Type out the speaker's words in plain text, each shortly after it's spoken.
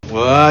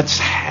What's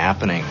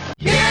happening?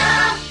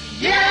 Yeah,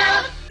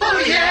 yeah,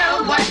 oh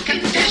yeah, what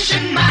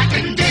condition my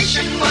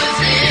condition was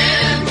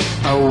in.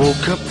 I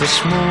woke up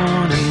this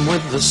morning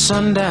with the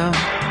sun down,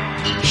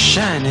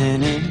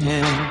 shining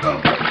in.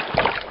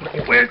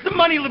 Where's the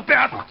money,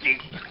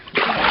 Lebowski?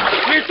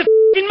 Where's the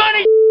f***ing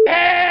money,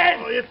 head?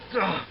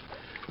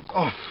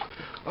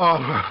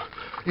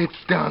 It's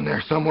down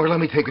there somewhere. Let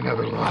me take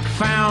another look. I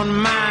found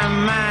my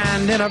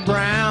mind in a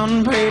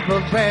brown paper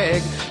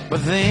bag,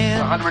 but then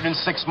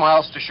 106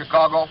 miles to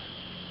Chicago.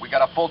 We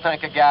got a full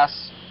tank of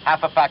gas,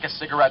 half a pack of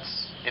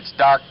cigarettes. It's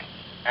dark,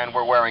 and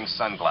we're wearing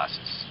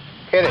sunglasses.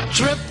 Hit it.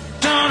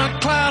 Tripped on a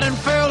cloud and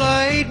fell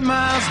 8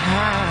 miles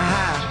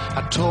high.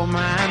 I tore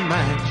my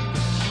mind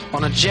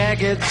on a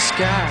jagged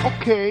sky.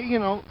 Okay,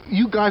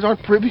 you guys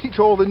aren't privy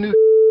to all the new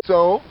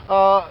so,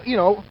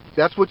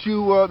 that's what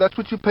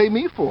you pay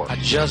me for. I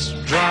just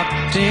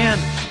dropped in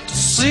to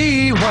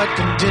see what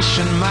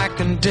condition my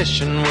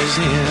condition was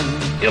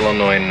in.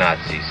 Illinois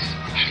Nazis.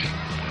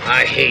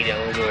 I hate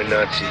Illinois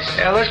Nazis.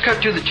 Yeah, let's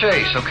cut to the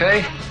chase,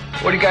 okay?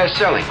 What are you guys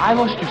selling? I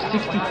lost you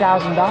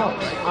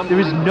 $60,000. There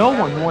is no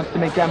one who wants to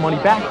make that money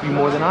back for you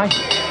more than I do.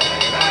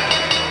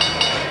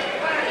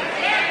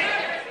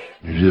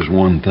 There's just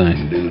one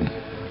thing, dude.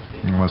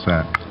 What's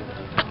that?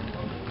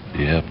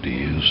 You have to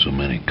use so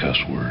many cuss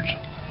words.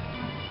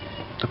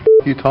 What the f***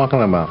 are you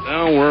talking about?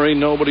 Don't worry,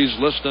 nobody's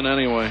listening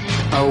anyway.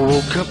 I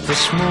woke up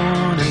this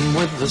morning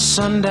with the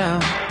sun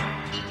down,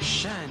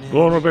 shining.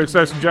 Hello, no big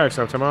Saxon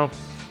Jackson. Time out.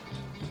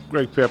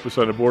 Greg Pappas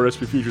on the board.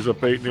 SP Futures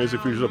up 8,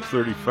 NASDAQ Futures up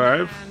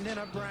 35.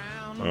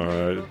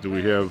 Do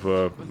we have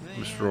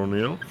Mr.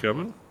 O'Neill,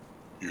 Kevin?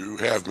 You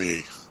have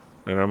me.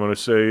 And I'm going to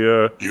say...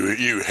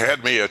 You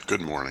had me at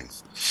good morning.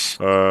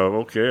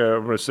 Okay,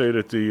 I'm going to say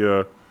that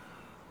the...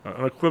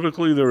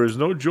 unequivocally, there is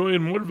no joy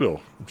in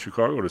Woodville, in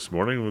Chicago this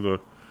morning with the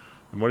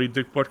mighty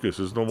Dick Butkus.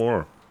 There's no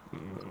more.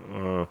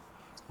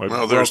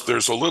 Well,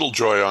 there's a little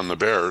joy on the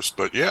Bears,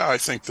 but yeah, I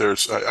think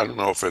there's. I don't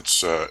know if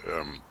it's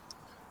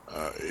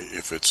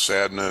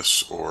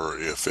sadness or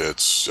if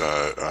it's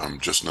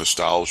just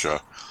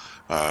nostalgia,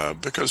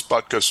 because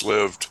Butkus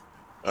lived,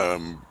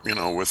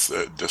 with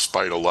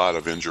despite a lot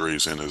of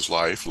injuries in his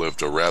life,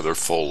 lived a rather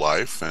full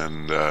life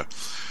and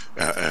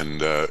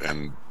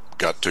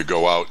got to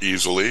go out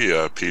easily,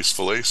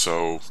 peacefully.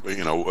 So,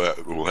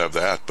 we'll have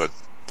that. But,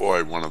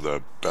 boy, one of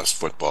the best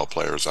football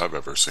players I've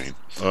ever seen.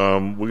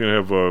 We're going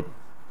to have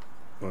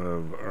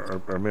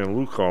our man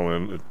Lou call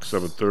in at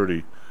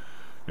 7:30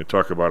 and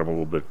talk about him a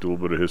little bit, do a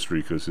little bit of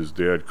history, because his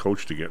dad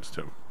coached against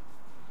him.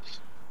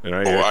 And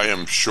I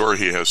am sure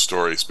he has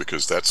stories,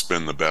 because that's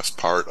been the best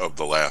part of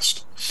the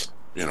last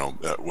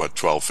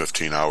 12,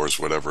 15 hours,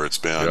 whatever it's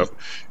been,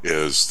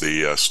 is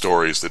the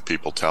stories that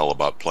people tell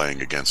about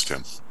playing against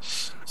him.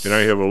 And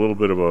I have a little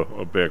bit of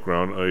a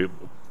background.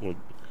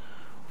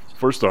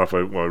 First off, I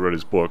read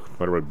his book.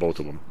 I read both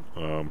of them.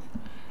 And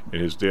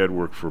his dad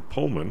worked for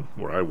Pullman,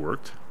 where I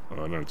worked.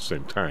 Not at the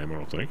same time, I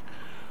don't think.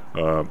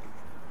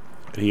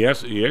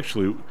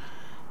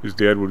 His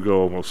dad would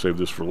go, we'll save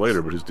this for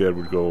later, but his dad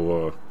would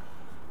go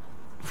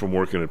from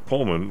working at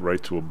Pullman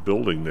right to a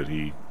building that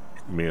he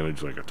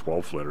managed, like a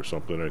 12-flat or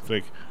something. I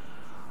think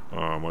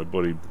my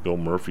buddy Bill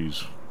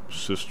Murphy's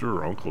sister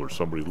or uncle or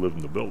somebody lived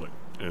in the building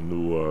and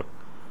knew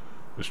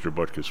Mr.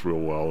 Butkus real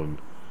well, and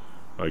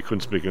I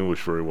couldn't speak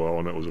English very well,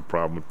 and that was a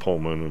problem with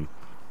Pullman, and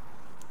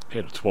he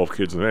had 12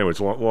 kids. And anyway, it's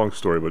a long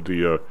story, but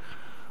the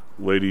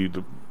lady,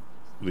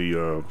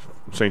 the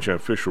St. John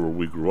Fisher, where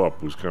we grew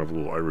up, was kind of a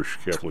little Irish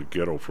Catholic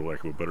ghetto, for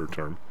lack of a better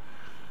term,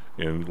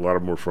 and a lot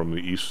of them were from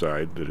the east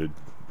side that had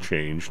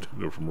changed.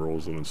 They were from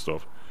Roseland and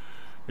stuff,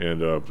 and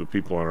the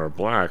people on our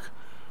block,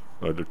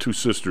 their two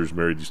sisters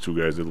married these two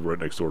guys. They lived right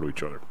next door to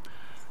each other,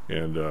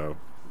 and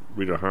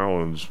Rita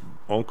Holland's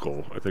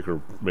uncle, I think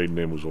her maiden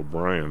name was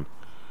O'Brien,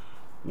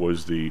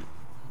 was the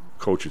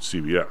coach at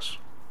CBS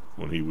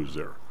when he was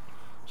there.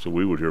 So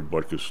we would hear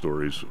Butkus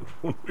stories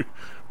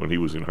when he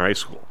was in high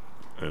school,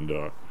 and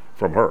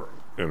from her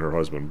and her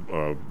husband,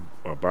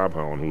 Bob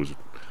Holland, who was a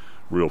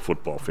real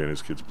football fan.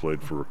 His kids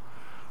played for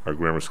our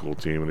grammar school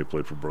team, and they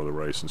played for Brother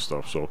Rice and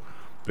stuff. So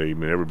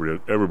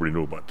everybody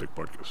knew about Dick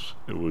Butkus.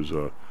 It was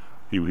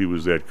he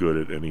was that good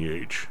at any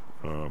age.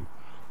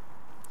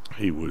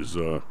 He was.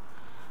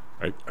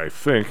 I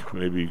think,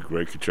 maybe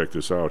Greg could check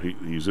this out,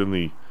 he's in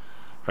the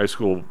high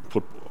school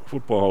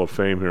football Hall of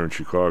Fame here in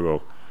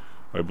Chicago.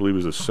 I believe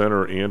he's a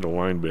center and a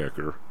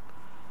linebacker.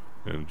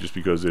 And just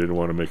because they didn't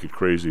want to make it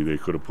crazy, they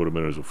could have put him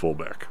in as a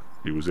fullback.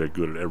 He was that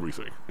good at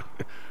everything.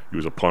 He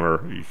was a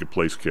punter. He could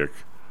place kick.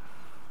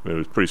 It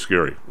was pretty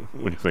scary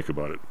when you think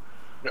about it.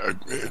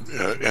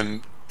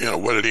 And,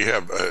 what did he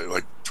have?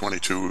 Like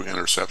 22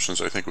 interceptions,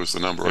 I think was the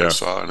number I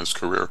saw in his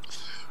career.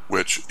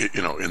 Which,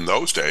 in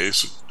those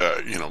days,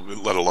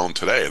 let alone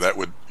today, that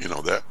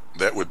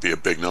would be a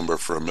big number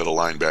for a middle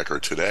linebacker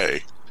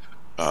today,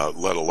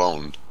 let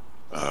alone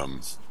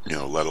in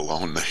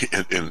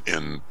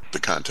the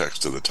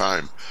context of the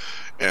time.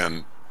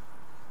 And,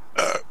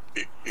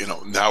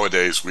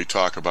 nowadays we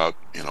talk about,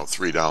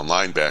 3-down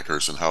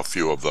linebackers and how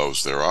few of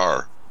those there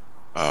are.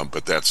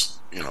 But that's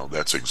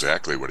that's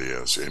exactly what he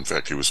is. In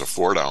fact, he was a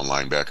 4-down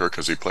linebacker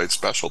because he played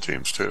special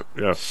teams too.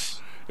 Yeah,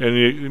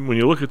 and when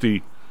you look at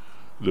the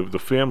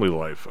family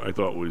life, I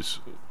thought was,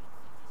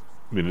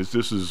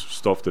 this is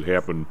stuff that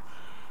happened.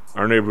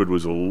 Our neighborhood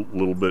was a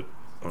little bit,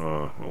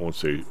 I won't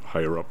say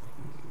higher up.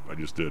 I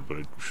just did, but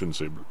I shouldn't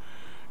say. But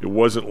it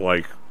wasn't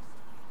like,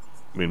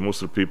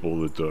 most of the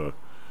people that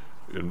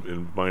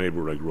in my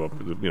neighborhood I grew up,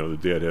 the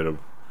dad had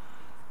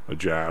a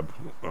job.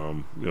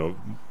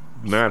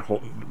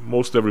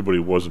 Most everybody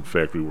wasn't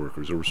factory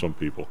workers. There were some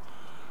people,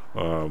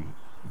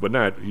 but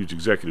not huge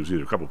executives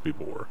either. A couple of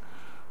people were,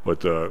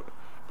 but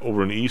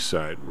over on the east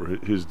side, where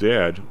his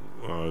dad,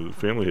 the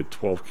family had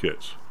 12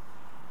 kids,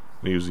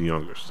 and he was the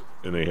youngest,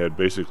 and they had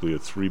basically a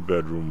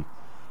 3-bedroom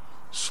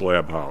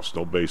slab house,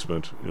 no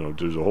basement.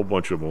 There's a whole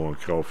bunch of them along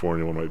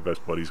California. One of my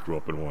best buddies grew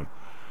up in one,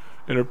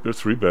 and they're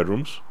 3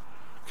 bedrooms,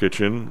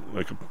 kitchen,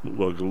 like a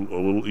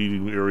little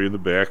eating area in the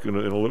back, and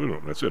a living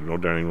room. That's it. No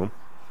dining room,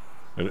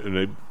 and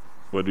they.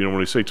 But when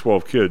they say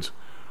 12 kids,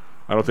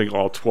 I don't think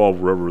all 12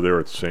 were ever there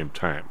at the same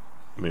time.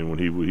 When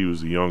he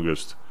was the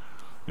youngest,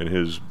 and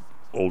his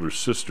older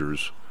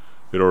sisters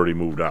had already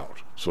moved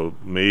out, so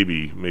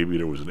maybe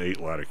there was an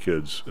 8 lot of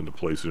kids in the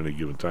place at any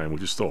given time,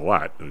 which is still a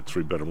lot in a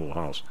 3-bedroom little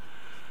house.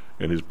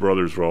 And his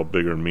brothers were all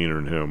bigger and meaner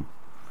than him.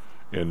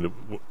 And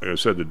like I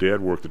said, the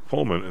dad worked at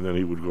Pullman, and then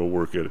he would go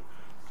work at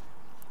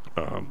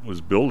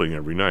was building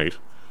every night,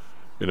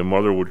 and the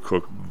mother would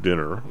cook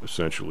dinner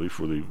essentially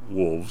for the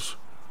wolves.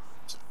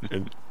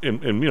 And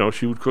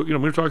she would cook. We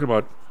were talking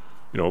about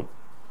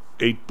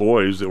 8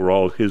 boys that were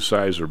all his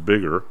size or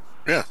bigger.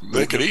 Yeah,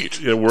 they could eat.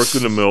 Yeah, worked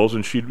in the mills,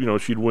 and she'd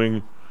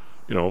wing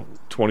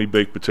 20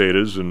 baked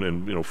potatoes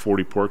and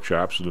 40 pork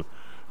chops in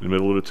the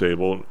middle of the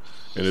table.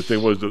 And the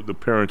thing was, the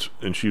parents,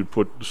 and she would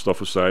put the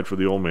stuff aside for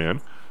the old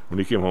man. When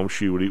he came home,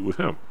 she would eat with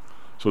him.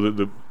 So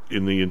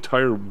in the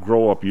entire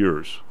grow-up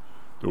years,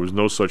 there was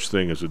no such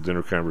thing as a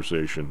dinner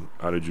conversation.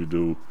 How did you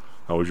do?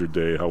 How was your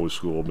day? How was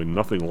school?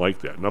 Nothing like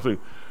that. Nothing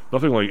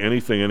like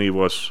anything any of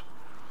us.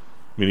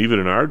 Even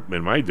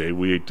in my day,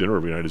 we ate dinner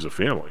every night as a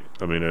family.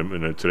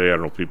 And today I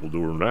don't know if people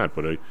do or not,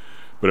 but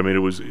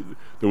there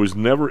was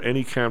never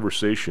any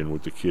conversation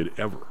with the kid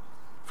ever,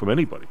 from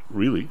anybody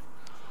really.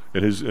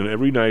 And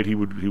every night he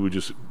would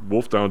just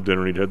wolf down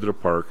dinner, and he'd head to the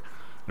park.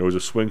 There was a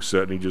swing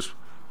set, and he just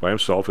by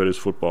himself had his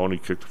football, and he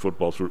kicked the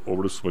football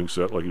over the swing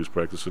set like he was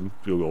practicing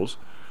field goals.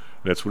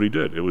 And that's what he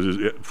did.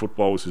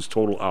 Football was his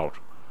total out.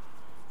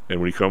 And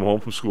when he come home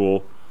from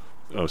school,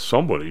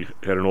 somebody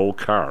had an old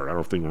car. I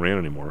don't think it ran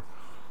anymore.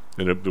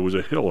 And there was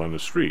a hill on the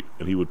street,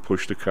 and he would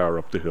push the car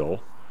up the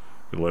hill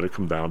and let it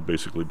come down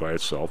basically by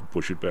itself and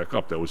push it back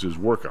up. That was his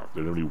workout.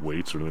 There didn't have any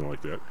weights or anything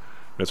like that.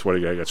 That's why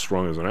the guy got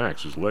strong as an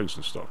axe, his legs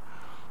and stuff.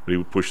 But he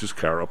would push his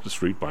car up the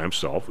street by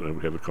himself and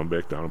would have it come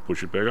back down and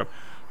push it back up.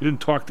 He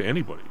didn't talk to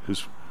anybody.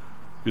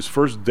 His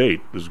first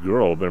date, this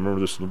girl, but I remember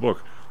this in the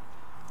book,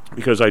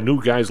 because I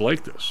knew guys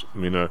like this.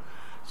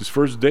 His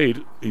first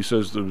date, he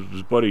says to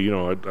his buddy,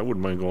 I wouldn't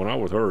mind going out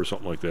with her or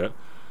something like that.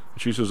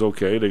 And she says,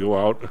 okay. They go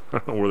out. I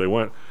don't know where they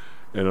went.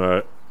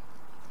 And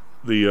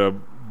the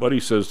buddy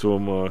says to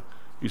him,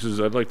 he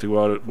says, I'd like to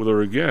go out with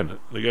her again.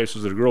 The guy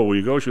says to the girl, will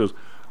you go? She goes,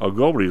 I'll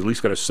go, but he's at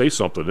least got to say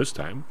something this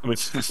time. There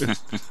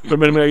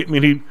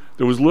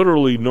was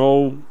literally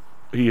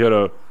he had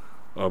a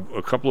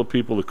couple of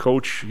people, the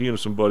coach, he and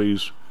some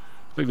buddies,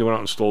 I think they went out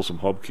and stole some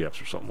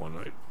hubcaps or something one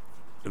night.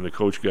 And the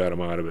coach got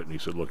him out of it, and he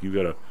said, look, you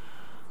got to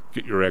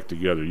get your act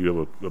together. You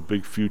have a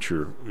big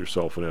future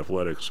yourself in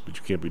athletics, but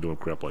you can't be doing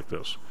crap like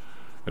this.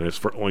 And it's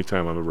the only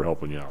time I'm ever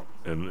helping you out.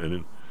 And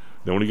then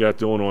when he got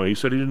to Illinois, he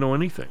said he didn't know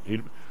anything.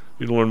 He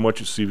didn't learn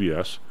much at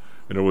CVS.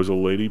 And there was a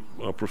lady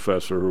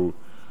professor who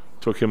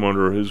took him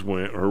under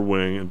her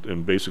wing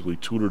and basically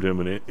tutored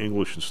him in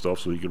English and stuff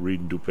so he could read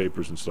and do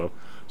papers and stuff.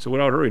 So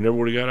without her, he never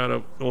would have got out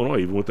of Illinois,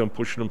 even with them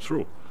pushing him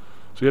through.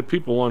 So he had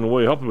people along the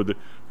way helping with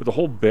the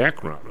whole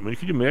background.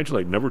 Could you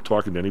imagine never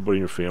talking to anybody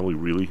in your family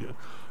really?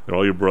 And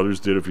all your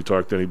brothers did, if you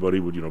talked to anybody,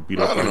 would beat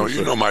up. I don't know.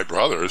 You know my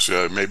brothers.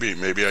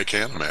 Maybe I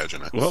can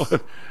imagine it. Well,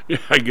 yeah,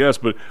 I guess.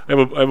 But I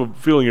have a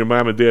feeling your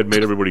mom and dad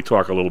made everybody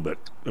talk a little bit.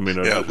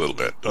 Yeah, a little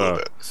bit.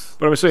 But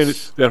I'm saying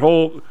there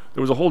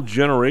was a whole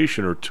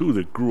generation or two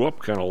that grew up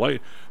kind of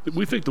like.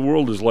 We think the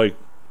world is like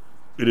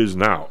it is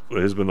now. It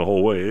has been the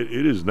whole way.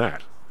 It is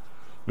not.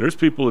 There's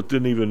people that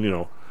didn't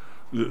even,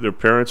 their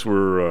parents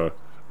were.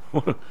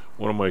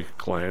 One of my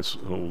clients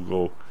who will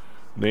go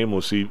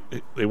nameless.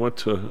 They went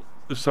to.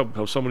 This is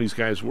how some of these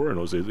guys were in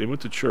those days. They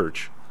went to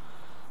church,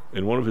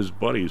 and one of his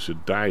buddies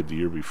had died the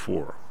year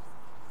before,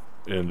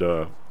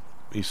 and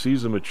he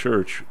sees them at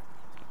church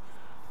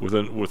with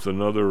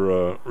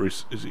another.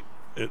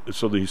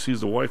 So he sees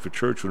the wife at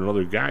church with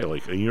another guy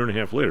like a year and a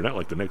half later, not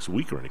like the next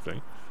week or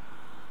anything.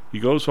 He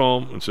goes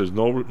home and says,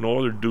 "No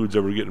other dude's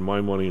ever getting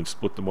my money," and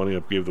split the money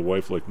up, gave the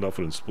wife like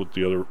nothing, and split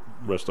the other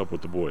rest up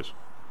with the boys.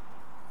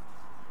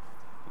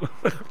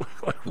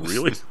 Like,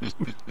 really?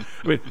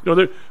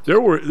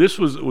 There were. This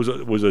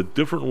was a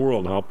different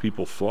world in how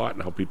people thought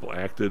and how people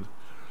acted.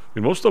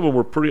 Most of them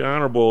were pretty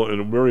honorable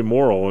and very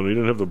moral, and they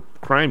didn't have the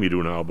crime you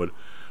do now. But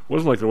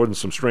wasn't like there wasn't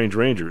some strange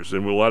rangers,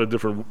 and with a lot of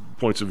different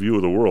points of view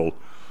of the world,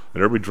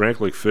 and everybody drank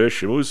like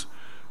fish. It was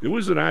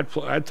an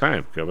odd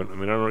time, Kevin. I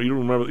mean, I don't know. You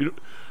don't remember.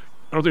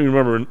 I don't think you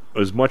remember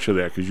as much of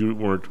that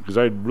because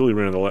I really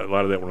ran a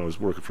lot of that when I was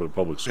working for the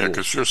public schools. Yeah,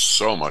 because you're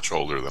so much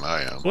older than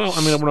I am. Well, I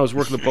mean, when I was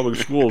working in the public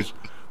schools,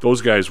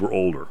 those guys were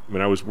older. I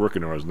mean, I was working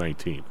there when I was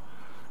 19,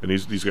 and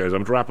these guys,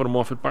 I'm dropping them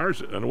off at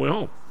bars on the way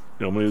home.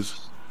 I mean,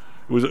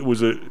 it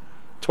was a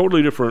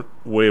totally different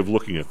way of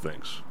looking at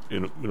things.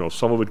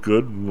 Some of it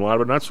good and a lot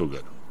of it not so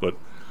good. But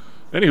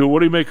anywho, what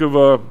do you make of?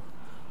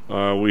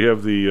 We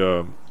have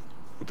the.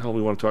 What the hell do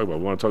we want to talk about?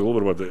 We want to talk a little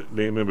bit about the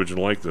name, image,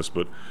 and likeness.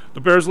 But the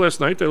Bears last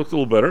night, they looked a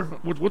little better.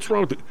 What's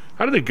wrong with it?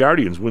 How did the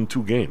Guardians win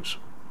 2 games?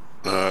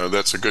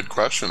 That's a good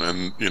question.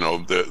 And,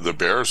 the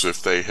Bears,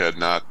 if they had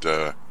not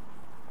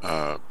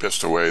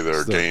pissed away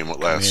their game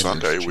last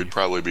Sunday, we'd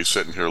probably be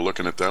sitting here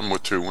looking at them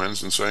with 2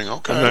 wins and saying,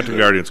 okay. Not the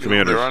Guardians,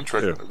 Commanders. They're on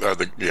track.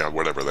 Yeah.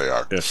 Whatever they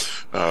are. Yeah.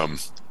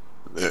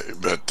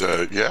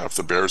 If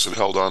the Bears had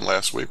held on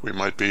last week, we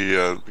might be,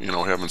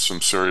 having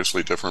some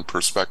seriously different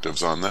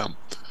perspectives on them.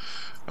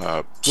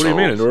 What do you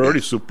mean? They're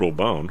already Super Bowl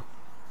bound.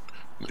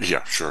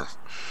 Yeah, sure.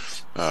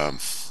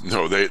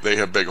 No, they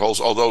have big holes.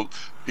 Although,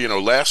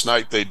 last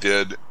night they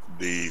did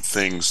the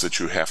things that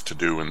you have to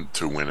do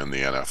to win in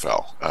the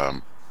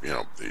NFL.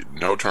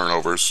 No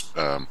turnovers.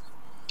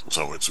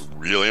 So it's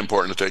really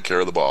important to take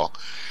care of the ball.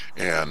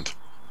 And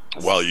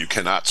while you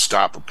cannot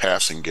stop a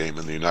passing game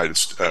in the in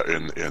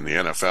the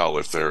NFL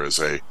if there is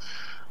a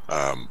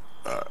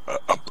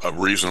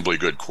reasonably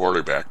good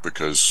quarterback,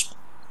 because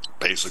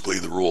basically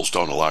the rules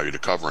don't allow you to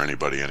cover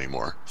anybody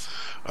anymore.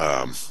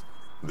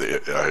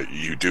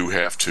 You do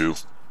have to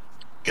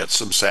get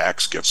some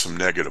sacks, get some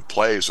negative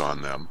plays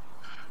on them.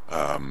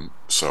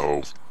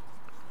 So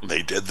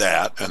they did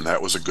that, and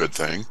that was a good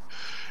thing.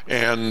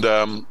 And,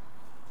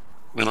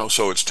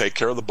 so it's take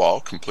care of the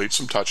ball, complete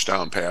some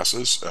touchdown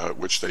passes,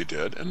 which they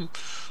did. And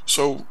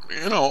so,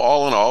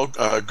 all in all,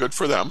 good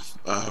for them.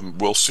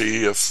 We'll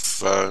see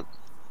if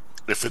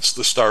it's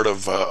the start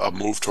of a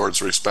move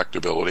towards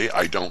respectability.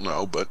 I don't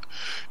know, but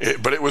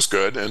it was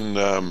good. And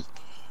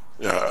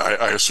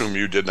I assume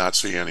you did not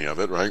see any of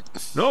it, right?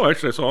 No,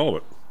 actually, I saw all of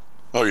it.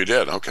 Oh, you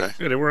did? Okay.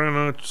 Yeah, they were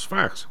on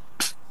Fox.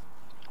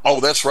 Oh,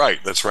 that's right.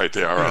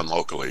 They are on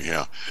locally.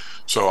 Yeah.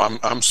 So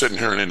I'm sitting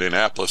here in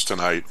Indianapolis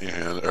today,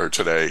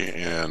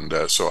 and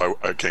so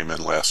I came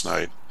in last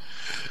night.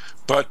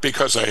 But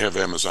because I have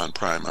Amazon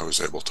Prime, I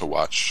was able to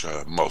watch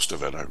most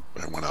of it. I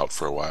went out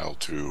for a while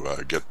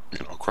to get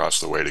across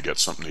the way to get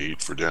something to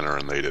eat for dinner,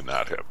 and they did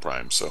not have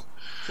Prime, so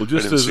I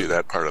didn't see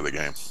that part of the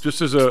game.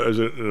 Just as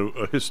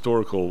a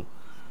historical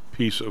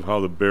piece of how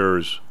the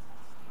Bears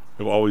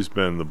have always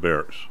been the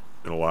Bears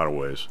in a lot of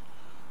ways.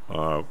 In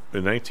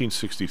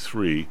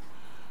 1963,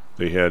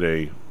 they had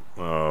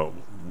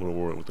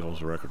what the hell's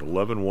the record?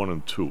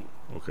 11-1-2.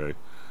 Okay.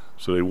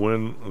 So they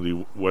win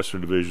the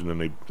Western Division,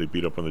 and they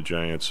beat up on the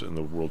Giants in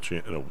the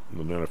the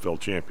NFL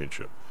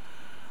Championship.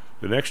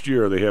 The next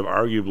year, they have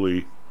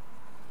arguably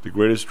the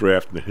greatest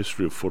draft in the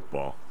history of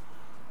football.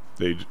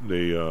 They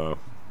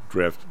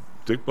draft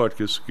Dick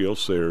Butkus, Gale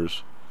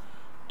Sayers,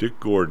 Dick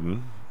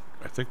Gordon.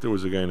 I think there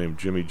was a guy named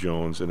Jimmy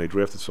Jones, and they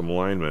drafted some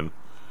linemen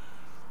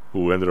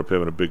who ended up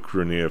having a big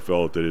career in the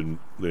NFL that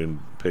they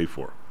didn't pay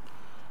for.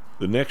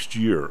 The next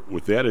year,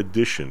 with that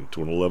addition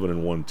to an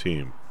 11-1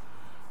 team,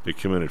 they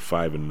come in at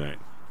 5-9.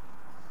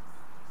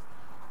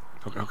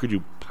 How could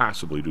you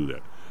possibly do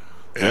that?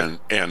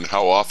 And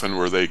how often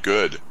were they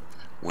good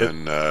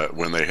when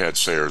they had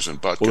Sayers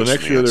and Butkus? Well,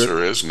 the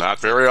answer is not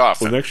very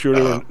often. Well, next year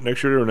they were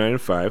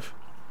 9-5.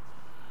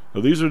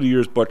 Now these are the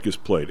years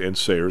Butkus played, and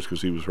Sayers,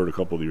 because he was hurt a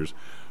couple of years.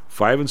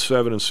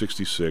 5-7 in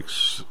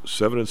 '66,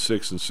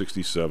 7-6 in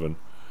 '67,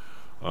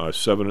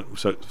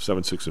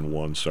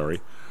 7-6-1.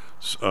 Sorry,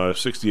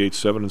 68,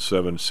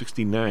 7-7,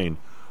 69,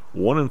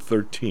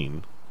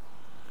 1-13.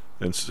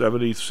 And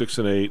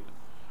 76-8,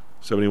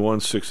 71,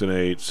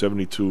 6-8,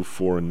 72,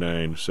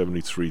 4-9,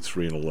 73,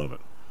 3-11.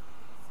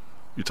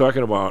 You're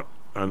talking about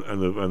on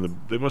the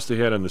they must have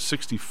had on the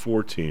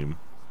 64 team.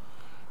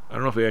 I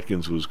don't know if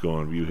Atkins was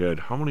gone, but you had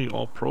how many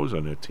All Pros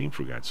on that team,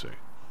 for God's sake?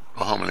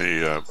 Well, how many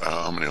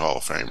Hall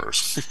of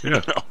Famers?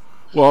 Yeah.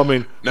 Well, I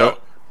mean, no.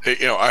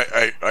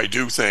 I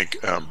do think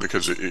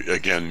because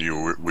again,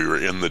 we were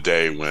in the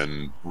day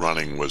when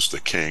running was the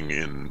king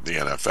in the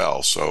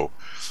NFL, so.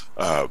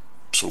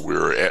 So we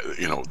were at,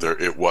 there.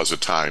 It was a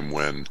time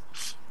when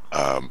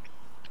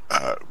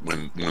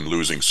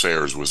losing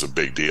Sayers was a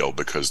big deal,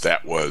 because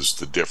that was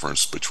the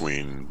difference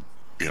between,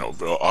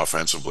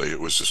 offensively, it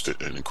was just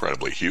an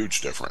incredibly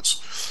huge difference.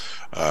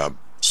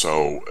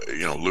 So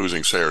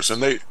losing Sayers,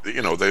 and it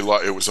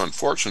was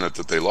unfortunate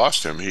that they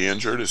lost him. He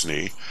injured his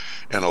knee,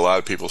 and a lot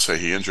of people say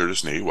he injured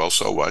his knee. Well,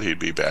 so what? He'd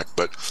be back.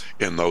 But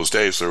in those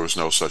days, there was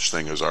no such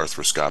thing as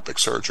arthroscopic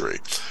surgery.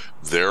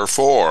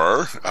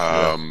 Therefore,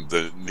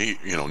 the knee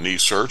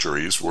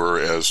surgeries were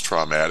as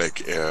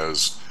traumatic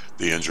as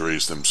the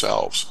injuries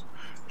themselves.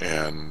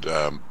 And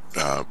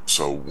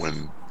so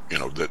when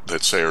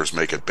that Sayers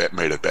made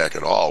it back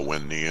at all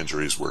when knee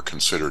injuries were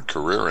considered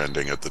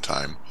career-ending at the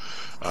time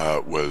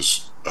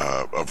was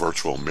a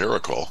virtual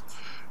miracle,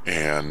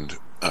 and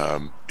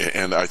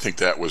I think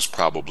that was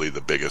probably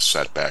the biggest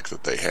setback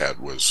that they had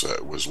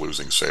was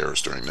losing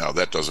Sayers during. Now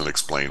that doesn't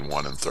explain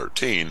 1 and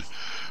 13,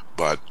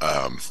 but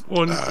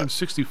in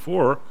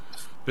 '64,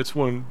 that's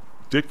when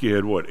Dick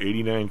had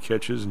 89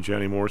 catches and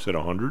Johnny Morris had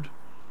 100.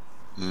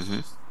 Mm-hmm.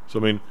 So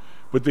I mean,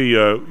 but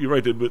you're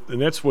right,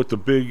 and that's what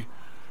they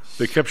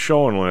kept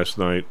showing last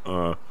night.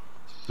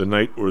 The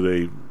night where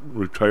they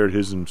retired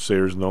his and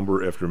Sayers'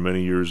 number after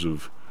many years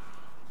of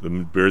the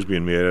Bears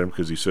being mad at him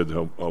because he said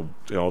how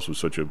Dallas was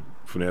such a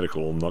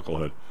fanatical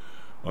knucklehead.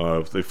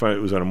 They find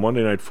it was on a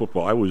Monday Night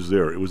Football. I was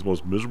there. It was the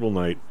most miserable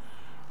night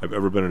I've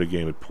ever been at a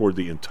game. It poured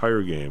the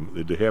entire game.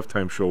 The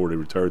halftime show where they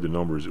retired the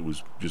numbers. It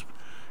was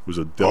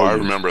a deluge. Oh, I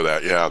remember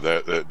that. Yeah,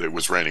 that it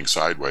was raining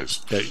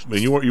sideways. I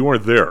mean, you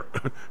weren't there.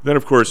 Then,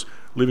 of course,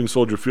 leaving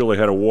Soldier Field, they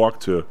had to walk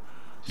to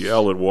the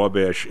L at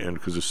Wabash, and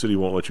because the city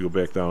won't let you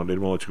go back down, they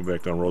won't let you go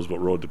back down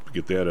Roosevelt Road to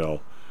get that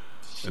L.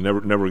 And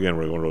never again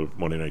were they going to a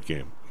Monday night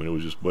game. I mean, it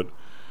was just. But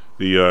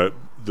the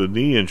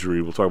knee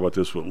injury, we'll talk about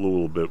this with Lou a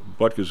little bit.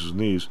 Butkus'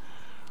 knees.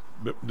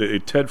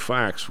 Ted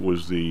Fox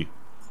was the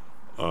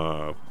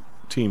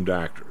team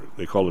doctor.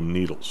 They called him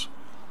Needles.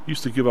 He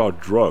used to give out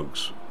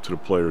drugs to the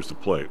players to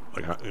play,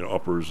 like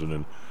uppers, and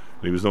then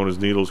he was known as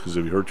Needles because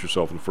if you hurt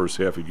yourself in the first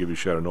half, he'd give you a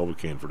shot of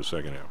Novocaine for the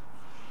second half,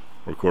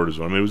 or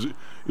cortisone. I mean,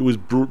 it was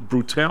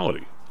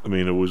brutality. I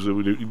mean, it was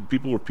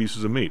people were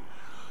pieces of meat,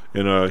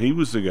 and he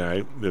was the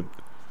guy that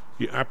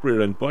he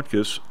operated on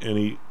Butkus, and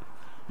he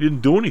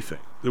didn't do anything.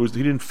 He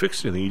didn't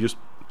fix anything. He just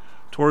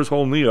tore his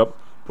whole knee up,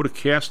 put a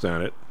cast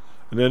on it,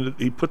 and then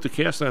he put the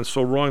cast on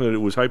so wrong that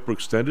it was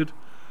hyperextended.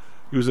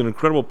 He was in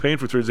incredible pain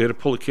for 3 days. They had to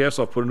pull the cast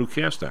off, put a new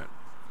cast on.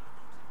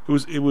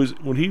 It was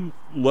when he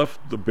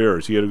left the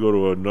Bears, he had to go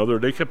to another.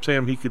 They kept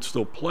saying he could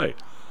still play.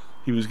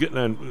 He was getting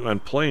on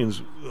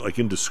planes like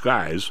in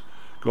disguise,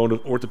 going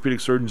to orthopedic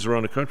surgeons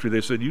around the country.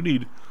 They said you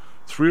need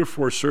 3 or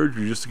 4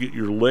 surgeries just to get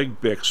your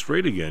leg back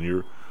straight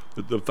again.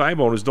 The thigh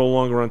bone is no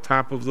longer on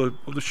top of the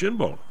shin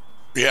bone.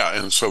 Yeah,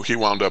 and so he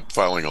wound up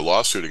filing a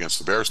lawsuit against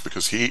the Bears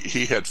because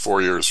he had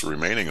 4 years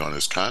remaining on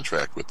his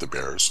contract with the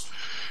Bears,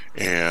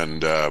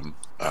 and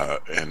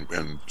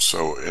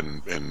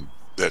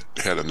that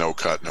had a no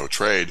cut, no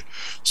trade.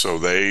 So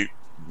they,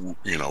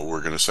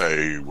 were going to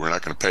say we're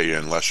not going to pay you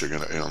unless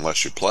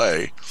you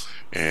play.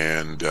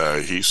 And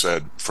he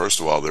said, first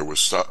of all, there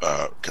was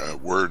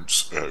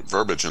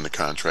verbiage in the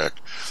contract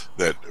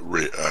that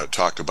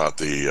talked about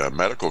the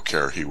medical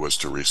care he was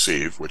to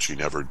receive, which he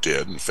never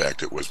did. In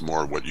fact, it was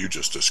more what you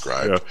just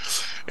described.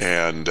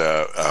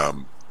 Yeah.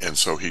 And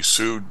so he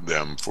sued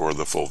them for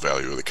the full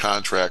value of the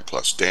contract,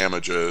 plus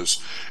damages,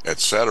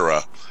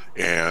 etc.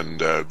 And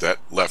that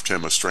left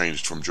him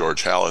estranged from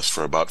George Halas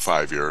for about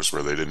 5 years,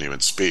 where they didn't even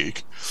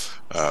speak.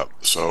 It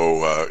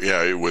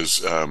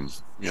was,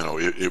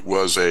 it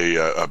was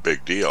a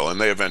big deal, and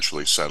they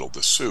eventually settled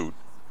the suit,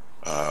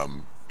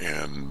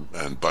 and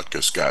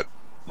Butkus got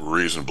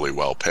reasonably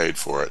well paid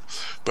for it.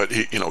 But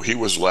he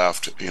was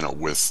left,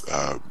 with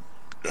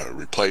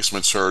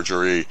replacement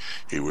surgery.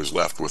 He was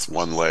left with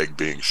one leg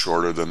being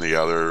shorter than the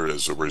other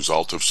as a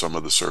result of some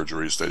of the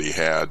surgeries that he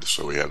had.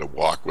 So he had to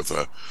walk with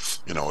a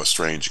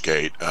strange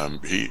gait.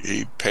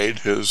 He paid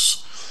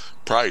his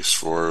price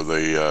for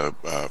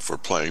for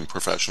playing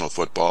professional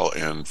football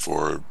and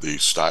for the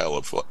style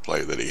of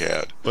play that he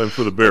had. And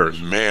for the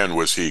Bears, man,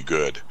 was he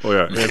good! Oh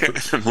yeah,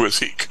 man, was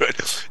he good!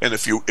 And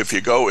if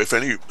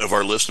any of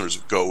our listeners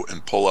go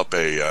and pull up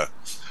a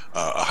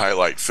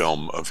highlight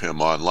film of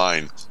him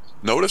online,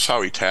 notice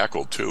how he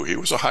tackled too. He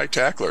was a high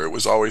tackler. It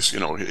was always,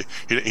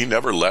 he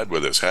never led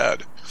with his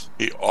head.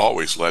 He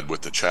always led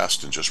with the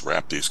chest and just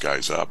wrapped these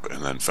guys up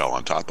and then fell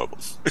on top of them.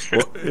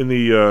 Well, and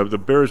the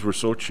Bears were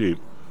so cheap,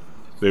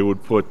 they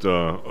would put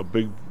a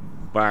big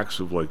box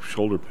of like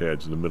shoulder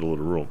pads in the middle of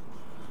the room.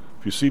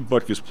 If you see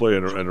Butkus play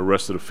on the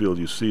rest of the field,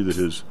 you see that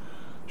his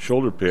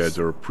shoulder pads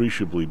are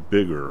appreciably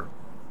bigger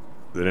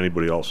than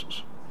anybody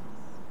else's.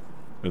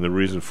 And the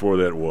reason for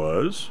that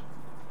was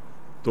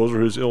those were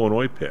his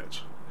Illinois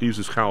pads. He used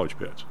his college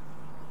pads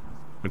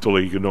until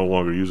he could no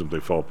longer use them. They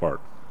fell apart.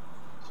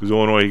 Because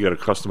Illinois, he got a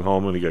custom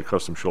helmet, he got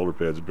custom shoulder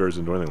pads. The Bears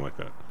didn't do anything like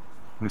that.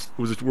 It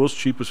was the world's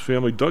cheapest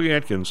family. Doug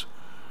Atkins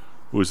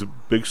was a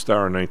big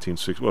star in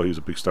 1960. Well, he was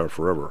a big star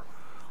forever.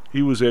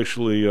 He was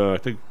actually, I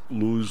think,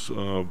 Lou's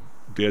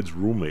dad's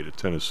roommate at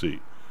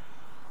Tennessee.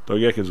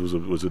 Doug Atkins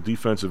was a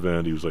defensive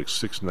end. He was like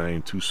 6'9",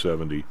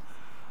 270.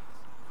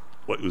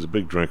 Well, he was a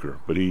big drinker,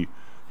 but he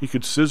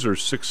could scissor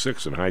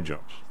 6'6" in high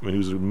jumps. I mean, he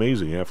was an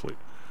amazing athlete.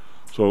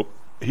 So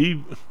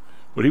he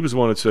was the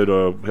one that said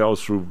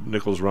Halas threw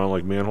nickels around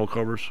like manhole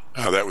covers.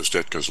 That was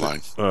Ditka's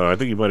line. I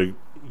think he might have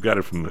got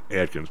it from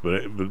Atkins,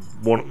 but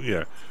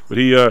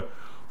he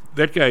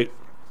that guy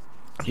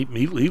he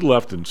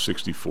left in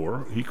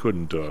 '64. He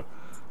couldn't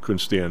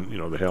stand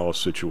the Halas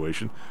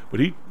situation.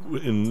 But in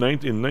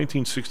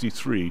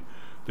 1963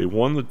 they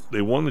won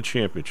the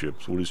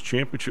championship. So with his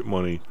championship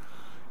money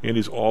and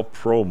his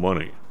All-Pro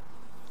money,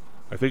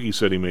 I think he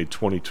said he made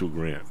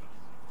 $22,000.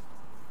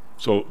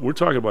 So we're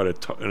talking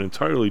about an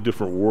entirely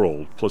different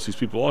world. Plus, these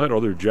people all had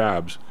other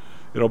jobs.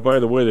 By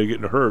the way, they're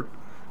getting hurt,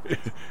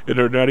 and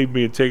they're not even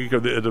being taken care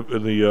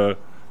of.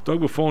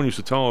 Doug Buffone used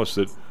to tell us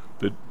that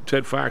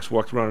Ted Fox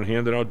walked around and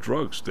handed out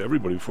drugs to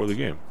everybody before the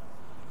game.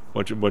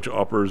 Bunch of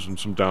uppers and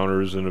some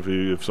downers, and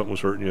if something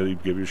was hurting you,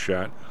 he'd give you a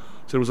shot.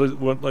 So it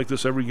went like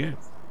this every game.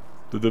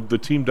 The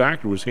team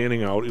doctor was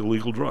handing out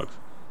illegal drugs.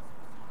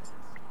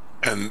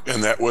 And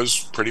that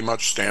was pretty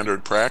much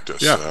standard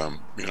practice. Yeah.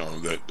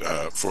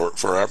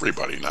 For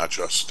everybody, not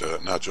just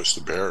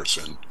the Bears.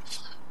 And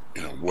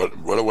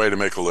what a way to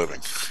make a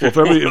living. Well, if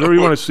ever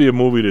you want to see a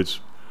movie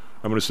that's,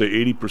 I'm going to say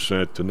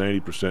 80% to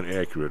 90%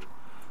 accurate,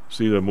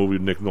 see the movie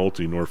Nick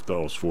Nolte, North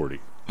Dallas 40.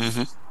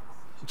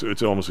 Mm-hmm.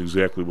 It's almost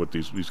exactly what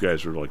these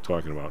guys are like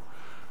talking about.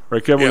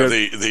 Right, Kevin?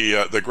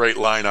 Yeah, the great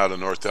line out of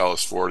North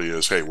Dallas 40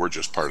 is, "Hey, we're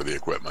just part of the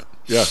equipment."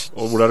 Yeah,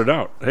 without a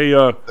doubt. Hey,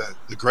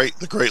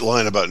 the great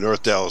line about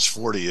North Dallas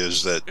 40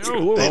 is that they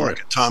look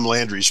at Tom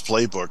Landry's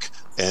playbook,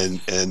 and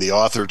the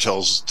author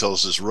tells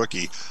this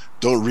rookie,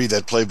 "Don't read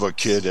that playbook,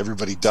 kid.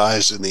 Everybody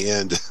dies in the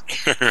end."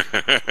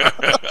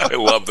 I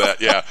love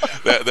that. Yeah,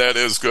 that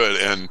is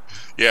good. And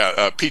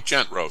Pete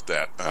Gent wrote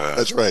that.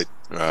 That's right.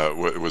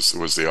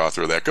 Was the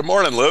author of that. Good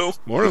morning, Lou.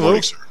 Morning,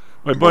 Lou. Sir.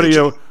 My buddy,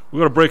 we're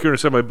going to break here and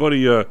say my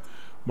buddy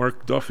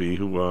Mark Duffy,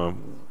 who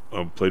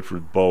played for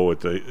Bo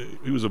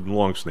he was a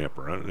long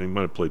snapper. He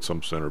might have played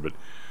some center, but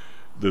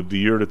the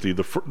year that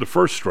the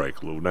first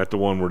strike, Lou, not the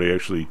one where they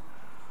actually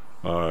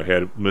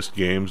had missed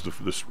games,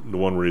 the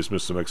one where he's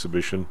missed some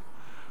exhibition.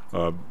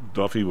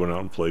 Duffy went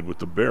out and played with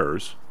the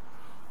Bears,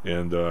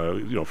 and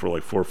for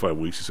like 4 or 5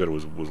 weeks. He said it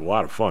was a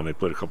lot of fun. They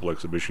played a couple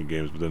exhibition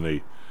games, but then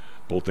the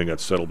whole thing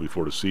got settled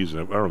before the season.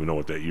 I don't even know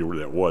what that year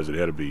that was. It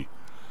had to be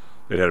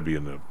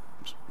in the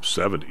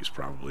 70s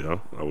probably, huh?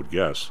 I would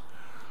guess.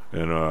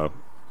 And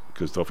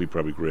because Duffy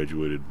probably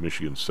graduated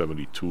Michigan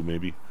 72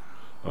 maybe.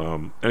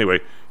 Anyway,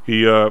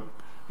 he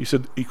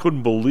said he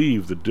couldn't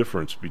believe the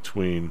difference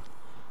between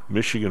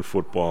Michigan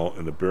football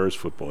and the Bears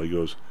football. He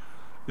goes,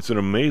 it's an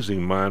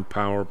amazing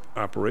manpower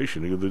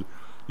operation.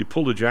 You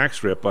pulled a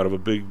jackstrap out of a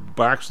big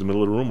box in the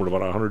middle of the room with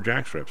about 100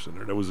 jackstraps in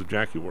there. That was the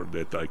jack you wore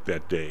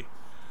that day.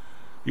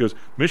 He goes,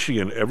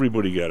 Michigan,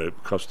 everybody got a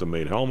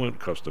custom-made helmet,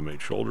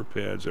 custom-made shoulder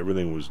pads.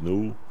 Everything was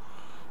new.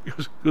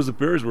 Because the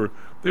Bears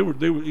they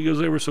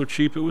were so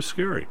cheap it was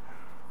scary.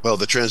 Well,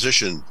 the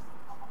transition,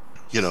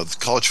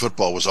 college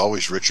football was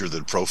always richer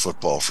than pro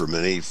football for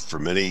many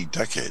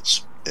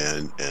decades,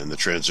 and the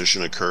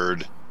transition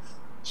occurred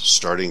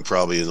starting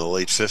probably in the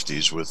late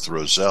 50s with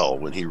Rozelle,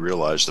 when he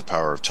realized the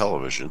power of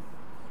television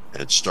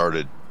and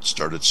started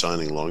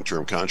signing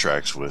long-term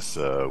contracts with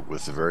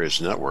the various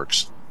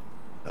networks.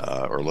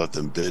 Or let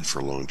them bid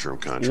for long-term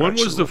contracts. When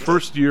was the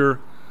first year?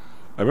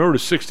 I remember the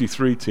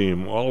 63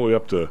 team all the way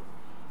up to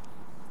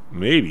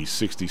maybe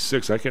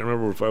 66. I can't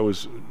remember if I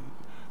was.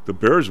 The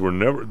Bears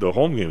the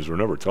home games were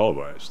never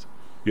televised.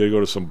 You had to go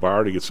to some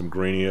bar to get some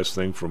grainy-ass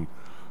thing from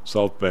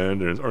South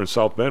Bend. Or in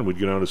South Bend, we'd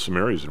get down to some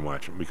areas and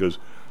watch them because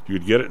you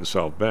could get it in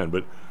South Bend.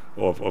 But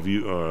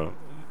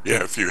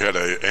if you had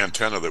an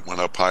antenna that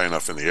went up high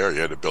enough in the air,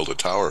 you had to build a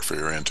tower for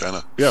your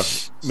antenna. Yeah,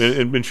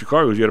 in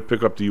Chicago, you had to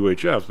pick up the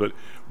UHFs. But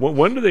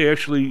when do they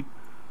actually?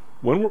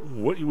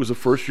 What was the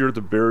first year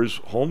the Bears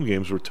home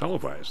games were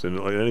televised and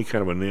any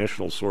kind of a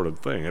national sort of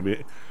thing? I mean,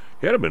 it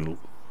had to been.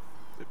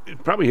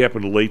 It probably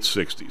happened in the late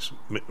 '60s.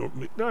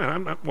 No,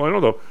 I'm not. Well, I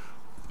know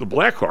the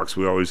Blackhawks.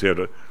 We always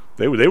had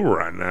they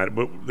were on that,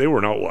 but they were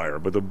an outlier.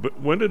 But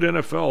when did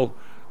NFL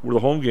were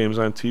the home games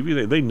on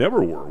TV? They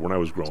never were when I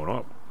was growing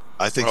up.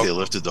 I think they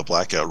lifted the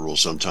blackout rule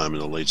sometime in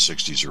the late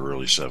 60s or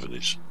early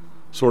 70s.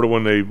 Sort of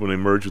when they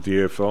merged with the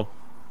AFL?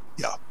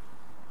 Yeah.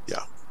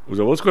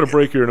 So let's go to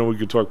break here, and then we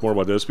can talk more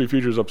about that. SP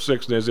Futures up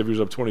 6, NASDAQ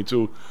Futures up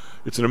 22.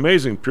 It's an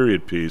amazing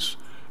period piece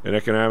in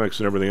economics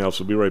and everything else.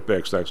 We'll be right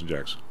back, Stocks and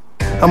Jacks.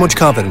 How much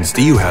confidence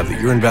do you have that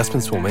your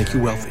investments will make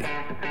you wealthy?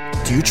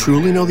 Do you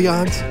truly know the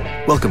odds?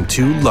 Welcome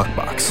to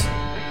Luckbox,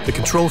 the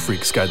control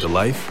freak's guide to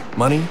life,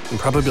 money, and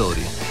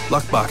probability.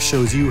 Luckbox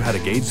shows you how to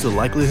gauge the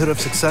likelihood of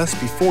success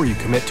before you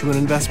commit to an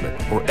investment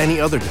or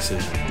any other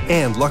decision.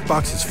 And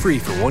Luckbox is free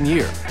for 1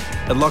 year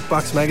at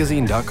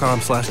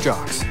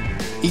luckboxmagazine.com/jocks.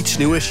 Each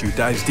new issue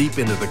dives deep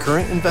into the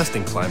current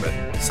investing climate,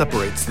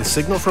 separates the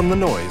signal from the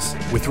noise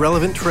with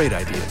relevant trade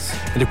ideas,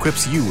 and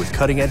equips you with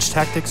cutting-edge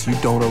tactics you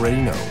don't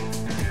already know.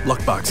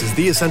 Luckbox is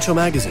the essential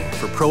magazine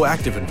for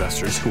proactive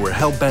investors who are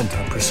hell-bent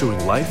on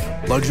pursuing life,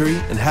 luxury,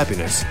 and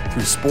happiness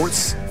through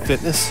sports,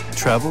 fitness,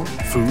 travel,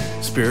 food,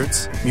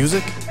 spirits,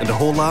 music, and a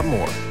whole lot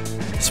more.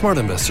 Smart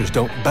investors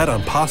don't bet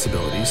on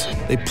possibilities,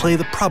 they play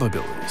the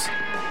probabilities.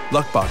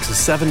 Luckbox is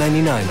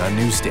 $7.99 on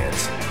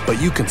newsstands, but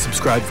you can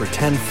subscribe for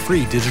 10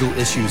 free digital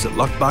issues at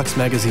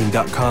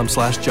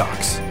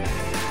luckboxmagazine.com/jocks.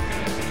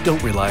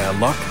 Don't rely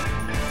on luck.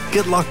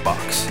 Get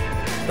Luckbox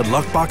at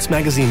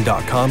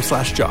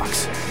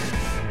luckboxmagazine.com/jocks.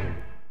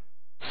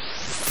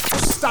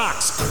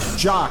 Stocks,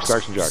 jocks.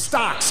 Stocks and jocks.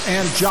 Stocks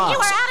and jocks.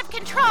 You are out of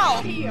control.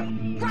 Here,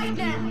 right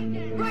now,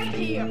 right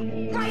here,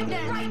 right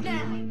now, right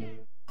now.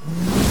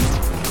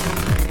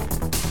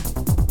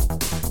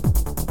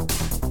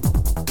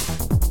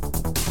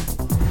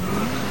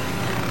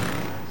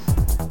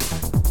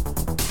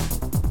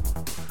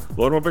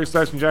 Load on big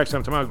stocks and jacks.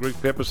 I'm tomorrow. Greg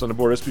Pappas on the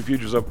board. SP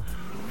futures up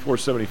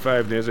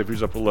 475. NASDAQ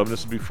futures up 11.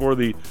 This is before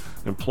the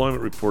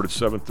employment report at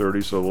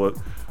 7:30. So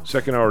the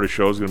second hour of the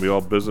show is going to be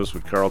all business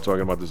with Karl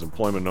talking about these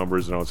employment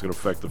numbers and how it's going to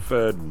affect the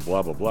Fed and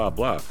blah, blah, blah,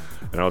 blah,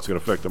 and how it's going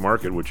to affect the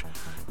market, which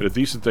had a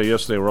decent day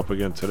yesterday. We're up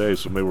again today,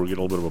 so maybe we're getting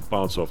a little bit of a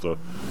bounce off the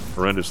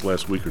horrendous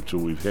last week or two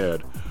we've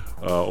had.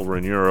 Over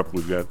in Europe,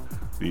 we've got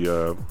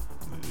the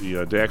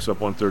DAX up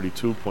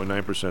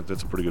 132.9%.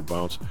 That's a pretty good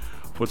bounce.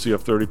 FTSE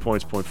up 30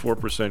 points,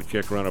 0.4%.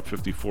 Kick around up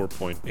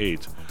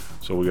 54.8.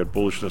 So we got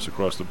bullishness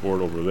across the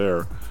board over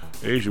there.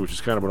 Asia, which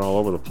has kind of been all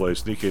over the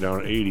place. Nikkei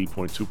down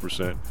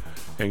 80.2%.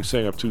 Hang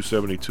Seng up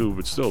 272,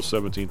 but still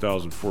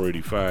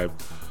 17,485.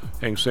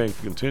 Hang Seng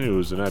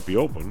continues to not be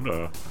open.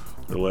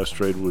 Their last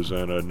trade was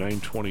at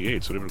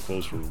 928, so they've been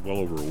closed for well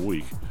over a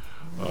week.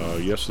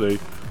 Yesterday,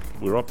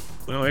 we were up.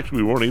 Well,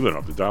 actually, we weren't even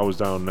up. The Dow was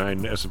down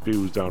 9, S&P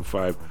was down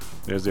 5,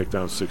 NASDAQ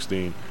down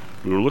 16.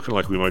 We were looking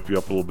like we might be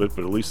up a little bit,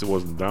 but at least it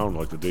wasn't down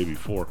like the day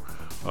before.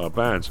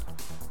 Bonds,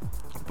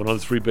 but on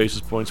 3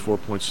 basis points,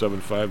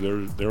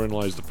 4.75. Therein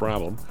lies the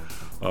problem.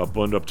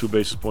 Bund up 2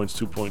 basis points,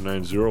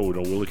 2.90. We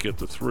don't really get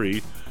to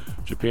 3.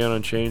 Japan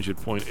unchanged at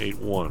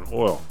 0.81.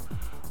 Oil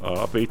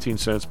up 18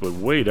 cents, but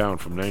way down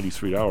from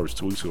 $93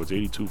 2 weeks ago. It's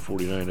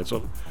 82.49. It's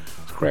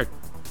cracked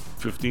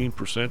 15%,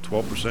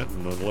 12%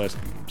 in the last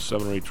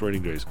 7 or 8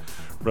 trading days.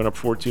 Brent up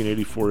 14,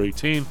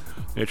 84.18.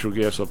 Natural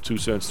gas up 2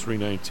 cents,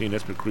 3.19.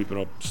 That's been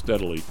creeping up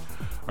steadily.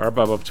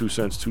 RBOB up 2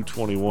 cents,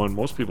 2.21.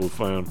 Most people have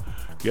found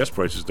gas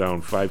prices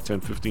down 5,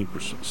 10,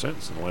 15% in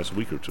the last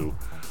week or two.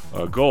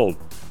 Gold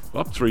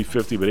up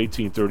 3.50, but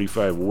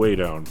 18.35, way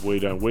down,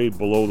 way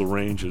below the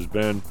range has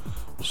been.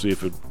 We'll see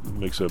if it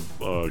makes a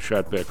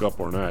shot back up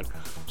or not.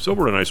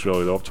 Silver a nice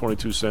rally though, up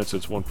 22 cents.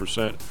 That's 1%,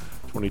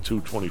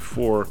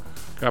 22.24.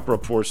 Copper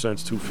up 4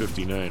 cents,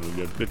 2.59. We've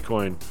got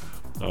Bitcoin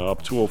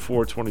up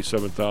 204,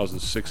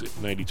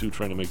 27,692,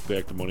 trying to make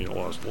back the money it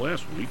lost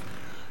last week.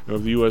 You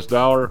have the U.S.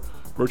 dollar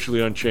virtually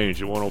unchanged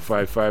at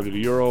 105.5 to the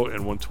euro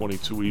and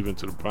 122 even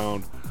to the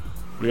pound.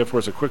 We have for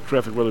us a quick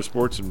traffic, weather,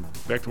 sports, and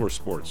back to our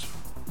sports.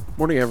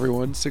 Morning,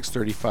 everyone.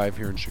 6:35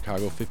 here in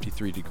Chicago.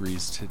 53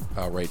 degrees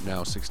right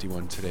now.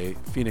 61 today.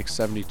 Phoenix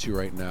 72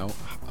 right now.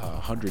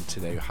 100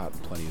 today. Hot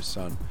and plenty of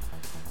sun.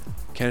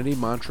 Kennedy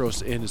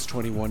Montrose Inn is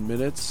 21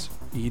 minutes.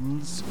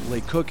 Eden's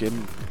Lake Cook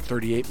in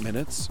 38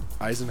 minutes.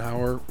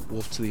 Eisenhower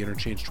Wolf to the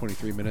interchange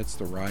 23 minutes.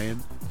 The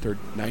Ryan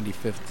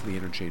 95th to the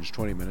interchange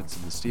 20 minutes.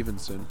 And the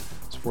Stevenson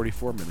is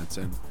 44 minutes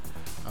in.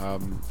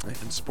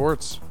 In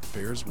sports,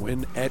 Bears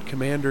win at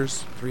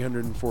Commanders.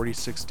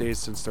 346 days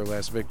since their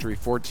last victory.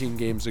 14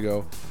 games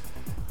ago.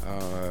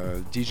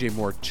 DJ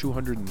Moore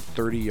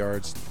 230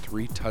 yards,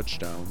 3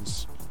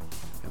 touchdowns,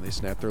 and they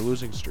snapped their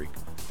losing streak.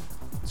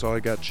 That's all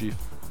I got, Chief.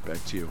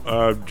 Back to you.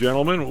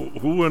 Gentlemen,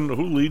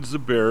 who leads the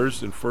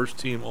Bears in first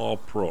team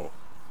All-Pro?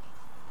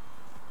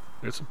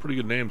 Got some pretty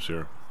good names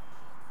here.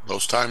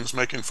 Those times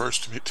making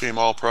first team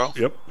All-Pro?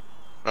 Yep.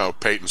 Oh,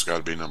 Peyton's got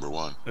to be number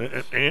 1.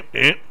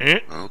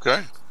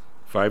 Okay.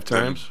 5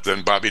 times?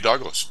 Then Bobby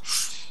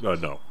Douglas.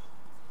 No.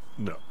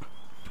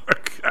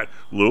 God.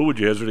 Lou, would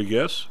you hazard a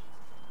guess?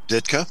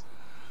 Ditka?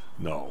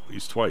 No,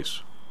 he's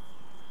twice.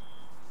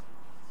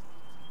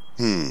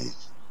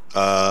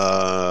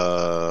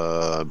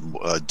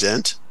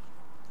 Dent?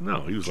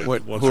 No, he was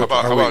like once. How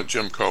about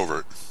Jim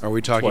Covert? Are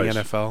we talking Twice.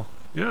 NFL?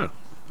 Yeah.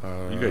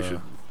 You guys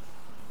should.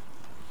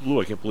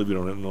 Lou, I can't believe you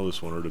don't know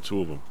this one, or the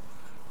two of them.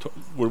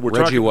 We're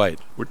Reggie talking, White.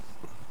 We're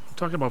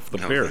talking about the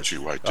Bears. Reggie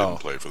White didn't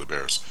play for the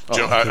Bears.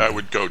 I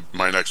would go.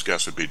 My next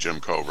guess would be Jim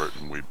Covert,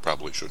 and we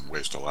probably shouldn't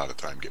waste a lot of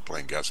time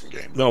playing guessing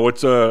games. No,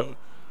 it's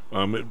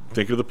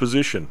think of the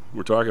position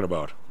we're talking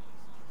about.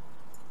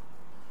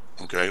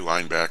 Okay,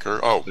 linebacker.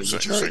 Oh,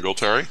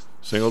 Singletary.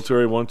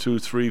 Singletary, 1, 2,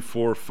 3,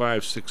 4,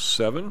 5, 6,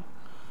 7.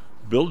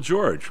 Bill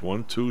George,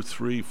 1, 2,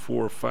 3,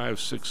 4, 5,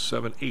 6,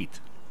 7, 8.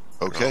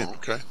 Okay. Oh,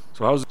 okay.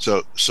 So how's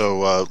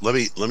so let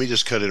me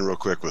just cut in real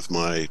quick with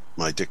my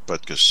Dick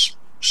Butkus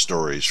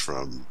stories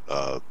from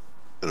an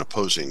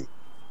opposing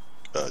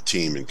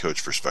team and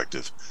coach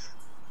perspective.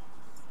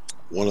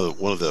 One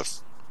of the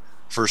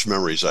first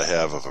memories I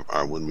have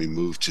are when we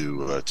moved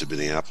to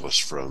Minneapolis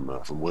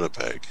from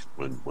Winnipeg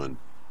when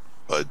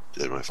Bud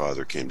and my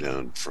father came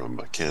down from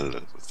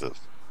Canada to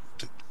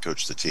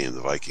coach the team,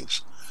 the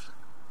Vikings.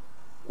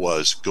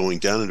 Was going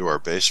down into our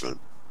basement,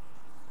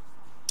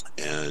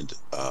 and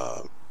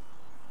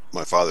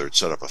my father had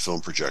set up a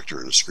film projector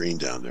and a screen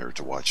down there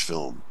to watch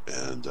film,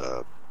 and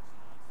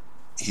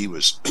he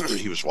was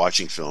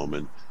watching film,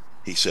 and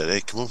he said, "Hey,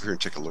 come over here and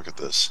take a look at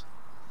this."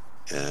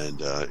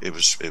 And it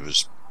was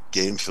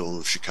game film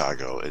of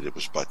Chicago, and it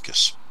was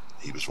Butkus.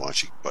 He was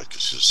watching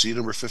Butkus. He said, "See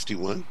number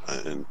 51?"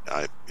 And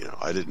I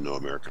didn't know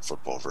American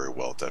football very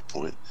well at that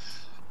point,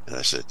 and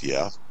I said,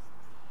 "Yeah."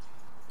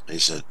 And he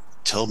said,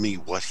 "Tell me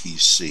what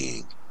he's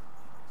seeing,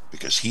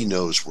 because he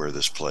knows where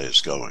this play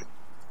is going."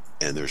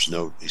 And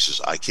he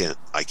says, I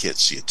can't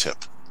see a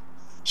tip.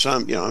 So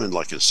I'm in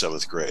like in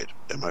 7th grade,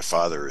 and my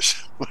father is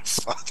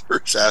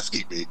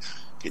asking me,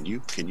 can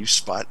you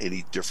spot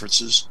any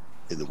differences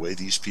in the way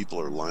these people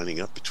are lining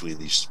up between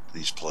these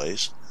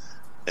plays?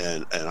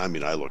 And I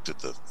mean, I looked at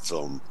the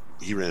film.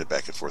 He ran it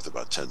back and forth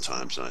about 10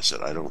 times, and I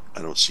said, I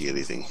don't see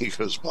anything. He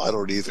goes, well, I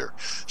don't either.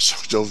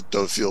 So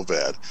don't feel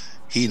bad.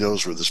 He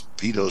knows where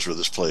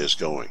this play is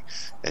going,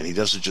 and he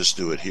doesn't just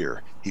do it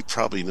here. He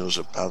probably knows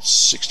about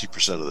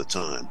 60% of the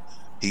time.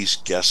 He's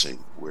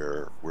guessing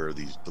where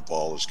the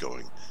ball is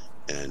going,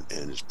 and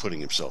is putting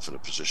himself in a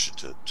position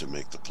to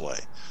make the play.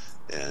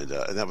 And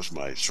that was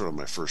my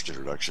first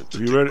introduction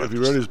to If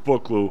you read his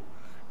book, Lou,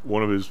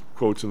 one of his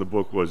quotes in the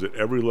book was, at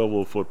every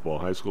level of football,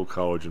 high school,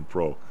 college, and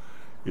pro,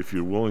 if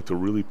you're willing to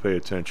really pay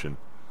attention,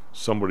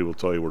 somebody will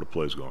tell you where the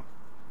play's going.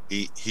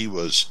 He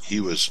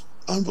was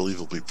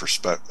unbelievably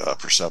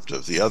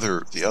perceptive. The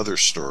other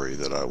story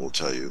that I will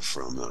tell you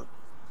from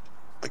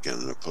again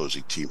an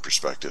opposing team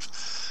perspective,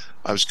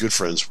 I was good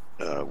friends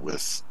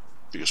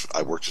because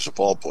I worked as a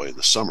ball boy in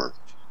the summer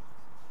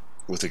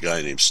with a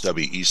guy named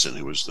Stubby Eason,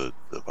 who was the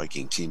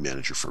Viking team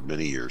manager for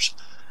many years,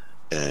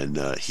 and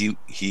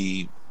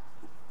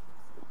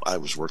I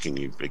was working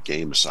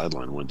a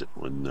sideline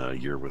one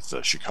year with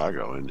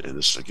Chicago, and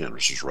this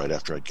was right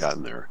after I'd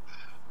gotten there.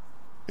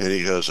 And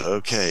he goes,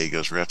 okay, we're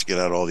going to have to get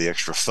out all the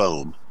extra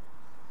foam.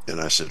 And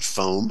I said,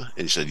 foam?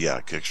 And he said, yeah,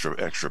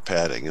 extra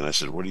padding. And I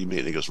said, what do you mean?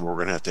 And he goes, well, we're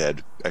going to have to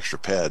add extra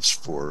pads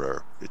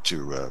for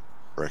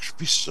extra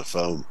pieces of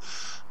foam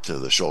to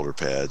the shoulder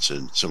pads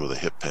and some of the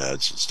hip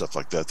pads and stuff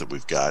like that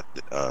we've got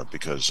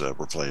because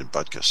we're playing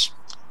Butkus.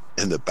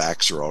 And the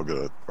backs are all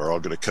going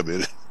to come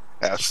in.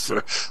 Ask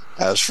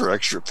for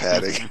extra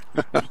padding.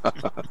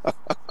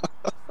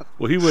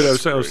 Well,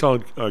 I was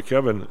telling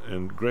Kevin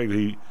and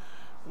Greg,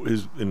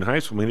 in high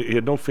school, he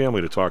had no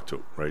family to talk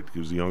to, right? He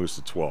was the youngest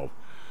of 12.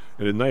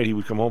 And at night, he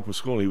would come home from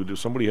school, and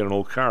somebody had an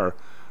old car,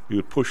 he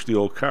would push the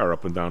old car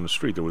up and down the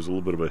street. There was a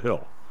little bit of a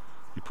hill.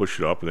 He'd push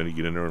it up, and then he'd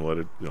get in there and let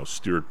it,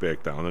 steer it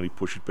back down, and then he'd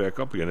push it back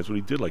up again. That's what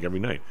he did, like, every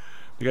night.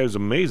 The guy was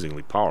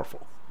amazingly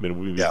powerful. I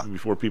mean,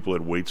 before people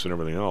had weights and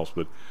everything else.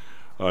 But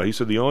he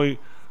said the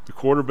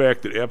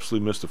quarterback that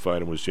absolutely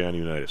mystified him was Johnny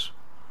Unitas.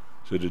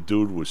 So the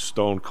dude was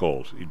stone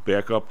cold. He'd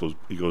back up,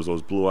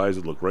 those blue eyes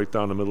would look right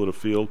down the middle of the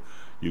field.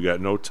 You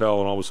got no tell,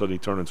 and all of a sudden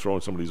he'd turn and throw,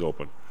 and somebody's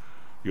open.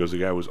 He goes, the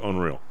guy was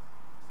unreal.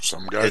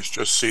 Some guys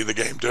just see the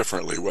game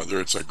differently, whether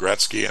it's a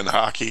Gretzky in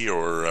hockey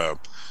or a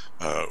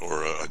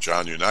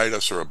John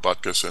Unitas or a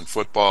Butkus in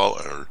football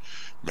or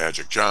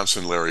Magic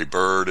Johnson, Larry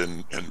Bird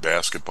in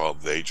basketball.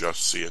 They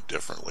just see it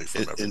differently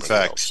from everybody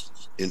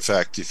else. In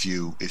fact, if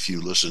you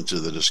listen to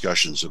the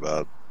discussions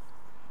about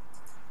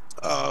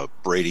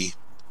Brady,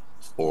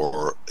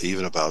 or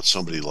even about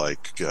somebody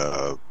like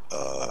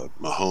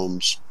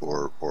Mahomes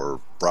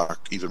or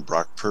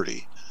Brock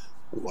Purdy,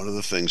 one of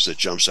the things that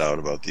jumps out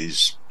about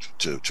these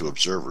to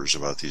observers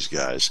about these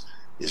guys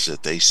is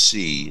that they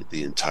see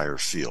the entire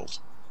field,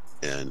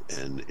 and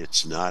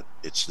it's not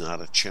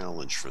a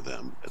challenge for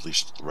them, at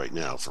least right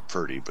now for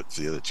Purdy, but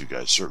for the other two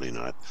guys certainly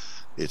not.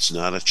 It's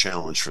not a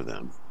challenge for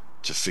them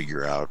to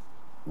figure out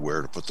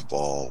where to put the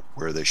ball,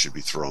 where they should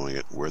be throwing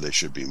it, where they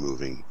should be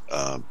moving,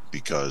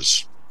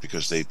 because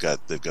they've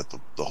got the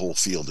whole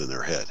field in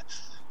their head.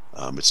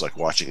 It's like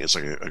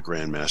a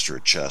grandmaster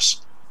at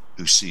chess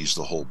who sees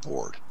the whole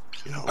board.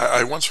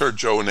 I once heard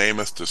Joe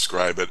Namath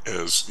describe it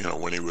as,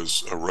 when he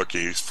was a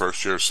rookie,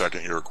 first year,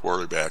 second year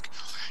quarterback,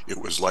 it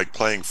was like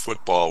playing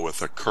football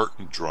with a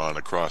curtain drawn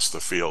across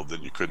the field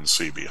that you couldn't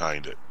see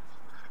behind it.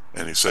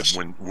 And he said,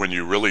 when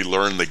you really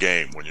learn the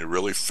game, when you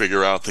really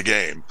figure out the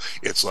game,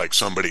 it's like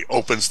somebody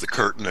opens the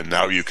curtain and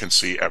now you can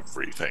see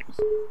everything.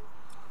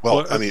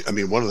 Well, I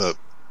mean, one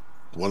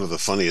of the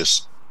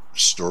funniest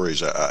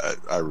stories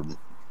I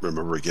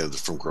remember again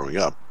from growing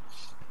up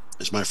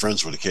is my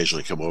friends would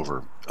occasionally come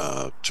over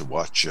to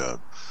watch a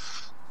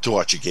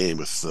game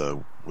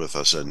with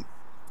us, and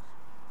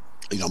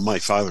my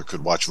father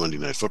could watch Monday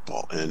Night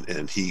Football,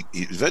 and he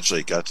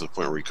eventually got to the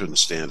point where he couldn't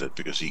stand it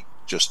because he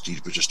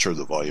would just turn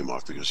the volume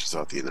off because he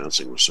thought the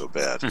announcing was so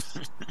bad. But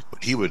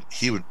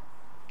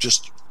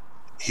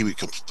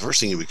first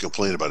thing he would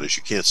complain about is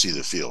you can't see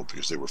the field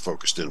because they were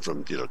focused in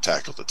from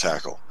tackle to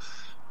tackle.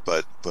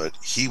 But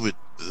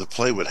the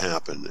play would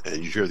happen,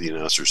 and you'd hear the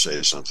announcer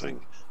say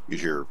something. You'd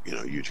hear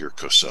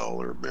Cosell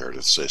or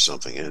Meredith say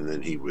something, and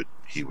then he would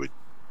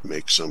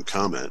make some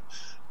comment,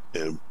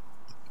 and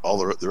all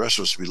the rest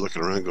of us would be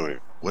looking around, going,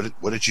 "What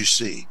did you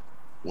see?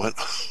 What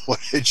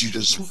did you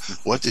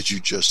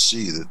just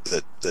see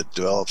that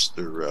develops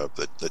or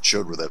that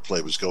showed where that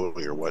play was going,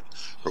 or what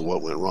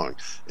went wrong?"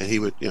 And he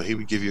would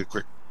give you a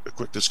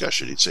quick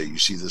discussion. He'd say, "You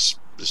see this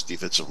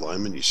defensive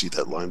lineman, you see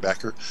that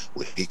linebacker,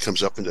 when he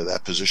comes up into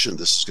that position,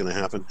 this is going to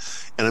happen."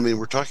 And I mean,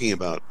 we're talking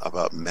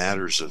about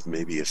matters of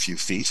maybe a few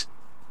feet,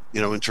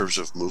 in terms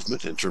of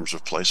movement, in terms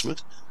of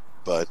placement,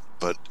 but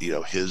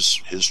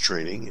his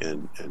training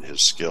and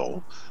his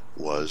skill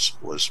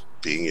was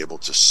being able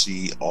to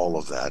see all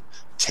of that,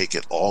 take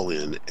it all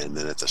in, and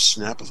then at the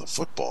snap of the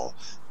football,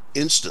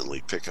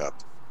 instantly pick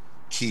up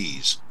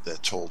keys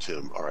that told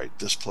him, all right,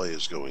 this play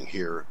is going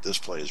here, this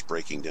play is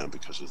breaking down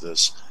because of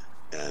this,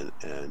 and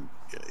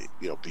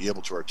be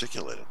able to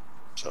articulate it.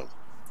 So,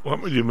 how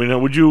do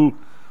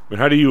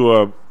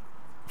you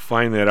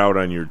find that out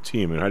on your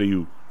team, and how do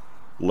you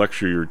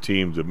lecture your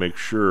team to make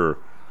sure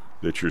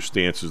that your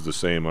stance is the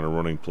same on a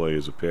running play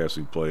as a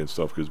passing play and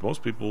stuff? Because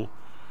most people,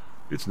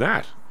 it's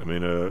not. I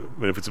mean,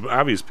 if it's an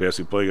obvious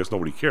passing play, I guess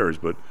nobody cares.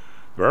 But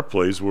there are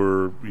plays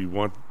where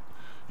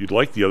you'd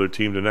like the other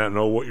team to not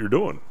know what you're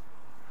doing.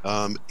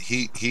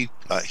 He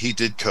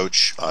did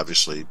coach.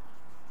 Obviously,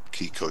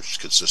 he coached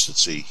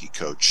consistency. He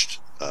coached,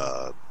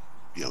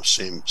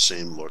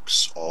 same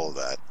looks, all of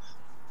that.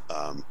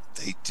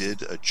 They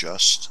did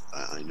adjust.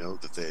 I know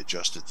that they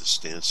adjusted the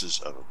stances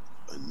of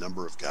a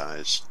number of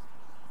guys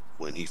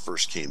when he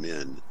first came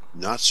in.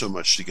 Not so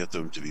much to get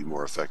them to be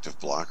more effective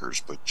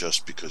blockers, but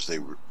just because they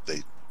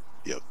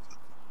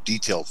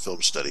detailed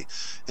film study,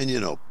 and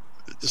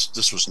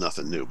this was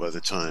nothing new. By the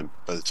time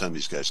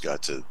these guys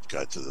got to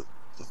the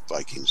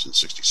Vikings in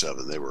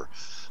 '67,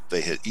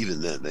 they had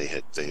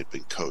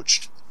been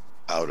coached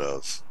out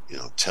of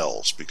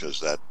tells, because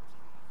that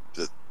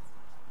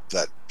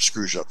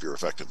screws up your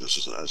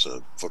effectiveness as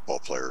a football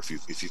player if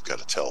you've got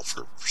to tell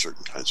for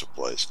certain kinds of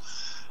plays.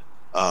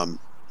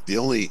 The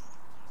only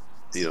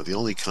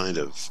kind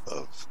of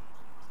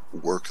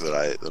work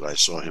that I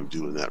saw him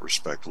do in that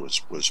respect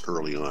was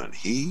early on.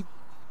 He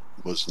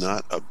was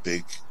not a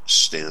big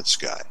stance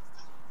guy.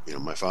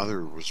 My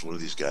father was one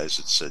of these guys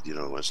that said,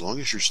 as long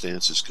as your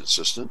stance is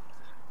consistent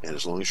and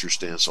as long as your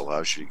stance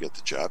allows you to get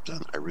the job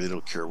done, I really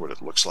don't care what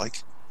it looks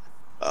like.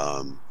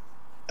 And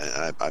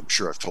I'm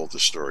sure I've told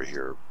this story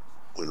here.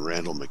 When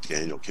Randall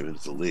McDaniel came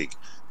into the league,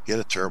 he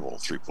had a terrible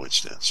 3-point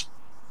stance.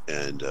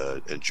 And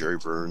Jerry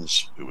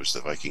Burns, who was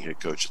the Viking head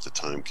coach at the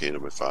time, came to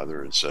my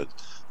father and said,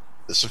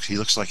 he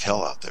looks like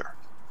hell out there.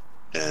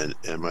 And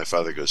my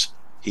father goes,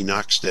 he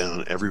knocks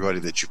down everybody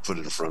that you put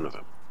in front of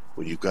him.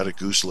 When you've got a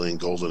goose laying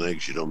golden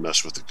eggs, you don't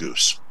mess with the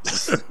goose.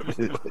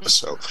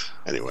 So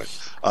anyway,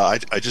 I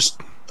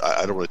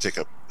don't want to take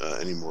up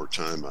any more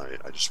time.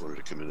 I just wanted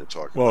to come in and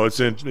talk. Well, it's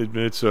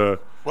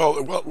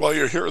Well, while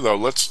you're here though,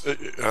 let's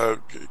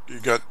you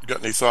got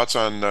any thoughts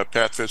on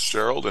Pat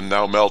Fitzgerald and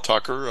now Mel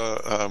Tucker?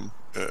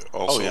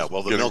 Also,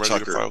 well, the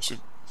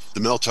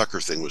Mel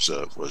Tucker thing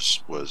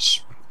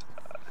was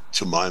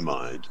to my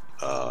mind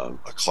a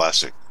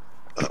classic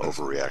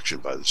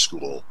overreaction by the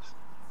school.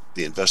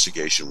 The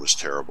investigation was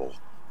terrible.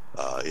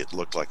 It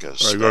looked like a.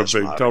 All right,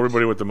 tell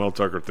everybody what the Mel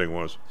Tucker thing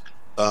was.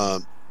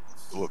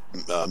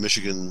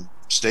 Michigan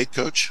State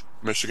coach.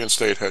 Michigan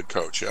State head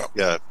coach. Yeah.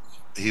 Yeah,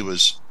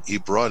 he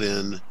brought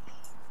in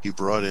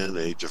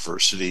a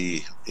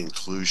diversity,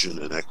 inclusion,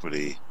 and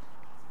equity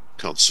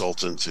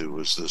consultant who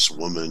was this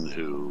woman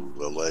who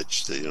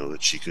alleged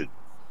that she could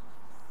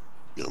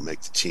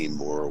make the team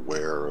more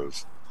aware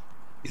of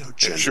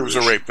gender. She was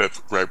a rape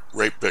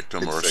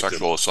victim or a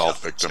sexual assault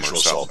victim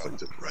herself.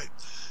 Right.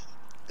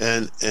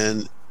 And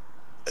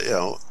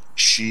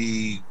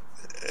she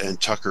and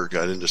Tucker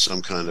got into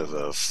some kind of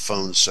a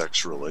phone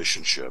sex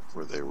relationship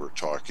where they were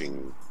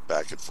talking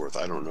back and forth.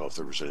 I don't know if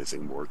there was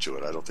anything more to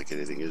it. I don't think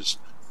anything is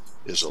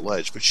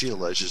alleged, but she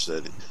alleges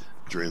that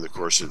during the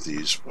course of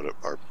these what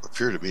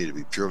appear to me to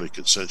be purely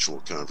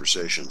consensual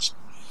conversations,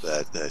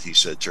 that he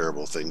said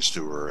terrible things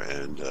to her,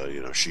 and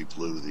she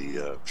threw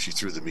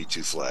the Me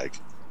Too flag,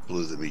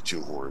 blew the Me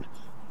Too horn,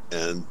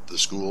 and the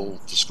school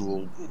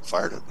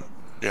fired him.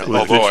 Yeah,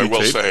 although I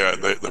will say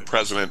the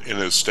president, in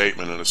a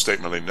statement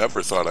I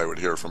never thought I would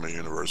hear from a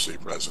university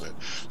president,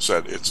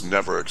 said it's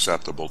never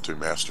acceptable to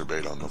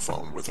masturbate on the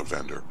phone with a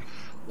vendor.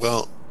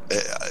 Well,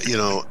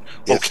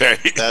 okay,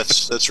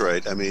 that's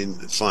right. I mean,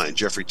 fine.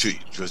 Jeffrey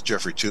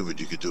Tubin,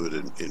 you could do it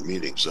in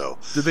meetings. So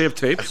did they have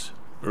tapes,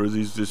 or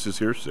this is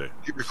hearsay?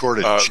 He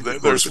recorded.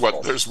 There's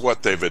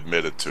what they've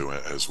admitted to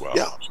as well.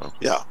 Yeah, so.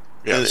 Yeah.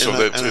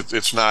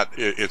 It's not.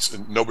 It's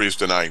nobody's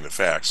denying the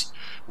facts.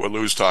 What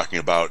Lou's talking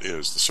about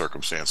is the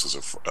circumstances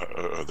of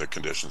the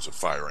conditions of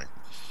firing.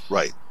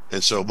 Right.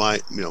 And so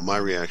my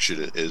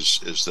reaction is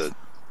that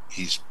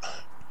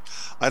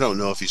I don't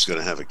know if he's going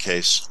to have a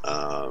case.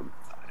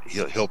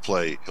 He'll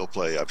play.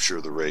 I'm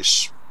sure the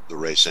race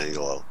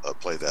angle. I'll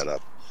play that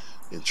up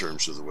in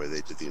terms of the way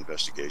they did the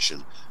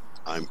investigation.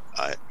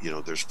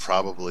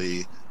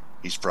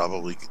 He's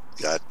probably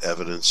got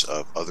evidence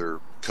of other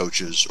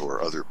coaches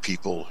or other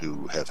people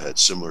who have had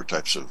similar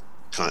types of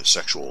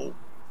sexual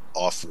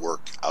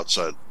off-work,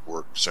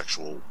 outside-work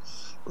sexual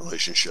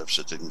relationships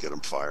that didn't get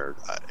them fired.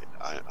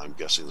 I'm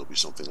guessing there'll be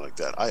something like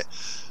that.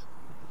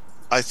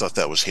 I thought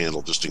that was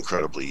handled just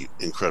incredibly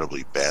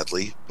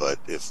badly. But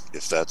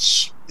if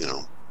that's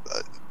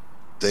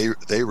they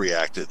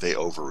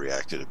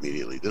overreacted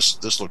immediately.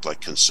 This looked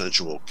like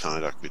consensual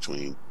conduct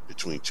between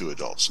two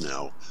adults.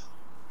 Now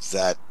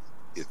that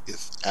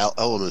if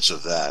elements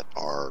of that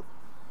are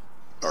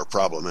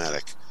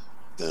problematic,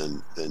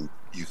 then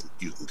you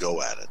can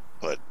go at it.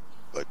 But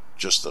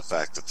just the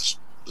fact that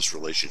this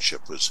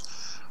relationship was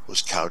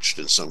couched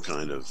in some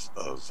kind of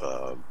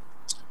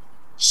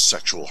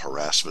sexual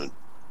harassment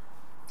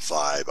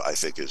vibe, I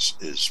think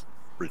is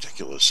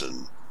ridiculous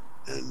and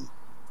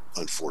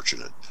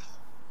unfortunate.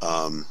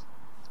 Pat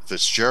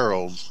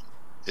Fitzgerald,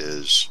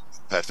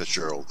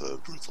 the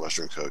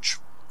Northwestern coach,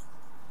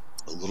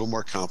 a little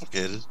more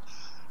complicated.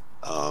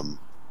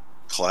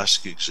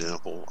 Classic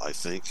example, I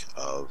think,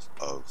 of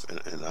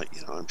and I,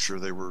 I'm sure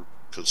they were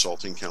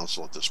consulting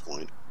counsel at this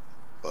point,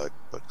 but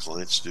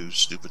clients do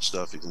stupid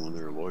stuff even when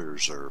their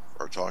lawyers are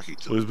talking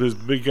to them. This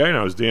big guy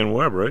now is Dan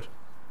Webb, right?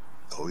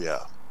 Oh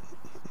yeah.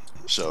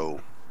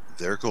 So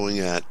they're going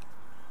at,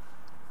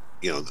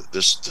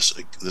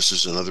 this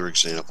is another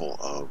example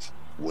of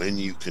when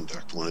you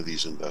conduct one of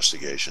these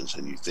investigations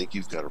and you think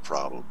you've got a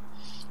problem,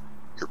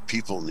 your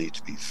people need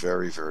to be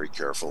very, very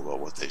careful about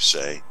what they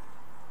say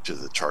to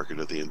the target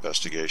of the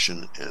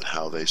investigation and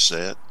how they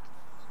say it.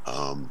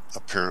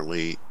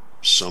 Apparently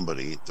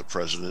somebody, the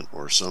president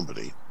or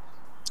somebody,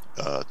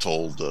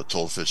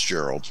 told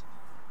Fitzgerald,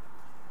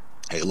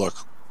 hey, look,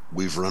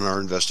 we've run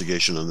our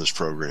investigation on this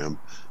program.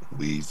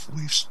 We've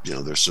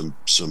there's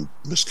some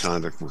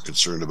misconduct we're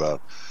concerned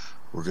about.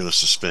 We're going to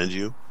suspend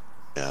you.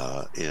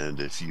 And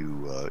if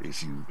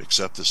you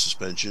accept the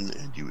suspension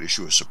and you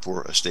issue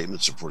a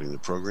statement supporting the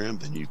program,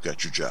 then you've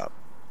got your job.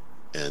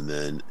 And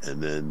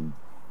then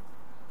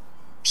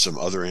some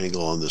other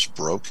angle on this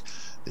broke.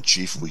 And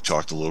Chief, we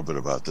talked a little bit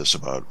about this,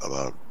 about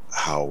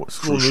how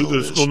crucial it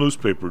is. The school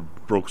newspaper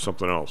broke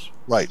something else.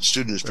 Right,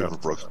 student newspaper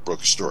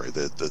broke a story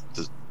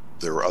that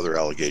there were other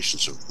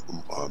allegations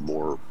of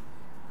more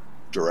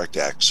direct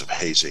acts of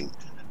hazing.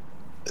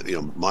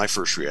 My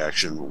first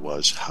reaction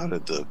was, how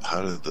did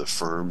the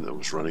firm that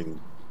was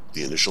running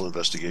the initial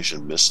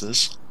investigation miss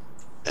this?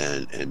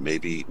 And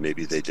maybe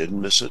they didn't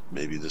miss it.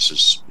 Maybe this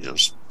is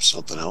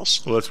something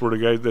else. Well, that's where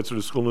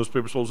the school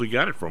newspaper supposedly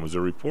got it from, is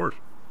a report.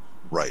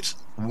 Right.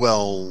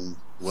 Well.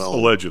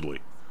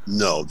 Allegedly.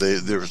 No,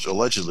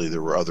 allegedly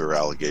there were other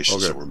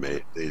allegations that were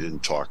made. They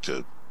didn't talk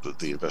to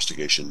the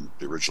investigation.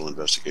 The original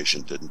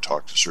investigation didn't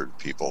talk to certain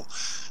people.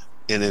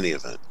 In any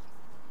event,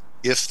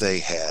 if they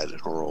had an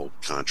oral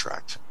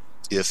contract,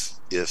 if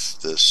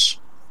this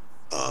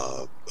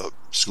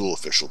school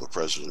official, the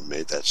president,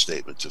 made that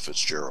statement to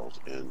Fitzgerald,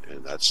 and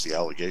that's the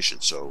allegation.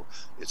 So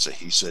it's a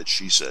he said,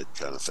 she said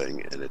kind of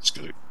thing, and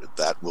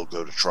that will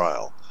go to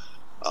trial.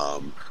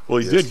 Well,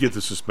 he did get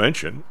the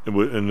suspension,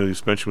 and the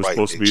suspension was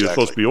supposed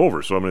to be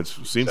over. So it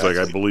seems like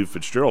I believe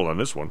Fitzgerald on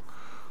this one.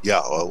 Yeah,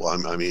 well,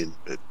 I mean,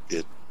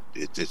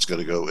 it's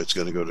going to go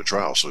to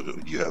trial. So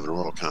you have an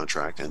oral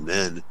contract, and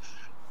then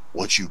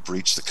once you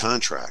breach the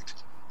contract,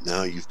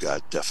 now you've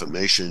got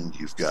defamation,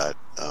 you've got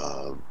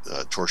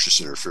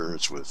tortious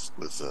interference with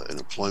an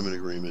employment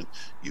agreement,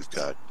 you've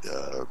got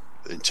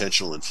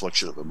intentional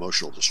infliction of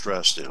emotional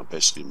distress.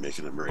 Basically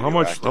making them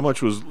radioactive. How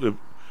much was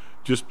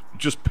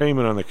just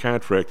payment on the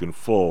contract in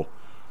full?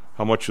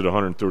 How much of the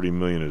 $130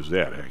 million is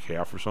that? Like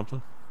half or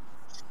something?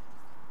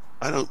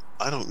 I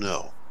don't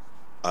know.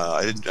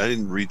 I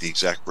didn't read the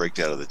exact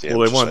breakdown of the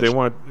damages.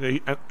 Well,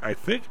 I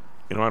think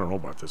I don't know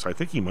about this. I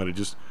think he might have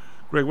just.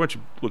 Greg, why don't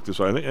you look this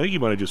up? I think he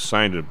might have just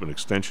signed an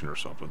extension or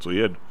something. So he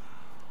had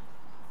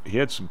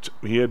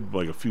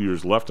like a few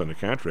years left on the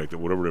contract at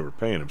whatever they were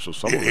paying him. So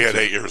he had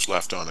 8 years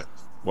left on it.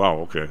 Wow.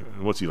 Okay.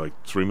 And what's he, like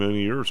 $3 million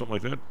a year or something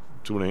like that?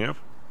 2.5?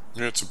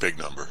 Yeah, it's a big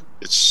number.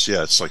 It's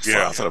like 5.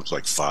 I thought it was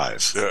like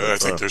 5. I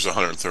think there's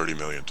 130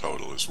 million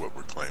total is what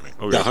we're claiming.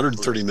 Okay. Yeah,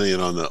 130 million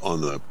on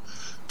the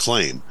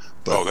claim.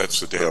 But, that's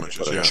the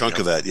damages. A chunk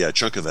of that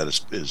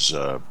is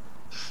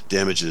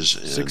damages.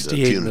 And,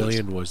 $68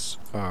 million was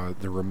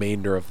the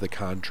remainder of the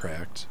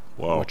contract,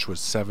 which was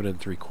 7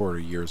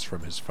 3/4 years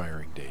from his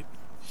firing date.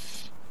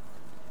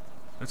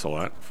 That's a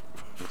lot.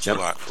 That's a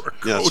lot.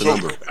 Yeah, it's a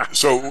number.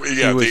 So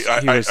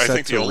I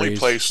think the only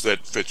place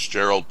that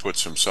Fitzgerald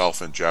puts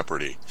himself in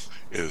jeopardy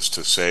is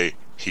to say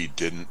he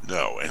didn't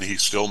know, and he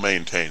still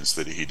maintains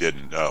that he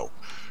didn't know,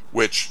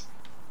 which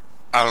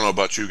I don't know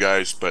about you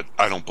guys, but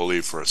I don't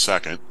believe for a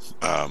second.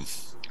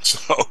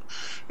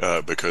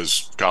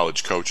 Because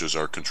college coaches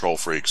are control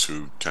freaks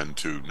who tend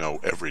to know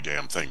every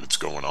damn thing that's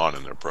going on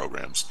in their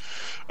programs.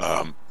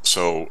 I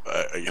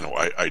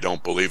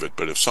don't believe it.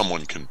 But if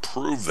someone can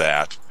prove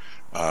that,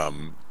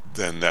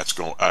 then that's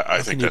going.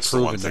 I think that's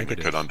the one thing that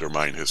could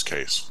undermine his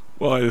case.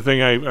 Well, the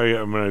thing I'm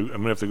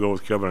gonna have to go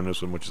with Kevin on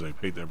this one, much as I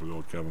hate to ever go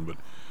with Kevin, but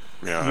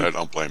I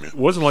don't blame you. It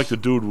wasn't like the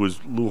dude was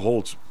Lou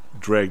Holtz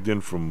dragged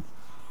in from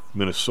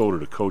Minnesota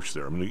to coach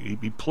there. I mean,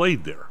 he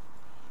played there.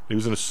 He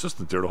was an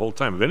assistant there the whole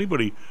time. If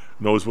anybody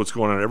knows what's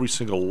going on at every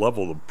single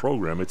level of the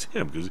program, it's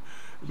him, because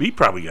he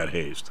probably got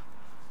hazed.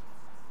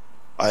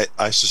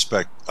 I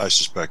suspect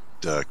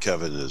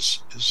Kevin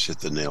has hit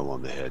the nail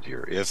on the head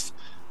here. If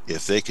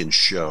they can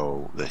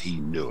show that he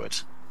knew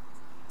it,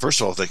 first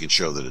of all, if they can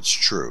show that it's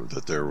true,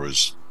 that there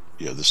was,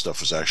 this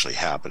stuff was actually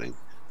happening,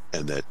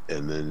 and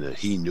then that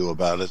he knew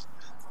about it,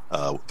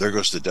 there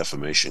goes the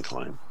defamation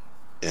claim.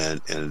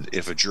 And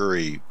if a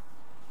jury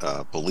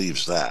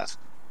believes that,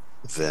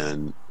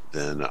 then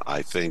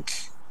I think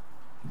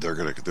they're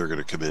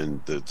gonna come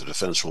in. The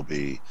defense will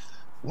be,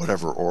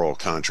 whatever oral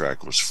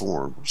contract was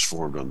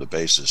formed on the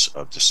basis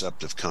of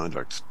deceptive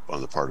conduct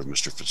on the part of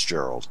Mr.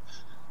 Fitzgerald,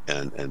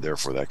 and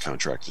therefore that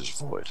contract is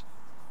void.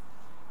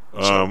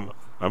 I'm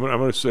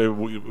going to say,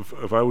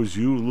 if I was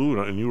you,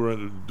 Lou, and you were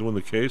doing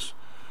the case,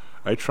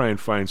 I'd try and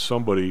find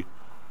somebody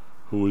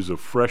who was a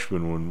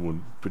freshman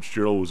when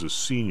Fitzgerald was a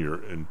senior,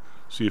 and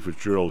see if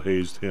Fitzgerald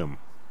hazed him.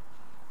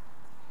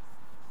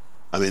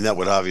 I mean, that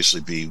would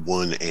obviously be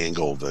one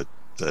angle that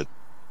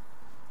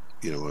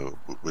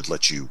would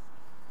let you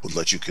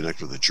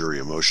connect with the jury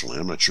emotionally.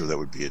 I'm not sure that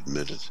would be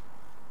admitted,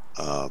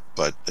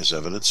 but as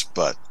evidence.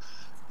 But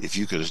if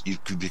you could,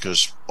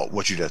 because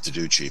what you'd have to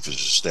do, Chief, is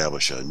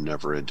establish a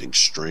never-ending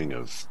string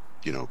of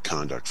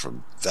conduct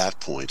from that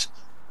point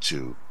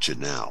to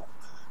now.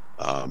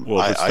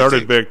 Well, if it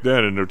started back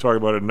then and they're talking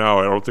about it now,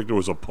 I don't think there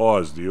was a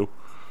pause. Do you?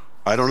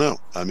 I don't know.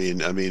 I mean,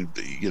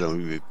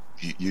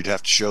 you'd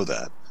have to show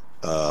that.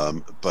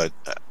 But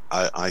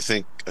I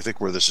think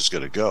where this is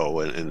going to go,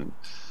 and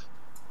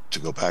to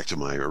go back to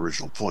my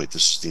original point,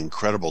 this is the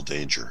incredible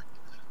danger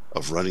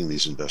of running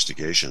these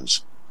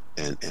investigations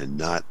and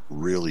not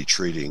really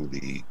treating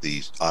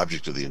the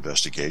object of the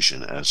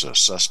investigation as a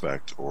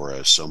suspect or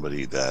as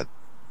somebody that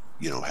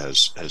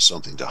has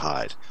something to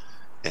hide,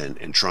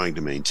 and trying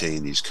to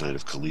maintain these kind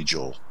of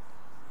collegial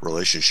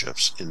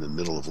relationships in the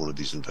middle of one of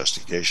these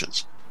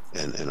investigations.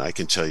 And I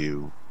can tell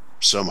you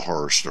some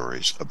horror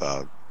stories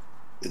about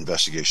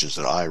investigations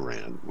that I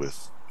ran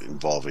with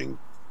involving,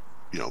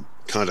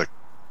 conduct,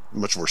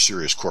 much more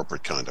serious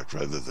corporate conduct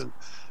rather than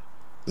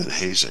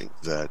hazing,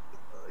 that,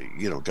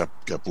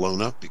 got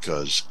blown up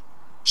because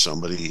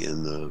somebody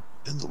in the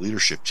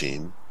leadership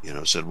team,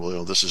 said,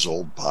 well, this is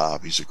old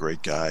Bob. He's a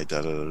great guy.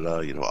 Da da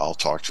da da. I'll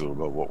talk to him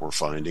about what we're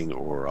finding,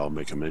 or I'll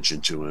make a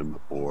mention to him,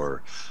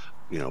 or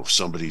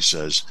somebody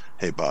says,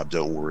 hey, Bob,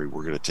 don't worry,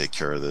 we're going to take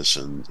care of this,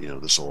 and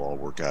this will all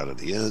work out in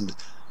the end.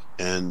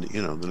 And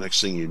the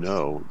next thing you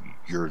know,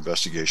 your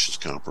investigation's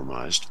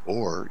compromised,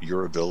 or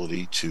your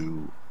ability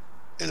to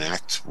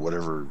enact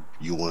whatever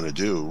you want to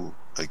do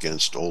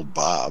against old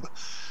Bob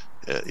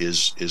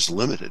is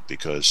limited,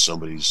 because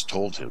somebody's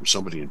told him,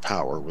 somebody in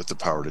power with the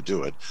power to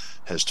do it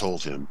has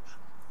told him,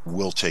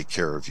 we'll take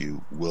care of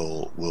you,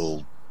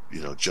 we'll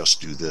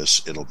just do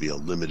this, it'll be a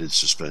limited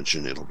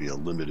suspension, it'll be a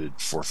limited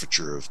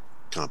forfeiture of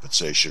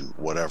compensation,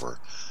 whatever,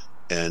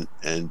 and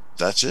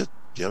that's it.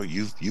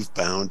 You've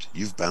bound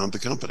the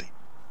company.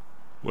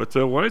 What?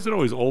 Why is it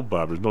always old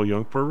Bob? There's no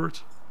young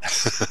perverts?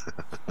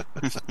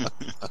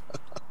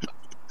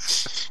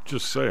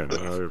 Just saying.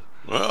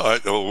 Well,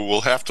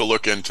 we'll have to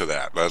look into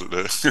that.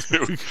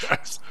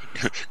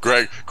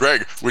 Greg,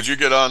 would you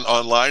get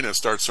online and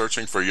start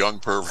searching for young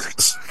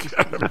perverts?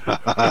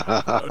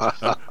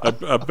 I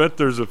bet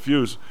there's a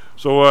few.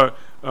 So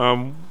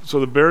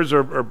the Bears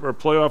are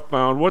playoff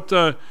bound. What,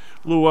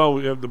 Lou?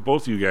 We have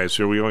both of you guys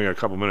here. We only got a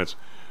couple minutes.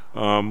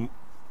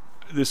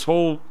 This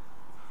whole,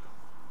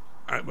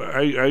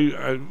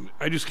 I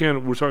just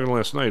can't. We're talking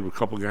last night with a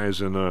couple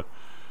guys, and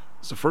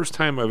it's the first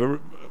time I've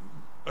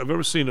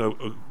ever seen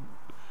the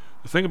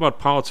thing about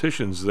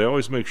politicians. They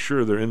always make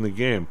sure they're in the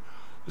game.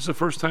 This is the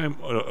first time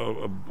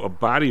a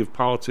body of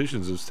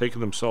politicians has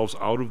taken themselves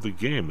out of the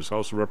game. This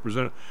House of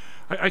Representatives.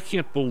 I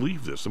can't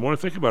believe this. The more I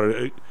think about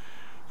it,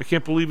 I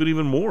can't believe it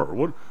even more.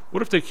 What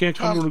if they can't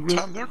come to an agreement?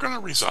 Tom, they're going to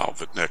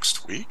resolve it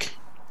next week.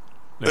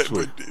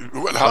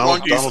 How long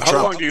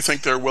do you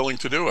think they're willing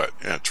to do it?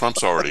 Yeah,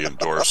 Trump's already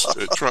endorsed.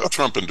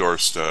 Trump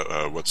endorsed.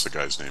 What's the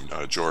guy's name?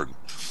 Jordan.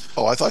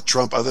 Oh, I thought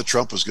Trump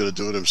was going to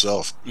do it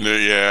himself.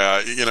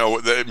 Yeah,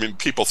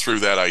 people threw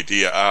that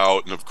idea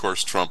out, and of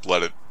course Trump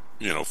let it,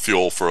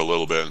 fuel for a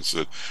little bit and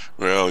said,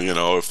 well,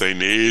 if they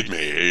need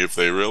me, if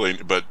they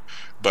really, but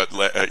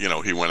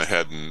he went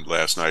ahead and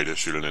last night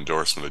issued an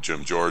endorsement of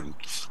Jim Jordan.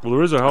 Well,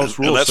 there is a House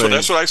rule. And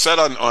that's what I said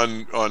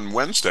on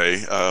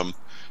Wednesday.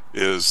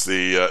 Is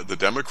the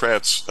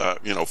Democrats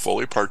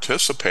fully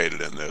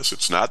participated in this?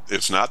 It's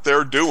not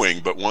their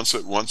doing, but once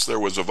there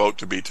was a vote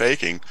to be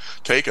taken,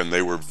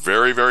 they were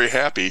very, very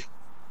happy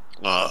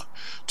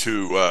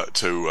to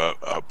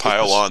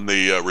pile on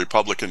the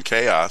Republican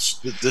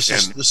chaos. This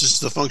is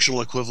the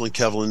functional equivalent,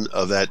 Kevin,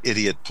 of that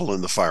idiot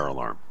pulling the fire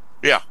alarm.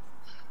 Yeah.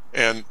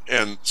 And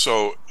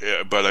so,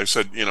 but I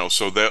said,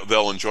 so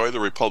they'll enjoy the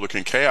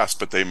Republican chaos,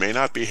 but they may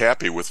not be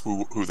happy with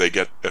who they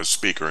get as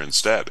speaker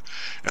instead,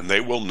 and they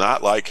will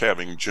not like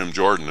having Jim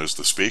Jordan as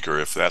the speaker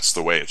if that's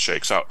the way it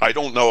shakes out. I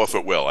don't know if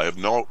it will. I have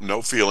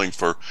no feeling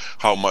for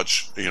how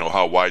much,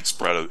 how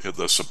widespread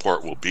the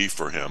support will be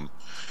for him.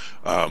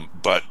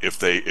 But if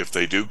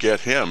they do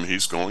get him,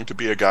 he's going to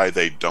be a guy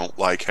they don't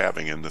like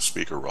having in the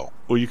speaker role.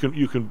 Well, you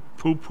can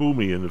poo-poo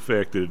me in the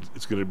fact that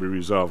it's going to be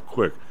resolved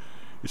quick.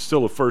 It's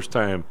still the first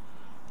time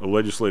a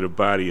legislative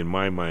body, in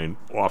my mind,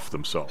 off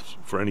themselves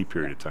for any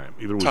period of time,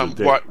 even with Tom, a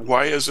day.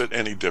 Why is it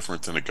any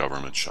different than a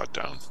government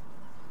shutdown?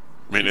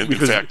 I mean, in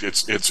fact,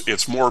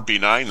 it's more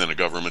benign than a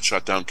government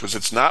shutdown, because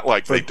it's not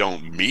like they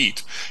don't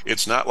meet.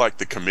 It's not like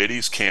the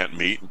committees can't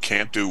meet and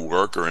can't do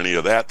work or any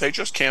of that. They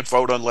just can't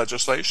vote on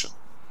legislation.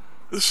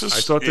 I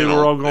thought they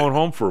were all going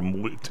home for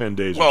 10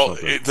 days or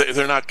something. Well,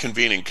 they're not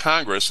convening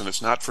Congress, and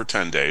it's not for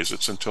 10 days.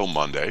 It's until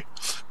Monday.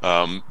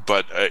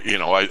 But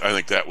I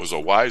think that was a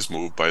wise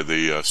move by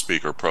the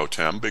Speaker pro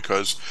tem,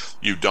 because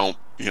you don't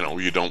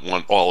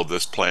want all of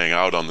this playing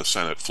out on the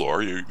Senate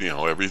floor.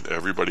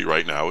 Everybody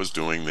right now is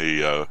doing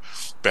the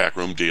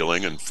backroom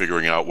dealing and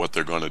figuring out what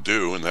they're going to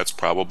do, and that's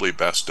probably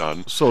best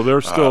done. So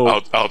they're still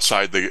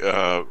outside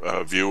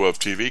the view of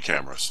TV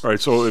cameras. All right.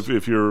 So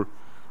if you're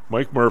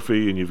Mike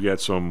Murphy and you've got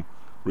some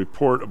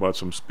report about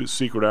some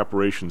secret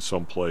operations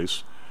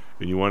someplace,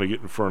 and you want to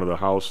get in front of the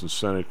House and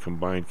Senate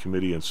Combined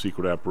Committee on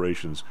Secret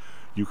Operations,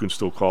 you can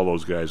still call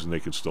those guys and they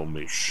can still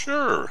meet.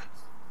 Sure.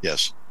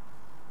 Yes.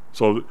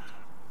 So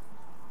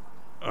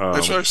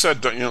that's what I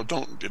said.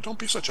 Don't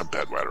be such a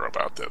bedwetter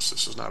about this.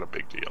 This is not a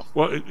big deal.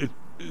 Well,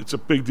 it's a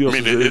big deal. I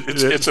mean,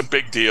 it's a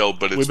big deal,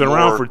 but we've been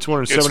around for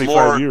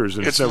 275 years,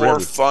 and it's more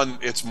fun.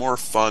 It's more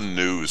fun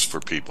news for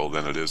people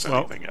than it is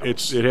anything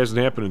else. It hasn't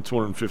happened in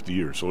 250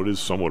 years, so it is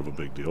somewhat of a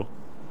big deal.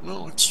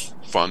 No, it's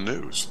fun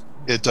news.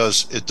 It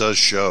does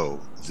show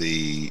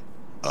the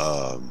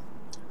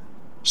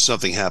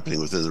something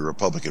happening within the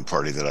Republican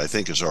Party that I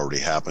think has already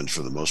happened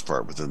for the most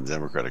part within the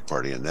Democratic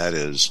Party, and that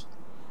is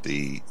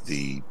the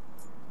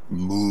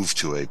move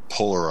to a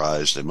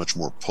much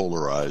more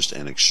polarized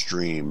and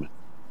extreme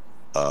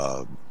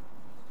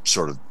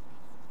sort of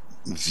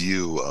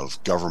view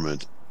of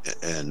government,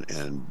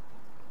 and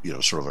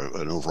sort of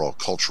an overall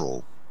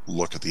cultural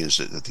look at the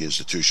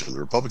institution. The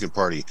Republican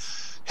Party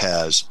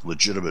has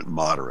legitimate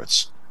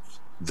moderates.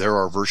 There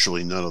are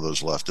virtually none of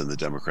those left in the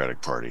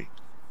Democratic Party.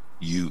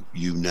 You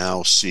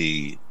now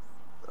see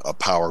a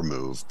power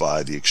move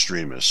by the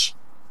extremists,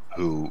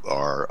 who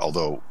are,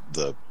 although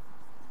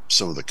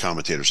some of the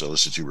commentators I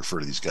listen to refer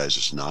to these guys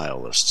as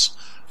nihilists,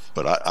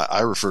 but I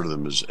refer to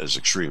them as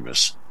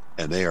extremists,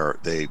 and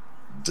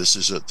this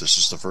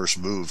is the first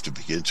move to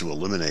begin to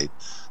eliminate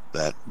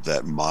that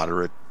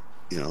moderate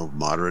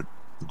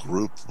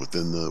group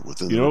within the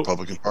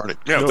Republican Party.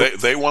 Yeah,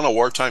 they want a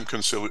wartime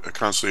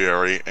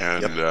consigliere,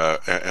 and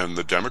and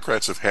the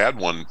Democrats have had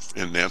one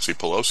in Nancy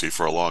Pelosi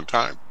for a long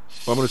time.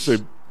 Well, I'm going to say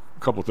a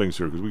couple things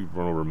here because we've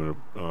run over a minute.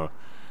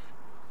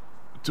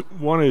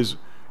 One is,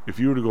 if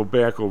you were to go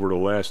back over the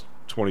last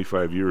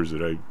 25 years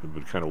that I've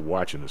been kind of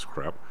watching this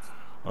crap,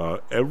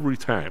 every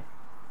time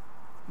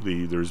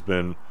there's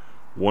been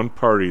one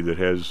party that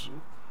has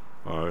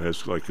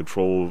like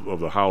control of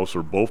the House,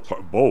 or both,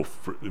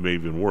 maybe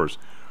even worse.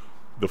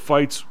 The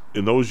fights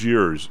in those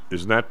years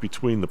is not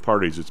between the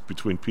parties; it's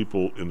between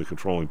people in the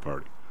controlling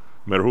party,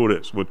 no matter who it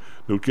is. When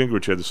Newt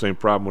Gingrich had the same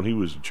problem when he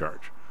was in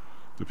charge,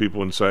 the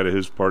people inside of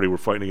his party were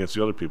fighting against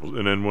the other people.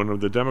 And then when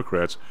the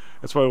Democrats,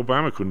 that's why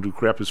Obama couldn't do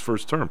crap his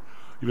first term,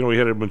 even though he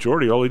had a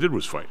majority. All he did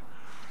was fight.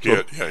 He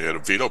had a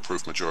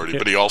veto-proof majority,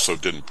 but he also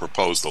didn't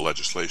propose the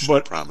legislation he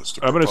promised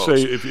to propose. I'm going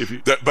to say, if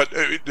you...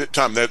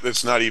 Tom,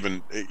 that's not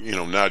even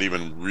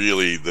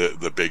really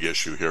the big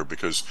issue here,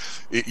 because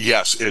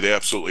yes, it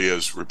absolutely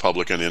is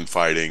Republican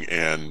infighting,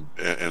 and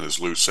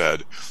as Lou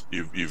said,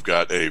 you've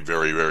got a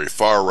very, very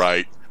far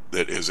right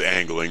that is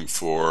angling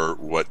for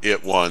what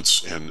it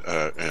wants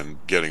and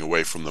getting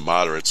away from the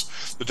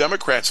moderates. The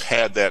Democrats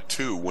had that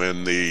too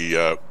when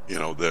the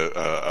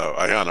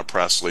Ayanna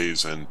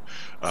Presleys and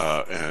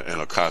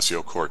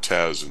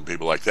Ocasio-Cortez and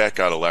people like that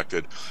got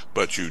elected,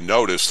 but you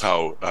noticed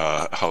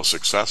how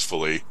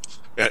successfully,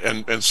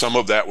 and some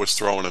of that was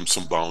throwing him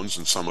some bones,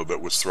 and some of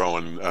it was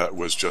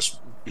just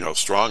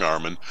strong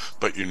arming,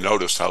 but you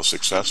noticed how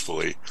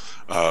successfully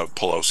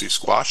Pelosi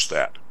squashed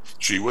that.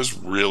 She was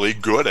really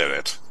good at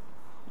it.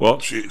 Well,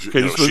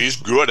 she's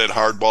good at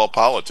hardball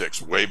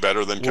politics, way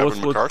better than Kevin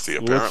McCarthy,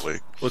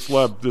 apparently. Let's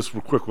lab this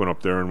quick one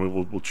up there,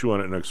 and we'll chew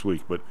on it next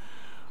week. But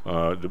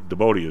the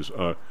Bodie is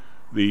what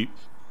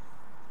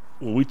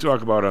we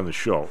talk about on the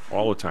show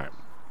all the time.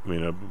 I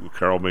mean,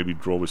 Karl maybe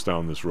drove us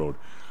down this road.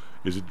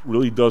 Is it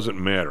really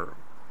doesn't matter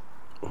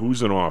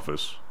who's in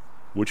office,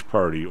 which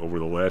party over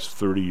the last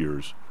 30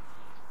 years.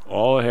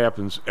 All that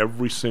happens,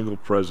 every single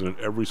president,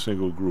 every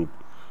single group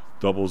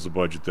doubles the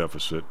budget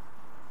deficit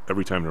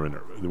every time they're in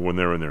there, when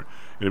they're in there.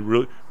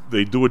 And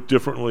they do it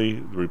differently.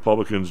 The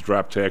Republicans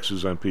drop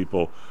taxes on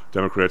people.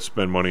 Democrats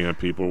spend money on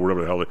people, or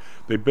whatever the hell.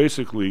 They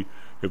basically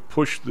have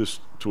pushed this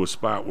to a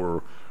spot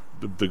where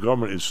the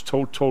government is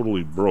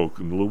totally broke.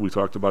 And Lou, we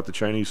talked about the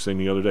Chinese thing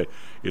the other day.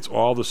 It's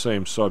all the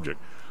same subject.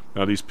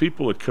 Now, these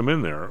people that come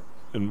in there,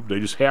 and they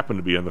just happen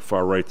to be on the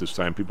far right this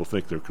time. People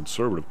think they're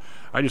conservative.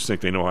 I just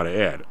think they know how to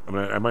add. I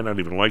mean, I might not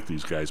even like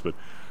these guys, but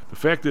the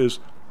fact is,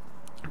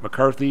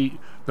 McCarthy,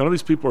 none of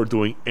these people are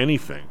doing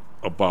anything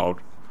about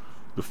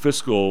the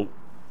fiscal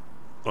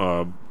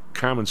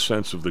common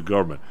sense of the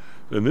government.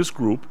 And this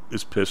group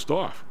is pissed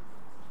off.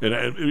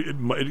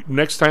 And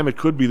next time it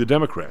could be the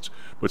Democrats.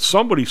 But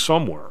somebody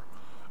somewhere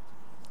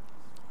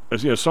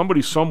is going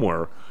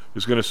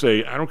to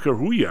say, I don't care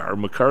who you are,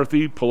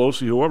 McCarthy,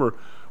 Pelosi, whoever,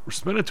 we're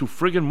spending too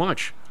friggin'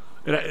 much.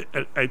 And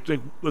I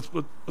think let's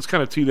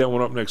kind of tee that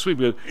one up next week.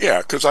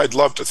 Yeah, because I'd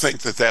love to think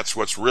that that's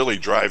what's really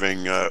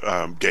driving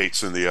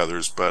Gates and the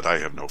others, but I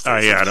have no faith.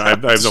 I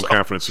have no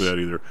confidence in that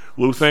either.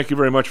 Lou, thank you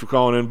very much for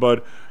calling in,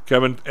 bud.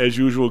 Kevin, as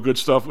usual, good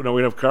stuff. Now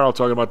we have Karl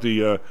talking about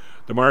the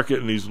market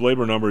and these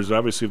labor numbers.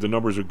 Obviously, if the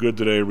numbers are good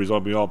today, everybody's all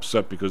be all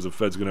upset because the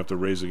Fed's going to have to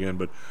raise again.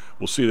 But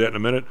we'll see that in a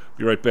minute.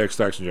 Be right back.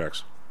 Stocks and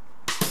Jocks.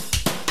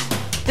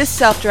 This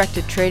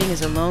self-directed trading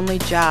is a lonely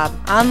job.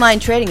 Online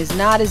trading is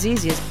not as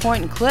easy as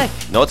point and click.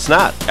 No, it's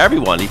not.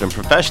 Everyone, even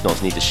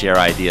professionals, need to share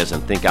ideas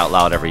and think out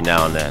loud every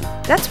now and then.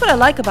 That's what I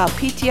like about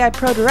PTI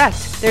Pro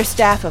Direct. Their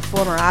staff of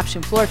former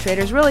option floor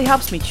traders really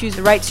helps me choose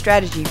the right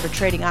strategy for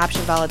trading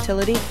option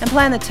volatility and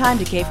plan the time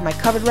decay for my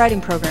covered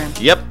writing program.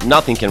 Yep,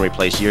 nothing can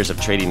replace years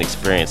of trading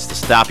experience to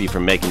stop you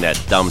from making that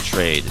dumb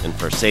trade and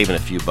for saving a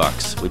few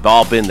bucks. We've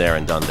all been there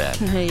and done that.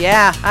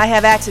 Yeah, I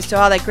have access to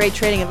all that great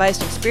trading advice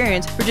and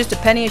experience for just a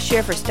penny a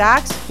share for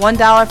stocks,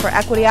 $1 for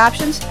equity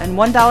options, and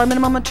 $1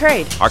 minimum a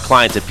trade. Our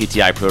clients at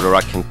PTI Pro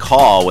Direct can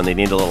call when they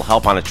need a little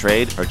help on a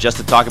trade or just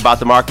to talk about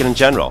the market in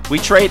general. We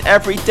trade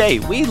every day.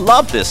 We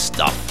love this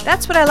stuff.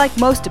 That's what I like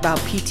most about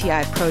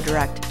PTI Pro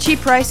Direct.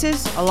 Cheap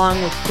prices,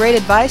 along with great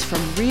advice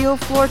from real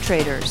floor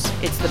traders.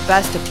 It's the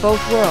best of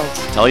both worlds.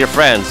 Tell your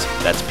friends.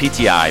 That's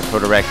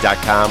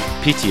PTIProdirect.com,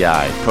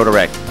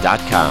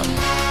 PTIProdirect.com.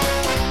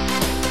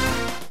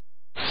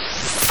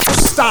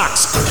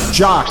 Stocks,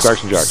 jocks,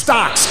 Stocks and Jocks.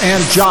 Stocks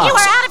and jocks. You are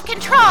out of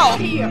control.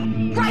 Here,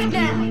 right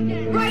now,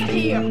 right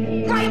here,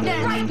 right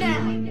now, right now.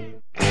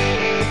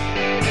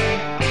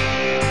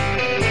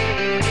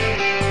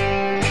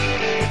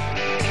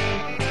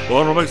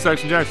 Well, welcome back to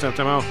Stocks and Jocks.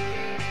 Time out.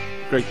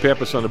 Greg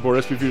Pappas on the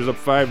board. SP Futures up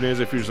 5,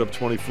 NASDAQ Futures up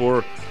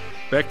 24.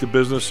 Back to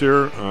business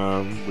here.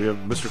 We have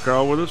Mr.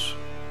 Karl with us.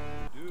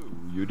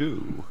 You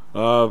do.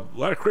 A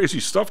lot of crazy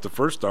stuff the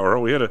first hour.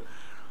 We had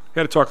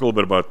to talk a little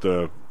bit about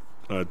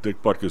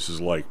Dick Butkus'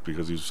 like,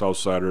 because he's a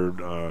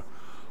Southsider.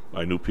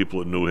 I knew people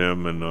that knew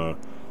him, and the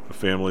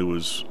family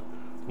was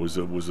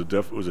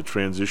a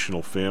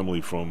transitional family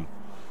from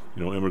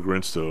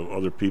immigrants to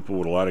other people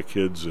with a lot of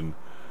kids, and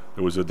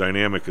there was a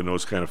dynamic in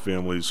those kind of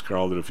families,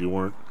 Karl, that if you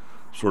weren't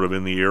sort of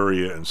in the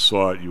area and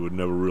saw it, you would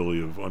never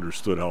really have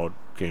understood how it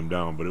came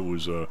down. But it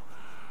was a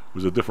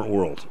different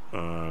world,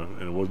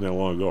 and it wasn't that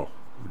long ago.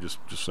 Just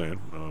saying.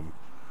 I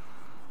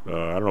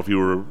don't know if you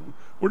were.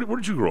 Where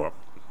did you grow up?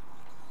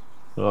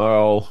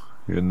 Well,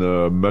 in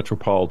the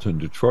metropolitan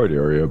Detroit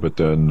area, but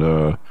then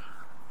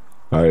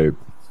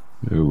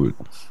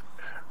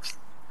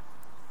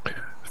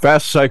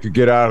fast as I could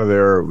get out of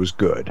there, it was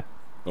good.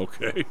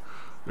 Okay,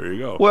 there you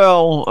go.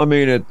 Well, I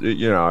mean,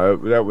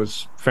 that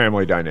was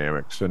family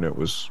dynamics, and it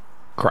was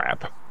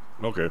crap.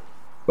 Okay,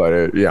 but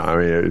and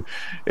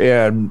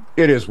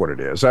it is what it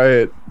is.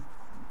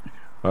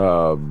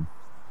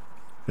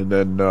 And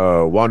then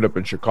wound up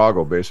in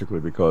Chicago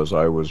basically because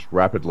I was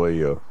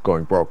rapidly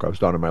going broke. I was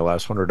down to my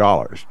last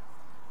 $100.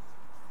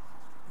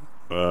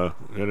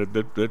 And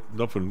that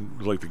nothing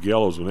is like the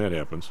gallows when that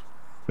happens.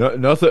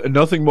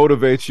 Nothing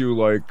motivates you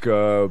like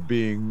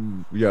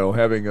being,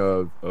 having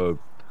a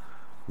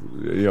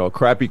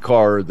crappy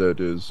car that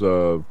is,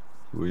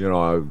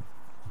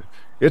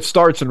 it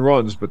starts and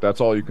runs, but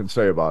that's all you can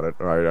say about it,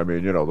 right? I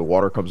mean, the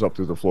water comes up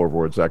through the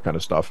floorboards, that kind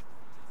of stuff.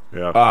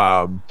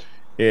 Yeah.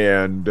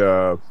 And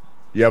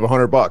you have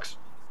 $100.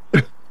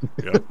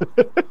 Yeah.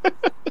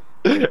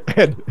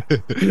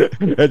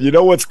 and you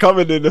know what's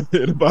coming in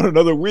about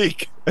another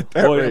week. At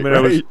that rate,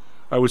 right?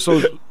 I was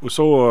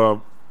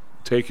so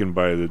taken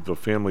by the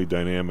family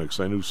dynamics.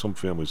 I knew some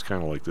families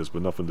kind of like this,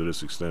 but nothing to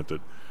this extent.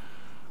 That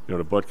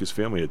the Butkus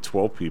family had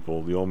 12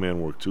 people. The old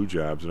man worked 2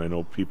 jobs, and I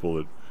know people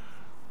that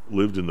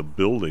lived in the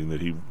building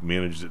that he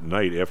managed at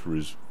night after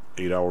his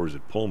 8 hours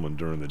at Pullman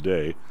during the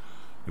day.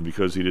 And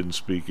because he didn't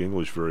speak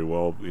English very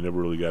well, he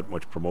never really got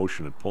much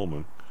promotion at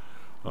Pullman.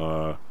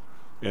 And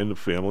the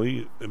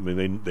family, I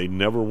mean, they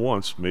never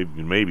once,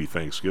 maybe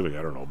Thanksgiving,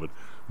 I don't know, but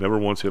never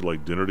once had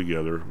like dinner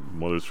together.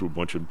 Mother threw a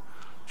bunch of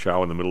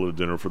chow in the middle of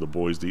the dinner for the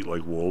boys to eat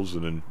like wolves,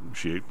 and then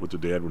she ate with the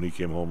dad when he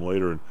came home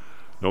later. And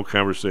no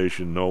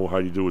conversation, no how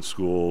do you do at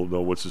school,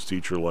 no what's his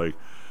teacher like,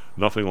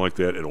 nothing like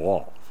that at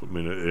all. I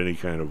mean, any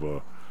kind of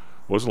it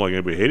wasn't like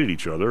anybody hated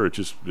each other. It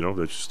just,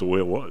 that's just the way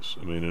it was.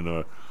 I mean,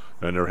 and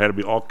there had to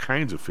be all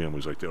kinds of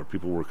families like that, where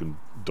people working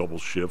double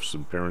shifts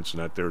and parents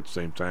not there at the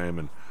same time.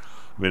 And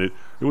I mean,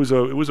 it was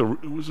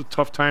a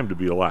tough time to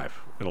be alive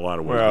in a lot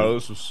of ways. Well,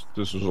 this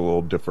was a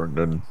little different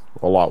and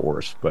a lot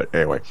worse. But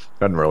anyway,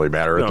 doesn't really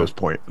matter at this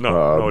point.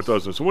 No, it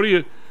doesn't. So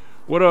I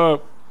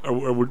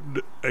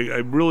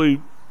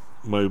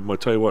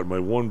tell you what, my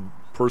one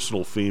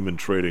personal theme in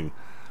trading,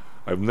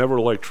 I've never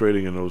liked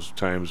trading in those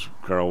times,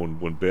 Karl,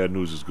 when bad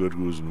news is good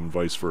news and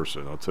vice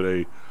versa. Now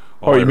today.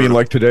 Oh, you mean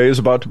like today is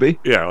about to be?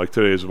 Yeah, like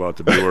today is about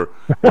to be. Where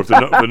if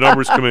the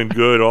numbers come in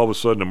good, all of a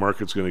sudden the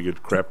market's going to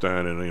get crapped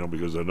on, and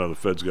because another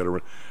Fed's got to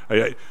run.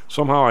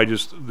 Somehow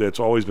that's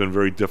always been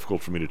very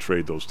difficult for me to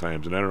trade those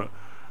times, and I don't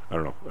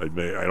know. I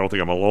don't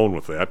think I'm alone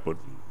with that, but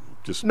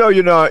just no,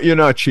 you're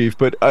not, Chief.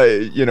 But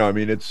I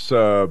mean, it's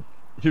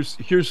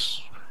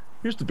here's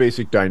here's the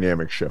basic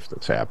dynamic shift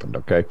that's happened.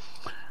 Okay,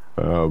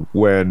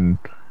 when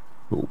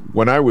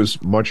I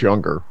was much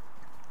younger,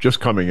 just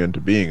coming into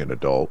being an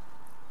adult,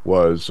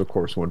 was of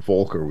course when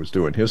Volcker was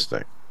doing his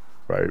thing.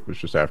 Right, it was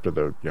just after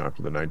the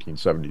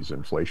 1970s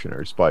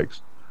inflationary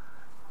spikes,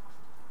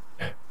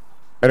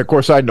 and of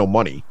course I had no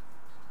money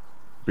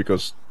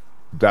because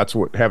that's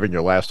what having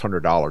your last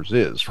 $100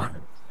 is. Right?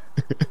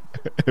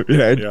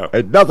 I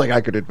had nothing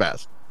I could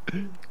invest.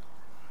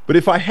 But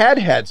if I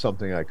had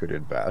something I could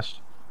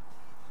invest,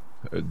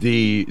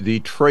 the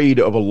trade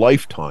of a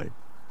lifetime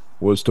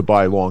was to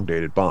buy long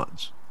dated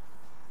bonds.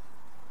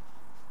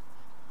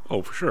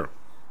 Oh, for sure.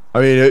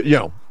 I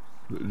mean,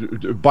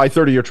 buy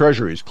 30-year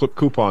treasuries, clip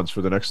coupons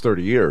for the next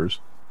 30 years,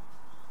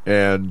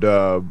 and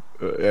or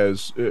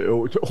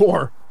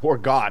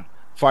God,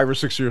 5 or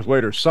 6 years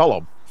later, sell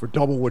them for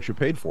double what you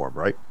paid for them,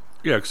 right?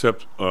 Yeah,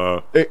 except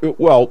but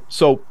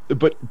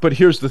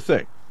here's the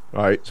thing,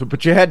 all right?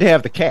 But you had to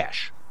have the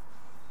cash,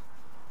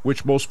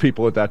 which most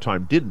people at that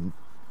time didn't,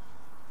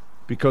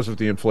 because of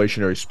the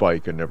inflationary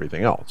spike and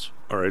everything else.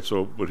 All right,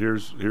 so but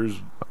here's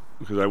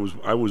because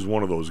I was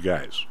one of those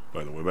guys,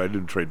 by the way. But I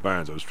didn't trade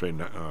bonds; I was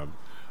trading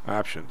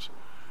options.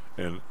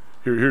 And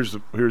here's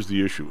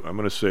the issue. I'm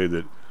going to say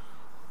that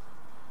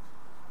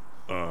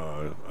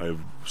I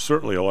have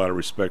certainly a lot of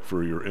respect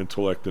for your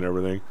intellect and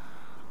everything.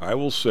 I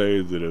will say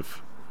that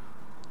if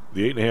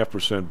the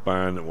 8.5%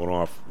 bond that went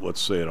off, let's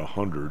say at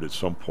 100 at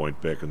some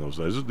point back in those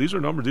days, these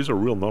are numbers. These are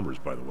real numbers,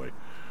 by the way.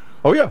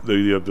 Oh yeah.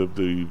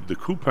 The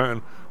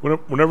coupon.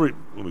 Whenever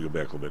let me go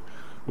back a little bit.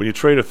 When you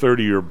trade a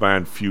 30-year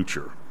bond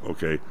future,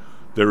 okay,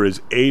 there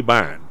is a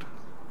bond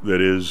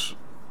that is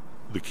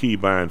the key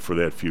bond for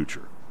that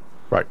future.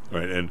 Right.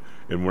 Right. And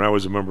when I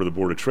was a member of the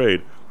board of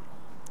trade,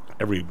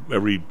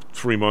 every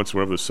 3 months,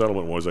 whenever the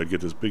settlement was, I'd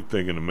get this big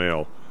thing in the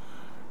mail.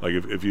 Like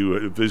if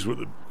these were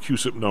the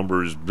QSIP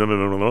numbers,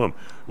 well,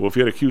 if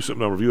you had a QSIP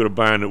number, if you had a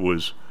bond that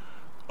was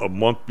a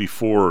month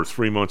before or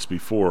 3 months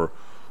before,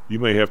 you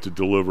may have to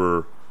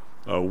deliver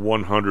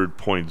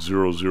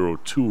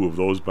 100.002 of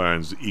those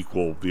bonds to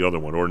equal the other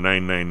one, or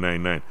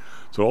 9999.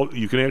 So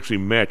you can actually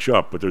match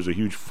up, but there's a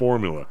huge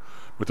formula.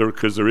 But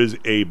because there is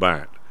a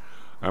bond,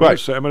 I'm going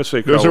to say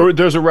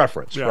there's a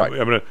reference. Yeah, right.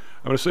 I'm going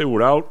to say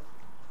without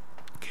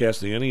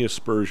casting any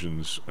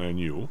aspersions on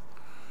you.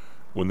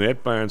 When that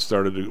rate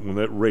started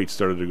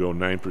to go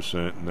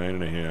 9%,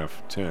 9.5%,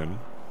 10%,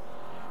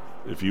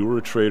 if you were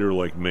a trader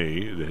like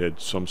me that had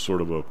some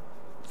sort of a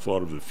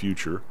thought of the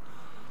future,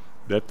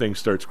 that thing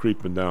starts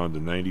creeping down to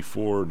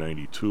 94,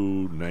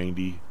 92,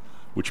 90,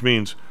 which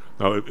means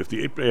now if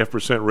the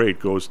 8.5% rate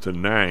goes to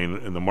 9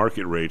 and the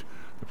market rate,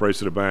 the price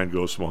of the bond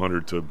goes from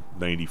 100 to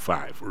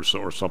 95 or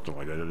something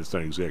like that. It's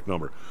not an exact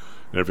number.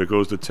 And if it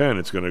goes to 10,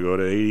 it's going to go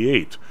to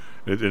 88,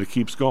 and it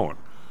keeps going.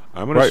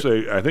 I'm going to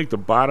say I think the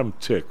bottom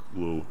tick,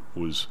 Lou,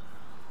 was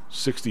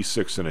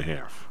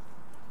 66.5.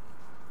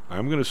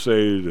 I'm going to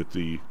say that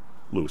the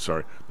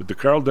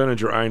Karl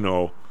Denninger I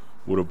know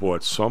would have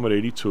bought some at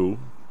 82,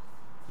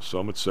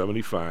 some at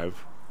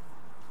 75,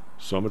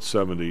 some at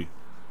 70,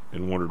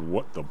 and wondered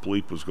what the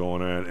bleep was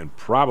going on, and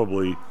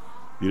probably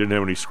you didn't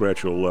have any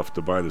scratch left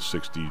to buy the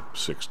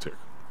 66 tick.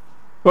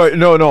 But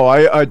no,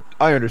 I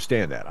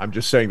understand that. I'm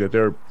just saying that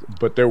there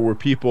were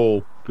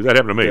people, because that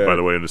happened to me, by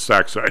the way, on the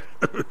stock side.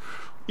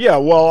 Yeah,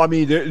 well, I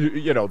mean,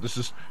 this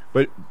is,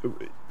 but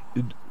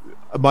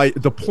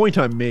the point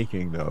I'm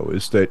making though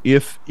is that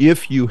if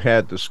you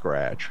had the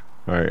scratch,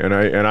 right,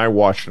 and I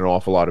watched an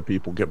awful lot of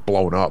people get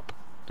blown up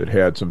that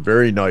had some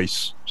very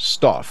nice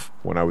stuff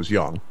when I was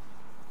young,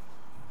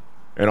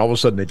 and all of a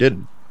sudden they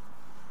didn't.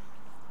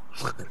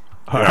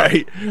 All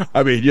right,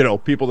 I mean,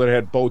 people that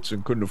had boats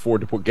and couldn't afford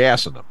to put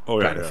gas in them,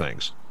 kind of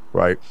things,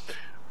 right?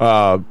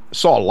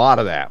 Saw a lot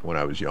of that when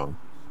I was young,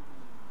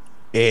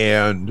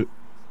 and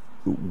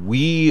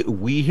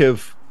we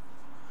have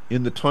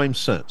in the time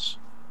since,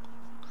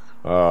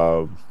 in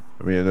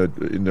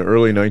the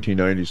early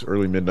 1990s,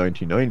 early mid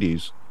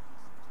 1990s,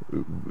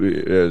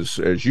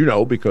 as you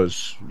know,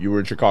 because you were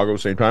in Chicago at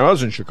the same time I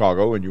was in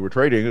Chicago, and you were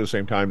trading at the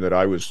same time that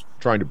I was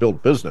trying to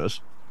build business,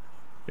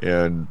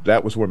 and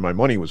that was where my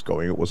money was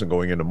going. It wasn't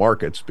going into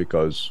markets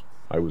because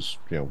I was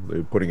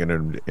putting it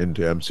into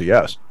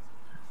MCS.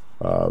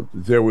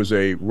 There was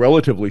a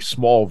relatively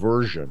small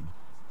version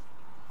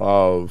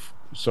of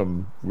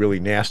some really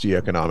nasty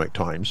economic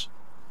times,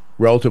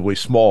 relatively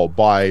small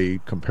by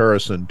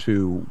comparison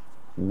to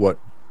what,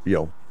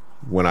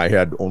 when I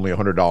had only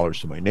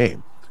 $100 to my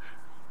name.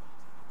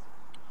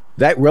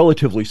 That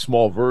relatively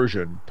small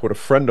version put a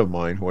friend of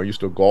mine who I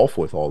used to golf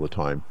with all the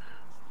time,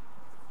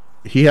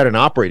 he had an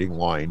operating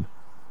line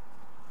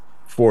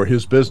for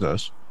his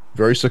business,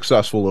 very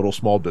successful little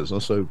small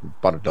business,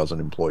 about a dozen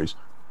employees.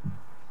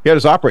 He had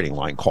his operating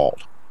line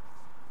called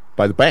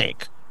by the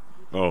bank.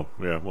 Oh,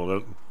 yeah,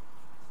 well,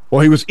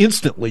 he was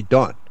instantly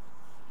done.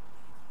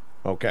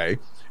 Okay,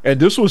 and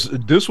this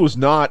was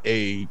not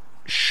a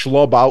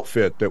schlub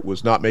outfit that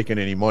was not making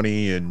any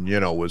money and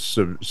was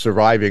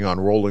surviving on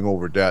rolling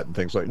over debt and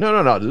things like.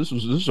 No. This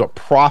is a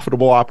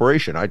profitable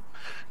operation.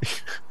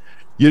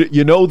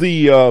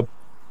 The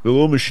The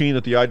little machine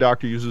that the eye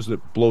doctor uses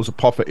that blows a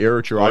puff of air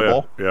at your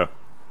eyeball. Yeah.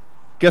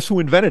 Guess who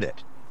invented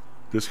it?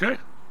 This guy?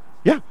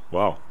 Yeah.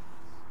 Wow.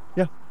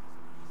 Yeah.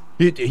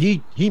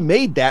 He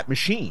made that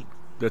machine.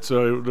 That's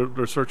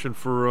they're searching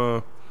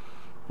for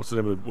what's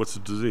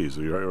the disease?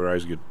 Your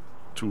eyes get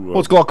too.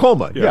 It's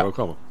glaucoma. Yeah,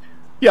 glaucoma.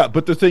 Yeah,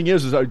 but the thing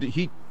is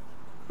he,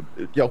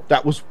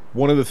 that was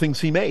one of the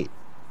things he made,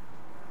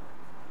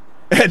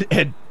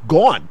 and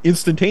gone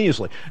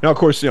instantaneously. Now, of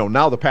course,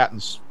 now the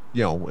patents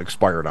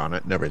expired on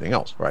it and everything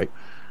else, right?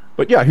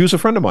 But yeah, he was a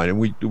friend of mine, and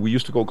we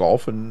used to go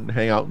golf and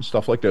hang out and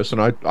stuff like this.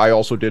 And I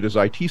also did his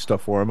IT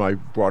stuff for him. I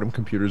brought him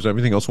computers and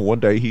everything else. And one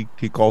day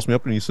he calls me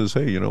up and he says,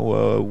 "Hey,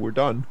 we're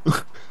done."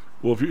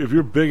 Well, if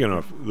you're big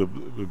enough, the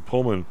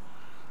Pullman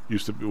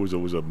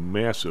was a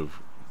massive.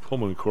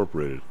 Pullman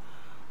Incorporated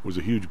was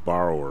a huge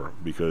borrower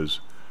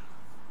because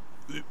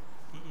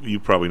you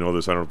probably know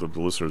this. I don't know if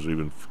the listeners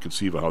even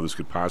conceive of how this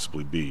could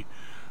possibly be.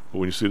 But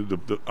when you see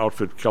the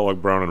outfit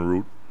Kellogg, Brown and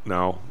Root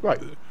now, right.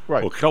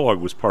 Well, Kellogg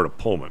was part of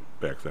Pullman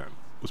back then.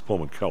 It was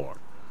Pullman Kellogg.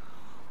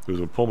 Because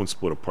when Pullman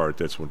split apart,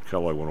 that's when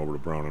Kellogg went over to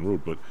Brown and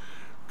Root. But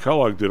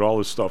Kellogg did all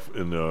this stuff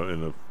in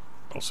the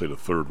I'll say the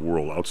third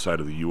world, outside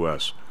of the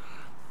U.S.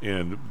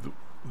 And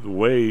the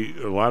way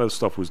a lot of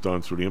stuff was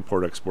done through the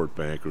Import-Export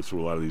Bank or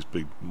through a lot of these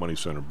big money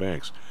center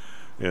banks.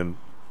 And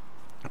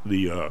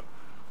the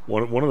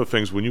one of the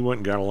things, when you went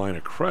and got a line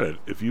of credit,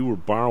 if you were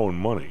borrowing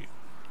money,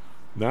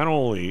 not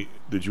only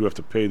did you have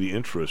to pay the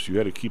interest, you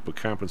had to keep a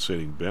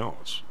compensating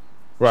balance.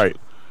 Right.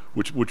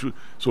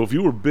 So if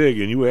you were big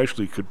and you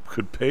actually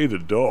could pay the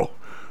dough,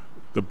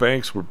 the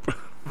banks were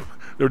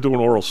they're doing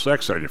oral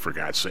sex on you, for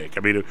God's sake.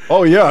 I mean,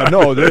 oh yeah,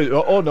 no, they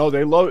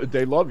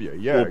love you.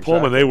 Yeah. Well, exactly.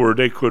 Pullman,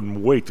 they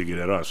couldn't wait to get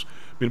at us.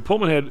 I mean,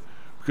 Pullman had,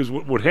 because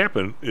what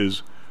happened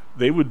is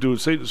they would do,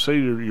 say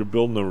you're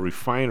building a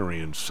refinery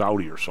in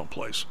Saudi or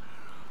someplace.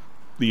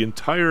 The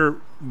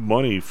entire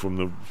money from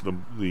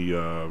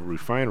the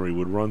refinery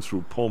would run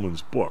through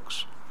Pullman's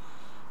books,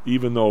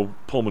 even though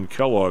Pullman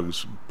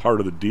Kellogg's part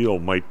of the deal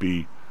might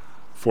be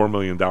 $4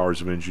 million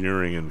of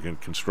engineering and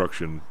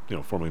construction.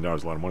 $4 million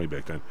is a lot of money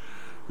back then.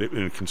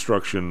 In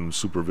construction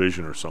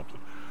supervision or something.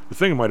 The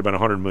thing might have been a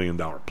 $100 million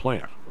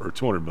plant or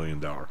 $200 million.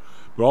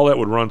 But all that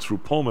would run through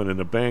Pullman, and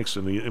the banks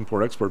and the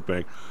Import-Export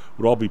Bank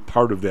would all be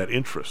part of that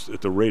interest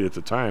at the rate at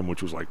the time,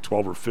 which was like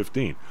 12 or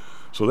 15.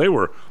 So they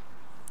were.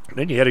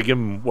 Then you had to give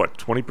them,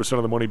 20%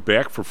 of the money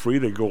back for free.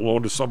 They'd go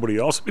loan to somebody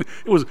else. It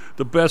was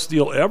the best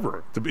deal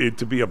ever to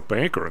be a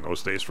banker in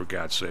those days, for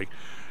God's sake.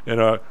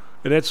 And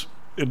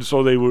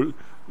so they were,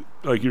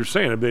 like you're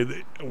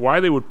saying, why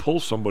they would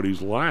pull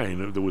somebody's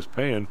line that was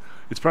paying,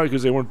 it's probably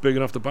because they weren't big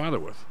enough to bother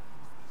with.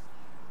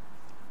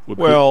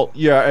 What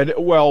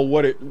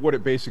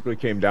it basically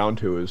came down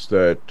to is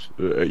that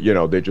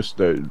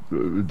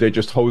they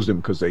just hosed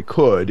him because they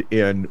could.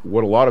 And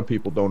what a lot of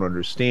people don't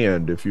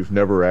understand, if you've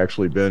never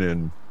actually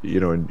been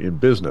in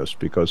business,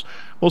 because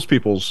most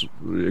people's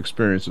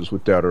experiences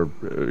with debt are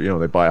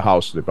they buy a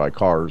house, they buy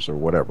cars or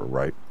whatever,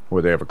 right?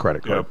 Or they have a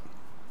credit card. Yep.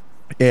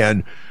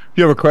 And if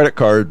you have a credit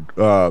card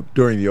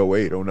during the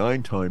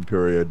 08-09 time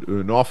period,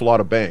 an awful lot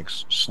of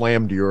banks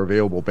slammed your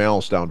available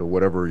balance down to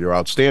whatever your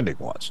outstanding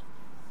was.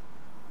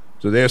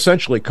 So they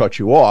essentially cut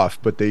you off,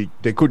 but they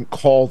couldn't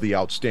call the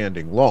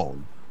outstanding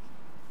loan.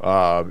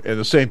 And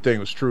the same thing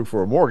was true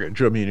for a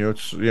mortgage. I mean,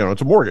 it's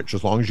a mortgage.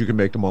 As long as you can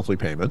make the monthly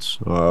payments,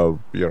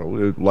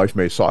 life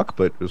may suck,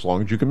 but as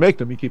long as you can make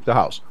them, you keep the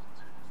house.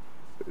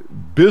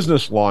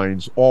 Business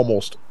lines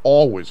almost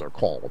always are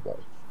callable.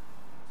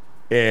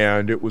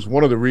 And it was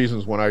one of the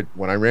reasons when I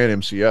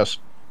ran MCS,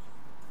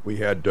 we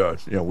had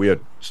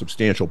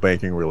substantial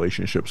banking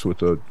relationships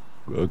with a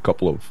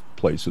couple of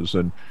places,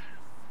 and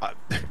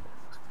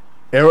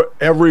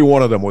every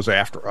one of them was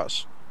after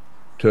us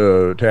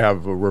to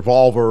have a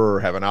revolver or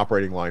have an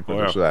operating line for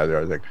this or that.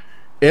 I think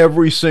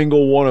every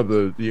single one of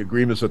the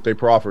agreements that they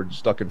proffered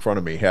stuck in front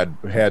of me had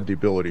the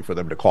ability for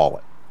them to call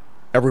it.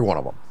 Every one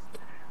of them.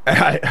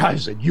 And I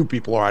said, "You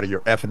people are out of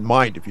your effing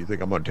mind if you think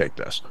I'm going to take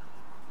this."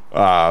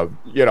 I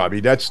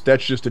mean, that's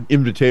just an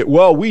invitation.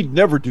 Well, we'd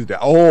never do that.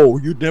 Oh,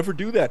 you'd never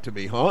do that to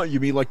me, huh? You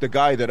mean like the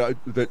guy that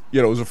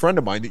was a friend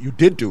of mine that you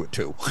did do it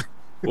to?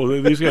 Well,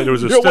 these guys, there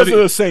was it wasn't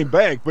the same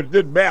bank, but it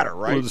didn't matter,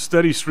 right? There was a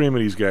steady stream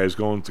of these guys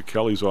going to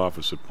Kelly's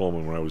office at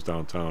Pullman when I was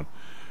downtown,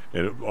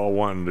 and all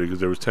wanting to,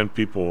 because there was 10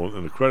 people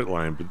in the credit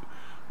line, but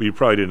you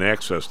probably didn't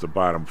access the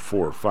bottom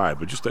 4 or 5.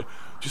 But just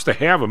to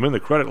have them in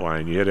the credit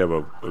line, you had to have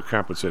a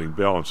compensating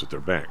balance at their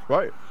bank.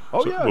 Right.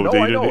 Oh, yeah. I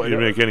know. You didn't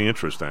make any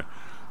interest on it.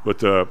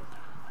 But I'll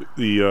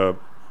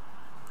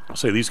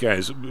say these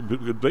guys,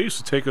 they used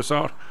to take us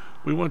out.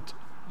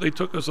 They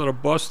took us on a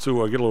bus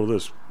to, get a load of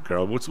this,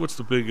 Karl. What's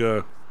the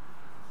big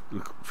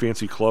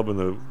fancy club in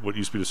what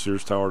used to be the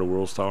Sears Tower, the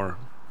World's Tower?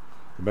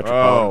 I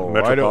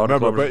don't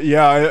remember, but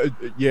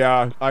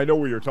yeah, I know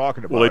what you're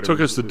talking about. Well, they took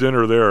us to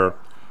dinner there,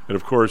 And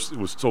of course, it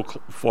was so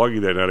foggy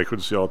that night I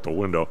couldn't see out the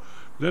window.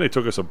 Then they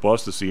took us a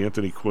bus to see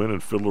Anthony Quinn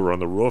and Fiddler on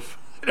the Roof.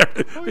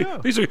 Oh, yeah.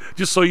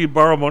 Just so you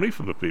borrow money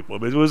from the people. I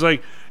mean, it was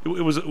like it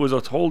was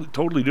a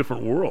totally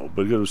different world,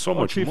 but there was so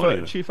much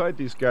money. Chief, I had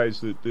these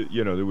guys that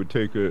they would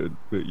take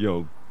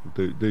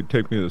they'd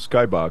take me to the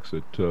skybox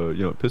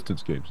at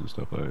Pistons games and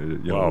stuff.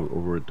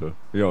 Over at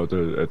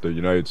at the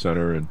United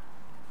Center, and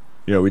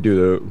we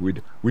do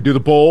the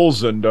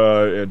Bulls and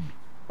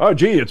oh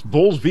gee, it's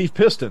Bulls v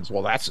Pistons.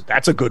 Well,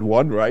 that's a good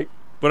one, right?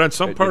 But on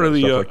some part of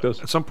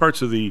the some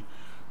parts of the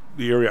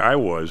area I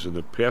was in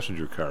the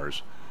passenger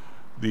cars,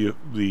 the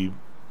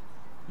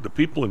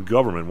people in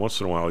government, once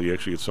in a while you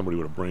actually get somebody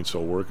with a brain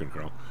cell working,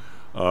 Karl.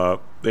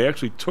 They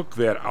actually took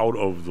that out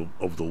of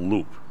the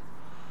loop.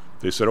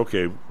 They said,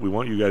 okay, we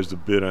want you guys to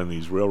bid on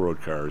these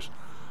railroad cars,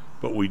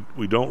 but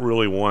we don't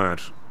really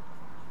want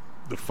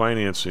the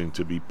financing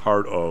to be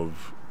part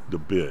of the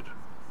bid.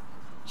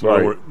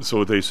 So so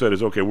what they said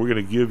is, okay, we're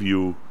going to give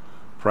you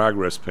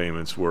progress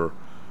payments where,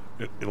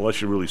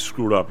 unless you really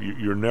screwed up,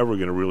 you're never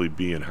going to really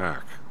be in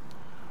hock.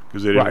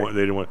 Because they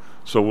didn't want.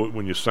 So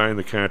when you sign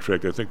the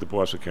contract, I think the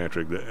Boston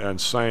contract, on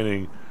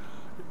signing,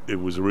 it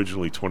was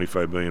originally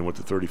 $25 million, went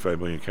to $35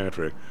 million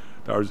contract.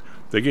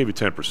 They gave you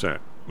 10%,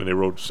 and they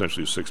wrote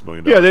essentially a $6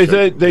 million. Yeah,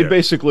 they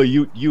basically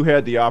you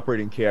had the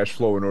operating cash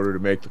flow in order to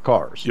make the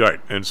cars. Right,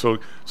 and so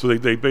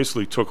they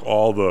basically took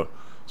all the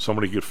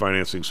somebody could get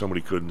financing, somebody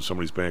couldn't,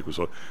 somebody's bank was.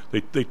 So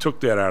they took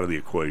that out of the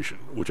equation,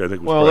 which I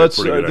think was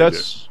pretty good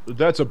idea.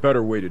 That's a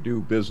better way to do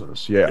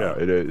business. Yeah.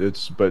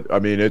 It's but I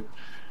mean it.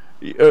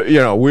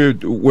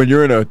 When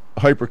you're in a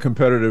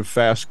hyper-competitive,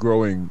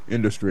 fast-growing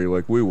industry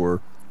like we were,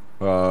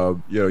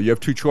 you have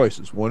two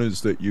choices. One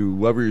is that you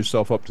lever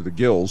yourself up to the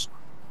gills,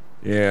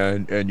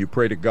 and you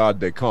pray to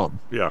God they come.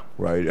 Yeah.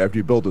 Right after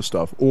you build this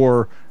stuff,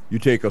 or you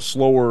take a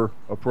slower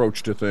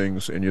approach to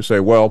things, and you say,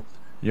 well,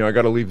 I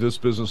got to leave this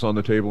business on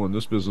the table and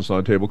this business on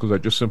the table because I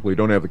just simply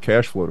don't have the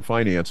cash flow to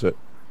finance it,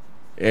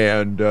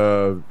 and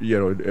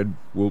and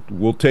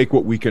we'll take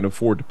what we can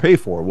afford to pay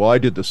for. Well, I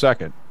did the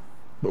second,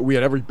 but we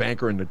had every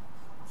banker in the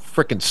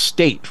frickin'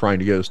 state trying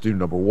to get us to do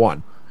number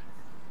one,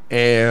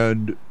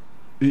 and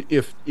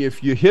if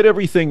you hit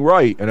everything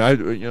right, and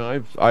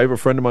I have a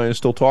friend of mine I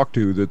still talk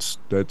to that's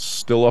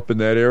still up in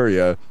that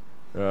area.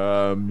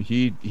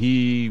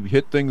 He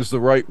hit things the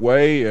right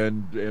way,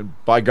 and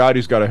by God,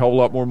 he's got a hell of a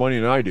lot more money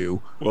than I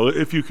do. Well,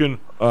 if you can,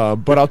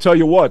 but I'll tell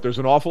you what, there's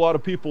an awful lot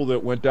of people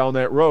that went down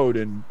that road,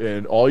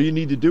 and all you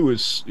need to do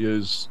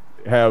is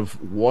have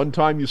one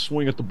time you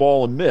swing at the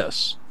ball and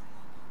miss.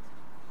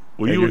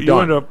 Well,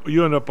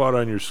 you end up out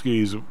on your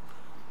skis. A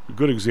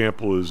good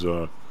example is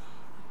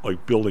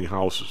like building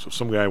houses. If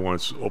some guy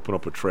wants to open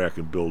up a track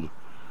and build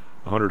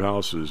 100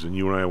 houses, and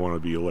you and I want to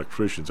be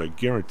electricians, I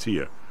guarantee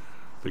you,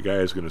 the guy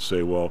is going to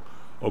say, "Well,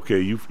 okay,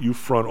 you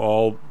front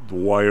all the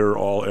wire,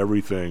 all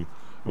everything.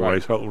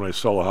 Right. When I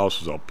sell the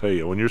houses, I'll pay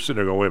you." When you're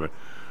sitting there going, "Wait a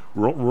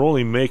minute, we're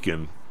only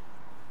making,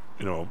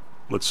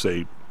 let's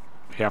say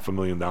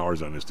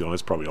 $500,000 on this deal. And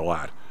that's probably a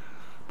lot,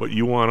 but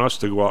you want us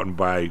to go out and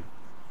buy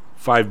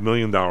 $5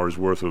 million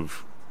worth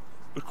of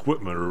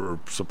equipment or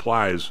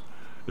supplies,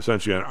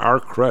 essentially on our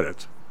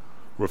credit.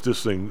 Or if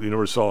this thing, you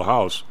never sell a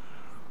house,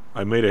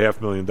 I made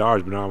 $500,000,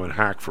 but now I'm in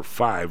hack for $5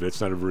 million.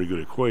 That's not a very good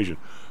equation.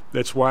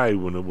 That's why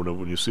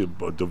when you see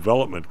a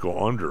development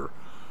go under,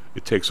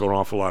 it takes an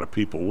awful lot of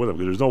people with them.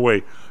 Because there's no way.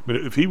 I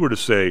mean, if he were to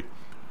say,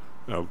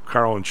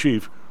 Karl and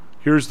Chief,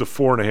 here's the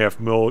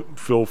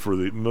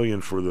 $4.5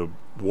 million for the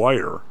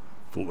wire,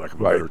 for lack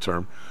of a better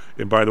term,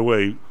 and by the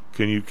way,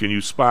 Can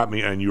you spot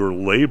me on your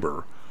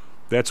labor?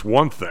 That's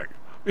one thing,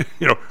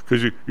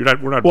 because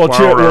we're not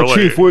borrowing our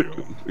Chief,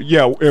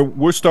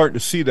 we're starting to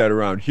see that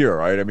around here,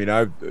 right? I mean,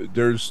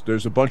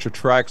 there's a bunch of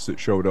tracks that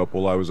showed up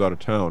while I was out of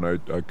town.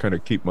 I kind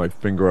of keep my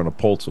finger on the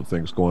pulse of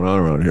things going on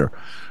around here.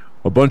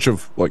 A bunch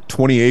of like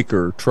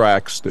 20-acre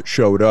tracks that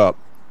showed up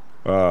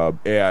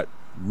at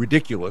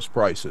ridiculous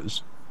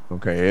prices.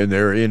 Okay, and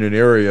they're in an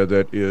area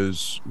that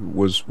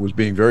was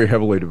being very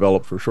heavily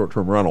developed for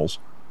short-term rentals.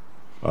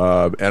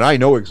 And I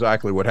know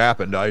exactly what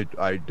happened.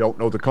 I don't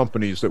know the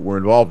companies that were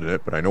involved in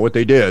it, but I know what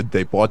they did.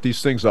 They bought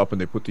these things up and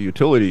they put the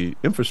utility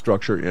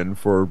infrastructure in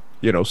for,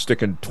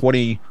 sticking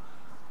 20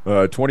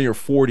 or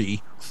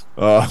 40,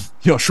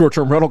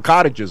 short-term rental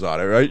cottages on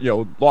it, right?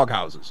 Log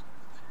houses.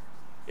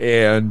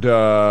 And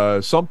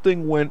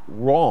something went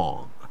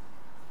wrong.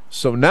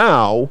 So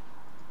now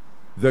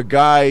the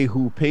guy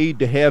who paid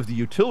to have the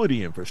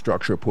utility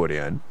infrastructure put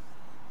in,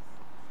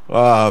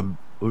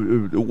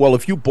 well,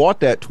 if you bought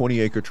that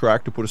 20-acre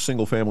tract to put a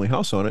single-family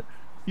house on it,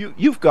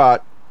 you've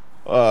got,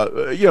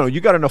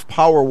 you got enough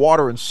power,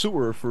 water, and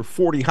sewer for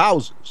 40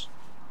 houses,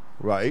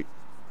 right?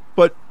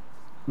 But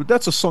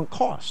that's a sunk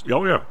cost.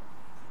 Oh yeah.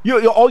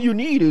 All you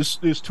need is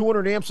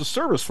 200 amps of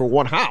service for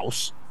one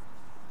house.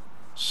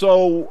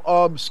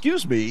 So,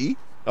 excuse me,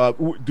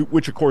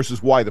 which of course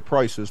is why the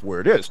price is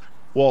where it is.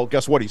 Well,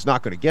 guess what? He's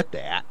not going to get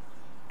that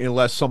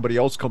unless somebody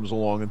else comes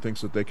along and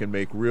thinks that they can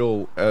make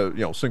real,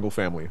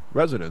 single-family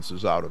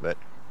residences out of it.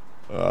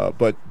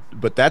 But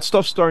that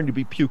stuff's starting to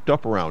be puked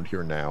up around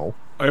here now.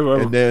 I have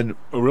and then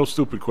a real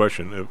stupid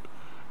question.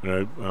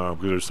 Because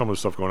there's some of the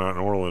stuff going on in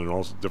Orland, and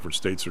all different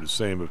states are the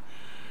same.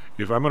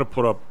 If I'm going to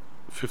put up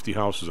 50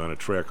 houses on a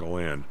tract of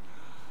land,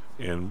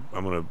 and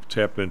I'm going to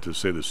tap into,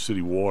 say, the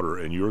city water,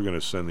 and you're going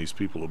to send these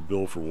people a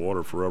bill for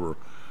water forever,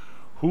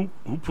 who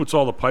puts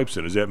all the pipes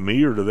in? Is that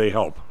me, or do they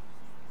help?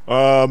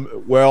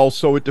 Well,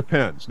 so it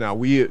depends. Now,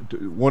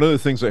 one of the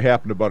things that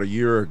happened about a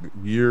year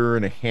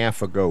and a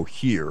half ago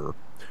here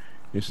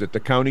is that the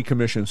county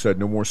commission said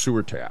no more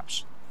sewer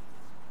taps.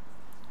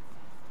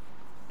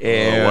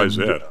 And why is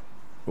that?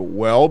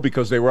 Well,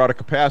 because they were out of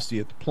capacity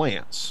at the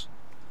plants.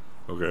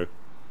 Okay.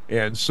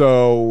 And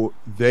so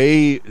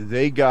they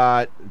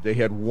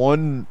had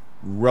one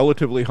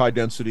relatively high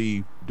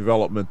density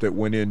development that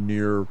went in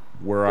near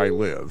where I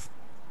live.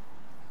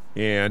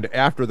 And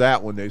after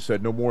that one, they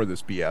said no more of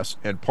this BS.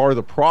 And part of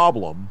the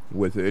problem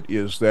with it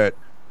is that,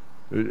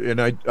 and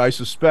I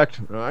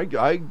suspect,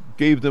 I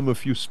gave them a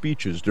few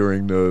speeches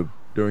during the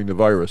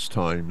virus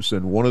times,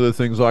 and one of the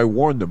things I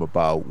warned them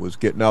about was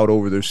getting out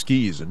over their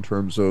skis in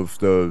terms of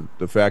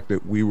the fact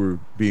that we were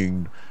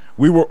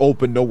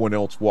open, no one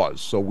else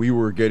was. So we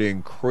were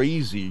getting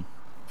crazy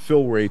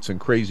fill rates and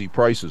crazy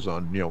prices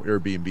on,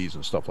 Airbnbs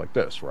and stuff like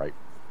this, right?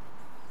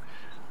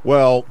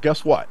 Well,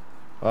 guess what?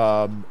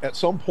 At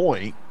some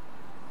point,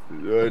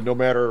 no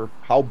matter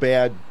how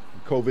bad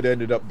COVID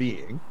ended up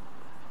being,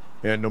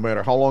 and no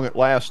matter how long it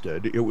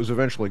lasted, it was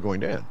eventually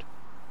going to end.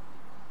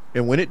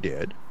 And when it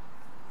did,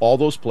 all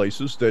those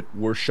places that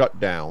were shut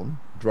down,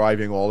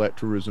 driving all that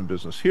tourism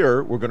business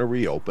here, were going to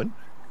reopen.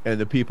 And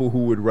the people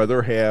who would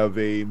rather have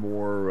a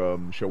more,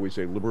 shall we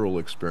say, liberal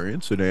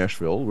experience in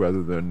Asheville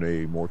rather than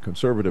a more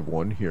conservative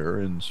one here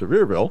in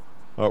Sevierville,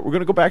 we're going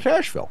to go back to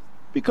Asheville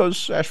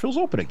because Asheville's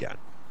open again.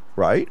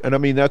 Right? And I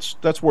mean,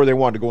 that's where they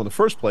wanted to go in the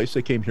first place.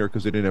 They came here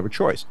because they didn't have a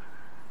choice.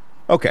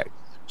 Okay.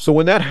 So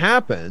when that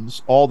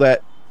happens, all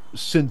that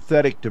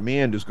synthetic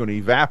demand is going to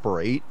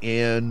evaporate,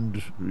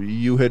 and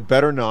you had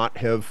better not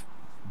have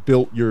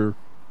built your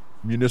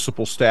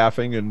municipal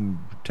staffing and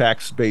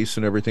tax base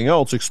and everything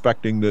else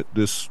expecting that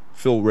this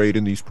fill rate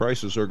and these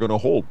prices are going to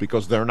hold,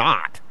 because they're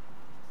not.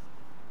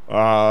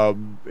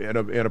 And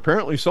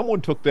apparently someone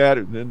took that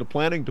in the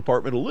planning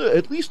department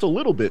at least a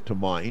little bit to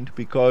mind,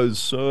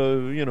 because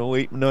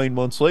 8-9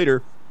 months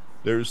later,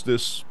 there's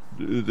this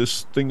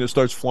thing that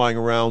starts flying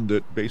around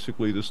that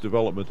basically this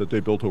development that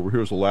they built over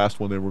here is the last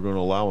one they were going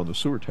to allow on the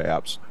sewer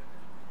taps.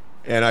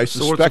 And I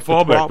suspect what's the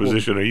fallback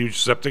position? A huge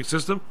septic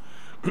system?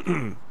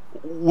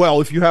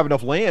 Well, if you have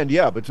enough land,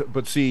 yeah,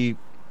 but see,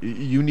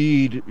 you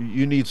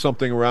need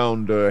something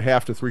around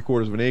half to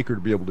 3/4 of an acre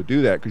to be able to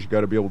do that, because you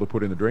got to be able to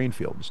put in the drain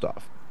field and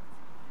stuff.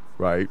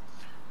 Right.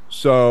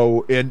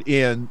 So,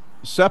 in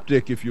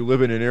septic, if you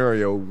live in an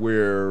area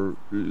where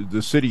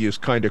the city is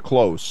kind of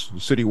close, the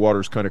city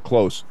water is kind of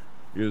close,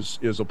 is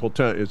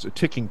a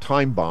ticking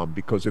time bomb,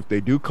 because if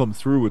they do come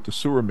through with the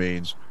sewer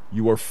mains,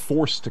 you are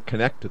forced to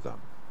connect to them.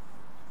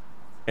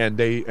 And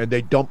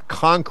they dump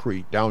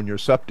concrete down your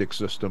septic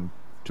system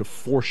to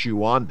force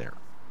you on there.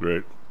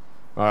 Right.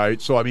 All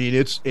right. So I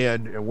mean,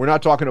 and we're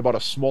not talking about a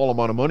small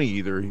amount of money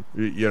either,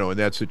 in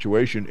that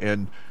situation.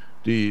 And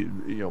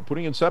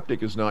putting in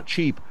septic is not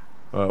cheap.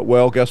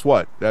 Well, guess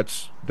what?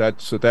 That's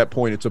at that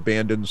point, it's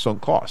abandoned,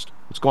 sunk cost.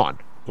 It's gone.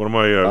 One of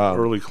my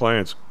early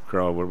clients,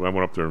 Karl, when I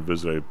went up there and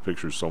visited, I have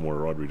pictures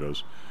somewhere, Audrey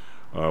does.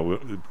 Ever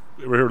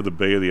heard of the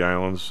Bay of the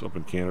Islands up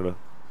in Canada?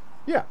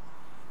 Yeah.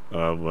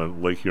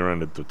 Lake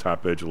Huron, at the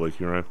top edge of Lake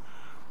Huron.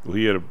 Well,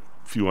 he had a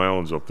few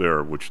islands up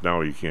there, which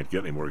now you can't get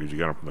anymore because you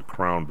got them from the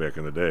Crown back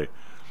in the day.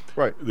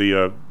 Right.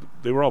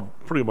 They were all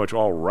pretty much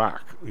all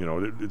rock.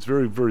 It's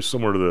very, very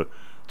similar to the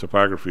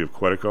topography of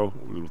Quetico.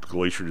 The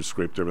glacier just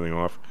scraped everything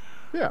off.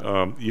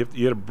 Yeah. You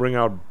had to bring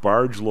out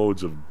barge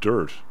loads of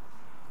dirt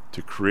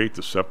to create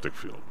the septic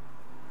field.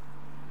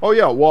 Oh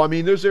yeah. Well, I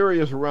mean, there's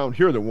areas around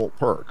here that won't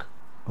perk.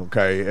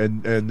 Okay,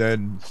 and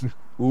then,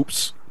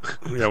 oops.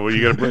 Yeah, well,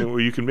 you got to bring. Well,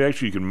 you can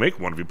make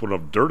one if you put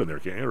enough dirt in there,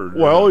 can't you?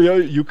 Yeah,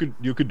 you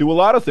could do a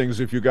lot of things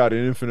if you got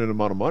an infinite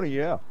amount of money.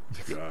 Yeah.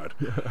 God.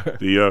 What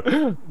do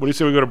you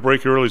say we go to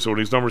break early? So when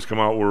these numbers come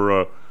out,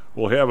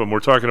 we'll have them. We're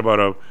talking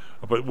about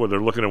they're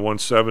looking at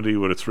 170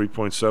 with a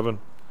 3.7.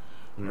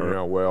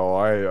 Yeah, well,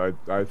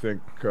 I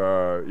think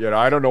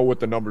I don't know what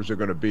the numbers are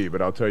going to be,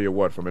 but I'll tell you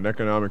what, from an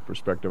economic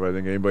perspective, I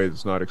think anybody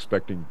that's not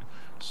expecting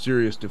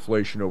serious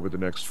deflation over the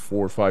next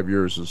 4 or 5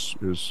 years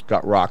has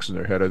got rocks in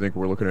their head. I think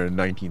we're looking at a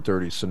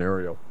 1930s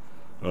scenario.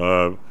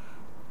 Well,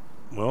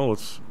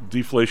 it's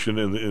deflation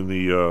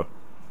in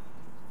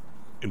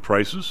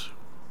prices.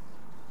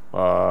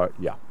 Yeah.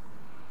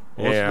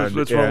 Well,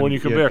 let's when you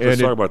come back,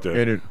 let's talk about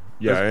that.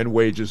 And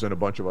wages and a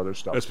bunch of other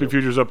stuff. SP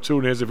futures up 2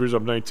 and NASDAQ futures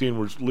up 19.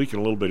 We're leaking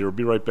a little bit here. We'll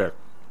be right back.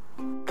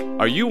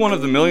 Are you one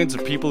of the millions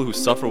of people who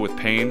suffer with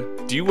pain?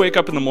 Do you wake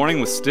up in the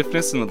morning with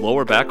stiffness in the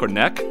lower back or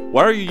neck?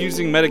 Why are you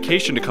using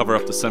medication to cover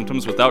up the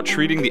symptoms without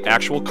treating the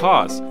actual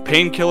cause?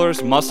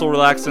 Painkillers, muscle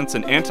relaxants,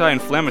 and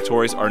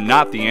anti-inflammatories are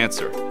not the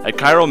answer. At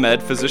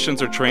ChiroMed,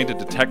 physicians are trained to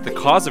detect the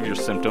cause of your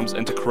symptoms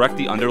and to correct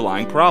the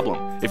underlying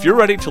problem. If you're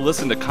ready to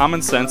listen to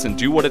common sense and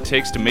do what it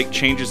takes to make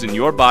changes in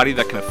your body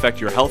that can affect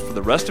your health for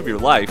the rest of your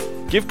life,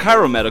 give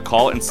ChiroMed a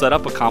call and set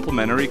up a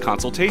complimentary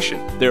consultation.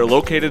 They are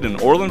located in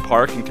Orland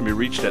Park and can be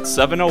reached at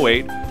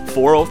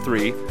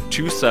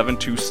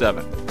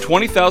 708-403-2727.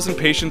 20,000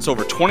 patients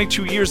over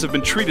 22 years have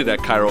been treated at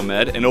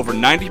ChiroMed, and over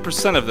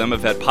 90% of them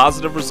have had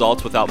positive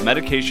results without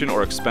medication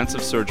or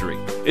expensive surgery.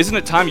 Isn't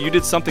it time you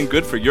did something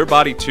good for your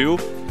body too?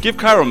 Give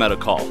ChiroMed a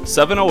call,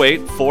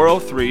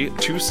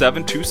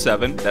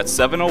 708-403-2727. That's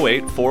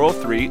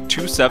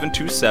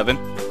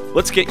 708-403-2727.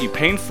 Let's get you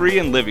pain-free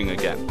and living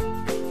again.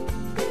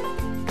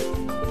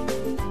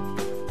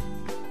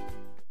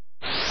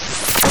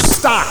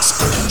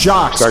 Stocks,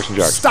 jocks, Stocks and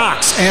jocks.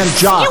 Stocks and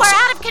jocks. You are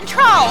out of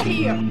control.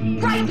 Here,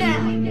 right now,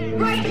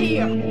 right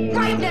here,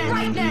 right now,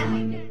 right now.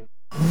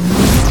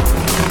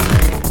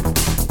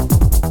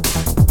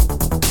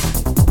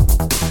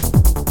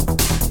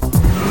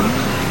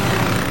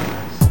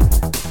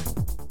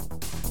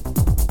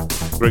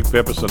 Greg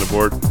Pappas on the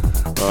board.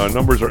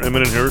 Numbers are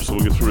imminent here, so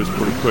we'll get through this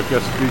pretty quick.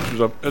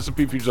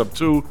 S&P futures up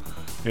 2,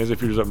 NASDAQ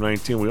futures up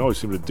 19. We always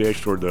seem to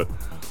dash toward the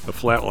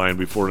flat line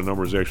before the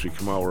numbers actually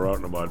come out. We're out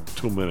in about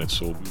 2 minutes,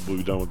 so we'll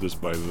be done with this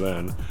by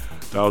then.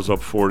 Dow's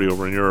up 40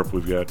 over in Europe.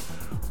 We've got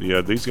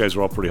these guys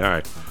are all pretty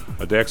high.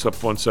 DAX up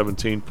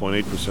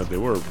 117.8%. They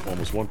were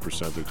almost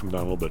 1%. They've come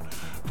down a little bit.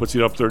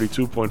 FTSE up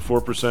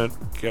 32.4%.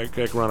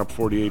 CAC around up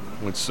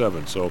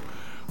 48.7%. So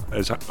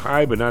as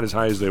high, but not as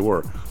high as they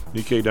were.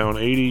 Nikkei down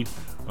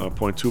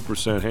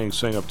 80.2%. Hang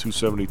Seng up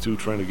 272,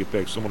 trying to get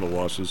back some of the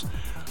losses.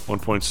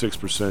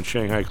 1.6%.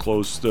 Shanghai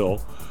closed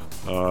still.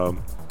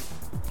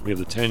 We have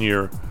the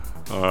 10-year.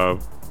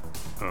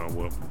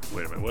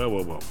 Wait a minute.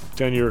 Well.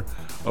 10-year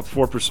up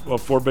 4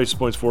 basis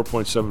points,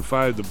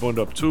 4.75. The Bund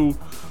up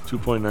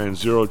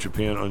 2.90.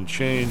 Japan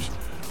unchanged.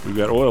 We've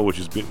got oil, which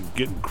has been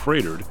getting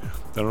cratered.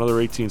 Down another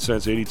 18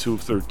 cents,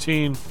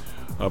 82.13.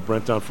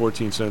 Brent down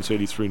 14 cents,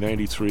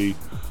 83.93.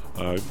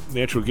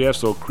 Natural gas,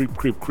 though,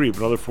 creep.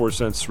 Another 4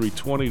 cents,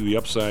 3.20 to the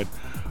upside.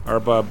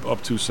 RBOB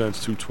up 2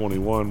 cents,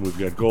 2.21. We've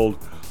got gold.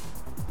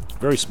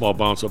 Very small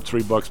bounce, up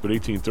 $3, but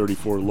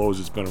 18.34, lowest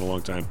it's been in a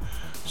long time.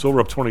 Silver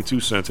up 22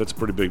 cents. That's a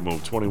pretty big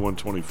move.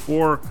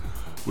 21.24.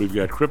 We've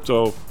got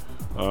crypto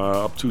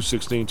up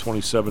 216,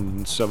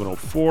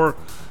 27.704,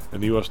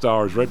 and the U.S.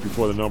 dollar is right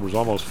before the numbers,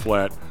 almost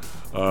flat.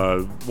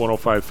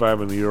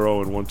 105.5 in the euro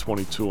and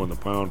 122 on the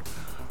pound.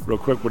 Real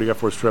quick, what do you got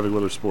for us, traffic,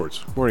 weather,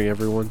 sports? Morning,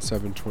 everyone.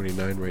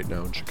 7:29 right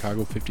now in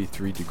Chicago.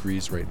 53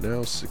 degrees right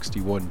now.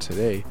 61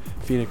 today.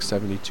 Phoenix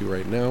 72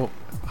 right now.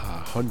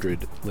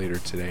 100 later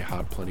today.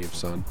 Hot, plenty of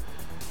sun.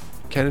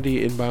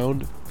 Kennedy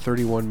inbound,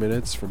 31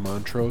 minutes from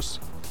Montrose.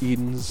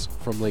 Edens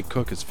from Lake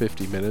Cook is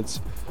 50 minutes.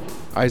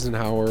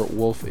 Eisenhower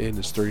Wolf Inn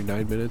is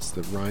 39 minutes.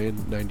 The Ryan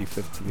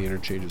 95th to the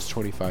interchange is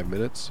 25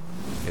 minutes.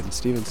 And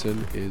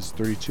Stevenson is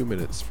 32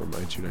 minutes from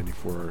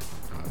I-294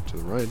 to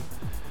the Ryan.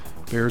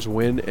 Bears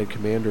win at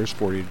Commanders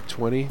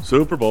 40-20.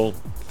 Super Bowl.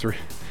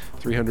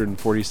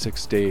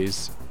 346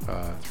 days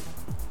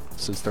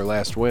since their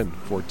last win.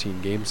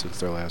 14 games since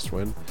their last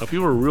win. If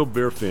you were a real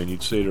Bear fan,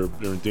 you'd say they're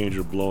in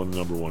danger of blowing the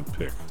number one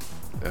pick.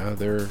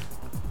 There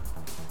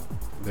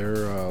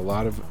are a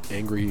lot of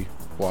angry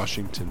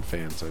Washington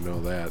fans. I know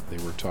that. They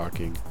were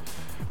talking,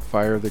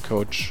 fire the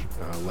coach,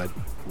 let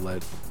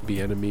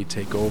Bieniemy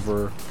take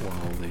over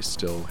while they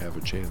still have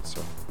a chance.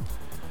 So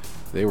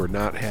they were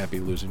not happy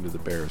losing to the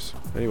Bears.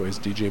 Anyways,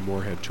 DJ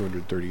Moore had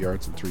 230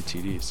 yards and 3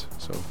 TDs.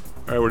 So, all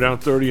right, we're down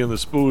 30 in the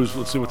Spoos.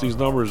 Let's see what these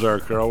numbers are,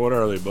 Karl. What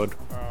are they, bud?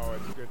 Oh,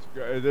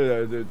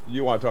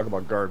 you want to talk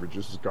about garbage?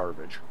 This is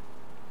garbage.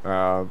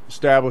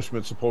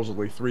 Establishment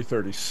supposedly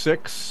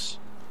 336.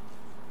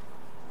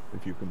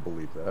 If you can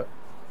believe that.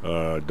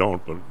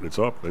 Don't, but it's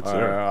up. It's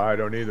there. I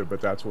don't either,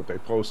 but that's what they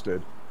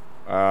posted.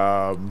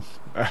 I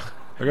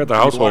got the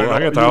household.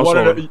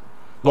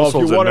 Well, if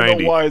you want to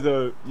know why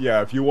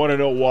if you want to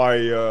know why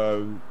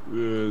the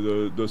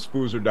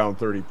Spoos are down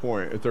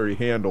 30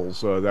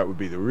 handles, that would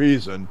be the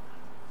reason.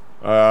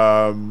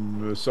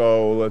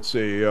 So let's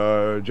see.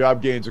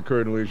 Job gains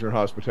occurred in leisure and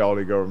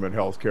hospitality, government,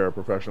 healthcare,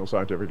 professional,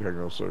 scientific,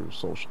 technical,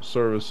 social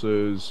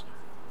services.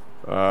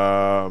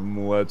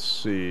 Let's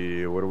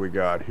see. What do we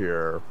got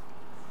here?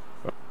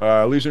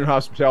 Leisure and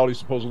hospitality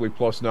supposedly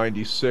plus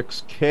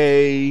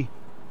 96K,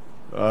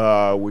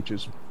 which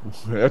is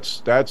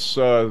that's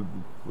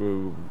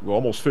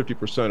almost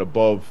 50%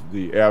 above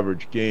the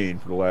average gain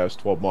for the last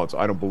 12 months.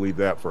 I don't believe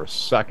that for a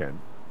second.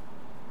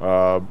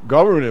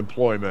 Government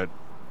employment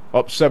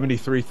up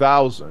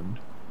 73,000.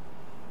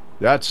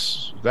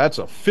 That's a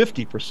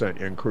 50%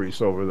 increase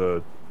over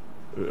the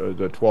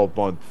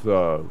 12-month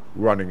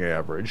running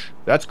average.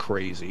 That's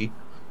crazy.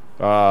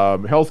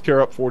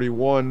 Healthcare up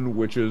 41,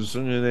 which is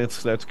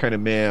that's kind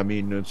of meh. I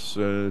mean, it's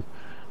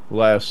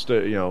last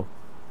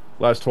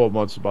Last 12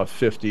 months, about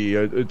 50.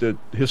 The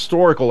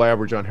historical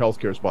average on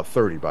healthcare is about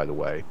 30, by the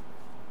way.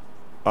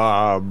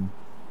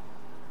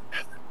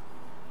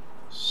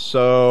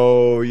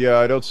 So, yeah,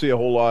 I don't see a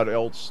whole lot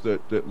else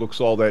that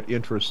looks all that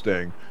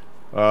interesting.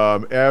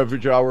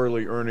 Average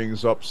hourly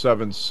earnings up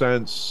 7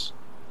 cents,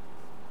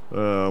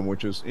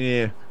 which is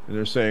And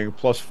they're saying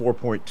plus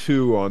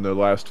 4.2 on the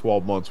last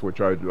 12 months,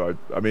 which I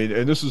mean,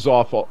 and this is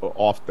off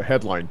the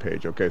headline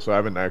page. Okay, so I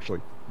haven't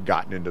actually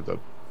gotten into the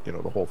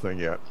whole thing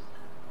yet.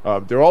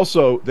 They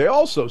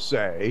also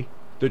say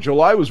that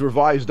July was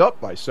revised up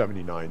by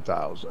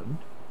 79,000.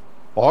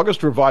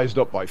 August revised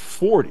up by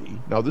 40.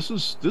 Now this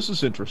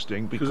is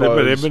interesting because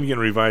they've been getting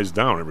revised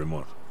down every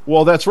month.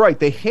 Well, that's right,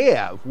 they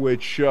have,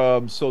 which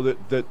so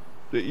that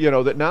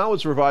now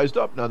it's revised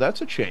up. Now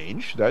that's a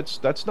change.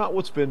 That's not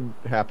what's been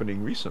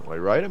happening recently,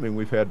 right? I mean,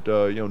 we've had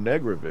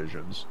neg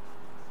revisions.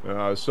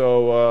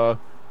 So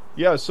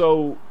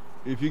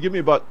if you give me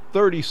about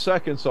 30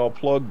 seconds, I'll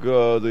plug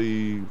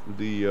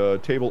the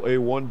table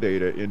A1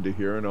 data into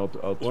here, and I'll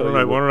tell you.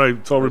 Why don't I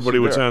tell everybody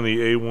what's on the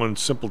A1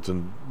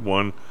 Simpleton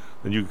one,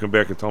 and you can come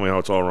back and tell me how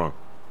it's all wrong.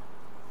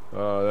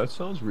 That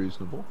sounds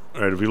reasonable.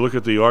 All right, if you look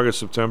at the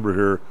August-September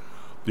here,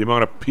 the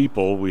amount of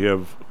people we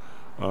have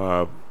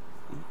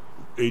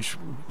age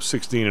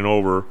 16 and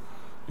over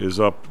is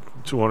up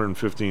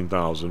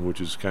 215,000,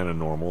 which is kind of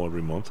normal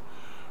every month.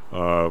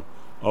 Of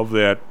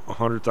that,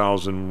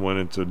 90,000 went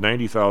into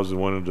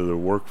the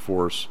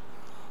workforce,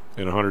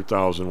 and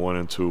 100,000 went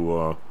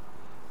into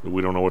the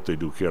we don't know what they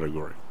do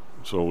category.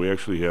 So we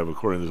actually have,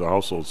 according to the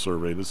household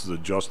survey, this is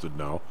adjusted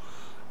now,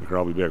 and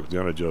Karl will be back with the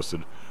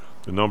unadjusted.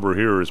 The number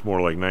here is more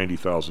like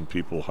 90,000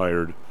 people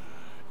hired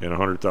and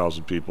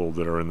 100,000 people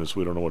that are in this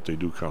we don't know what they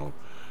do column.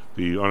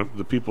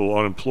 The people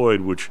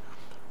unemployed, which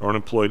are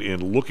unemployed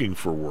and looking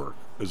for work,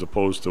 as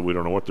opposed to we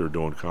don't know what they're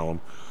doing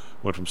column,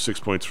 went from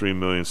 6.3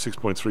 million,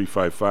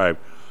 6.355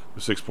 to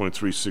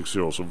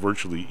 6.360, so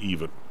virtually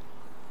even.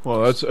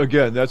 Well, that's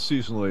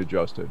seasonally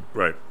adjusted.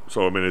 Right.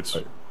 So, I mean, it's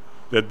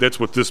that's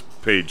what this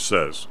page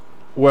says.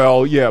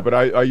 Well, yeah, but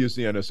I use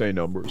the NSA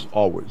numbers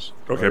always.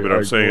 Okay, but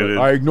I'm saying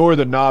I ignore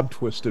the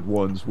knob-twisted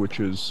ones,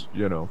 which is,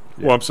 Well,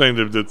 I'm saying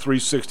the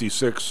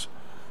 366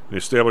 in the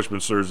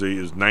establishment survey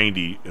is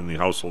 90 in the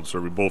household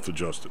survey, both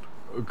adjusted.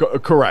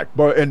 Correct,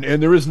 but and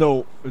there is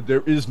no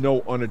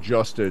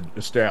unadjusted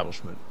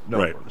establishment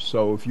number. Right.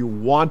 So if you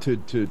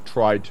wanted to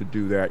try to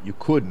do that, you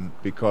couldn't,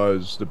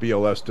 because the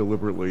BLS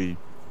deliberately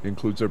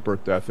includes their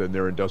birth death in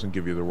there and doesn't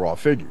give you the raw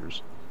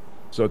figures.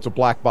 So it's a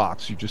black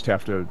box. You just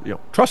have to,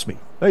 trust me.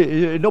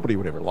 Nobody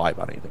would ever lie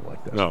about anything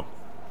like this. No,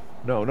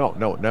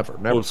 never.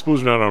 Well,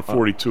 Spoo's not on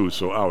 42,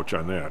 so ouch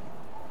on that.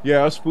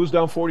 Yeah, Spoo's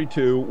down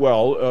 42.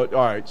 Well, all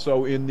right.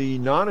 So in the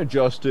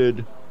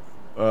non-adjusted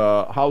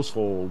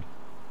household,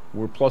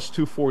 we're plus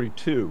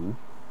 242,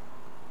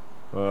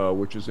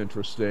 which is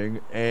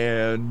interesting.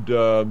 And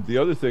the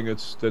other thing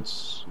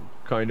that's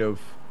kind of,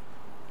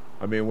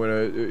 I mean,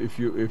 if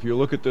you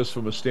look at this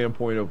from a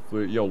standpoint of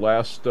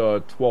last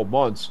 12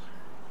 months,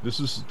 this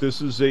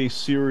is a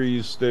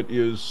series that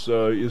is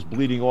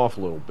bleeding off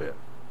a little bit.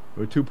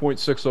 We're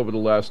 2.6 over the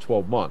last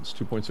 12 months,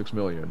 2.6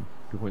 million,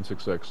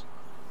 2.66.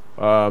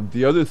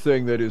 The other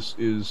thing that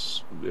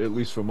is at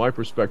least from my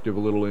perspective a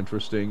little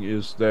interesting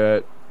is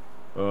that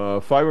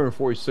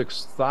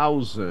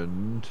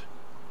 546,000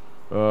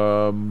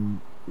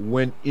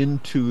 went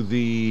into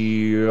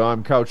the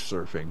I'm couch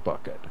surfing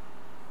bucket.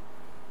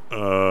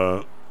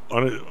 Half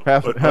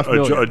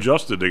million.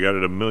 Adjusted, they got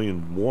it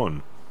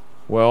 1,000,001.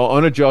 Well,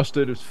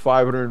 unadjusted is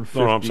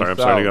 550,000. No, I'm sorry. I'm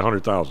saying they got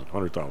 100,000.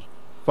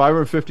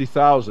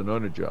 550,000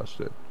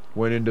 unadjusted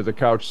went into the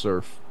couch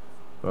surf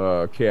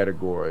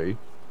category,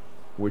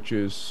 which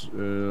is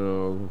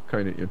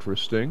kind of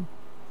interesting.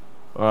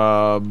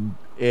 And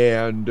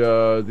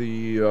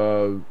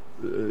the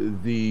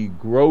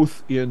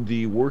growth in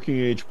the working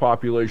age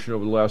population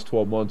over the last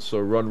 12 months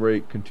run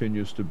rate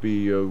continues to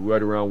be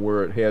right around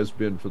where it has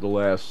been for the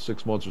last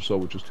 6 months or so,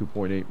 which is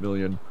 2.8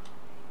 million.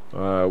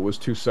 It was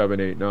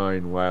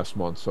 2,789 last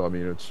month, so I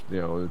mean it's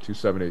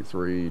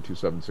 2,783,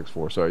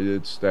 2,764. So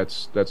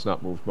that's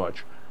not moved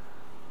much.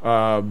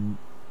 The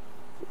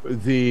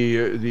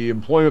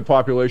employment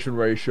population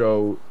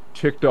ratio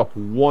ticked up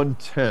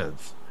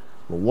 1/10.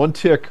 Well, one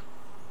tick.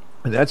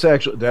 And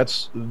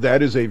that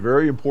is a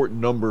very important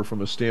number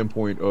from a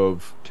standpoint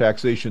of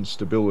taxation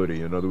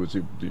stability. In other words,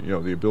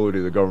 the ability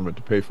of the government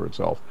to pay for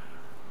itself,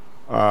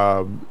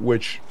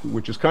 which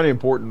is kind of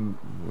important.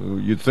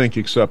 You'd think,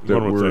 except that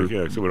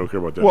except we don't care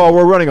about that. Well,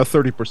 we're running a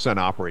 30%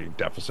 operating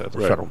deficit as the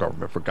right. federal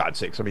government, for God's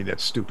sakes. I mean,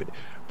 that's stupid,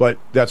 but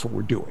that's what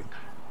we're doing.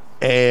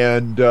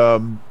 And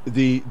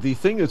the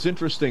thing that's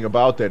interesting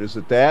about that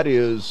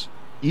is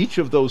each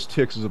of those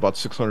ticks is about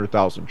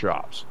 600,000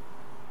 jobs.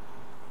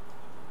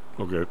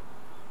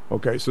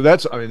 Okay, so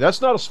that's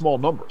not a small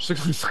number.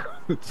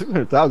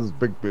 600,000 is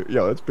big.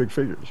 That's big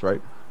figures,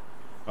 right?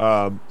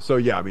 So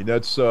yeah, I mean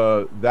that's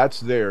there.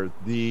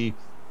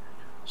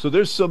 So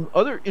there's some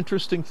other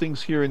interesting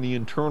things here in the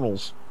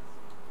internals.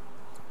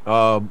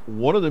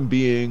 One of them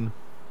being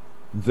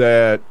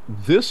that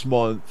this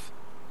month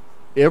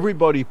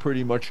everybody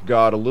pretty much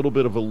got a little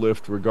bit of a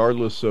lift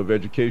regardless of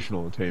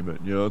educational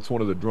attainment. You know, it's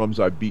one of the drums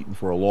I've beaten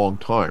for a long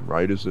time,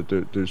 right? Is that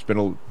there's been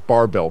a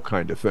barbell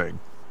kind of thing.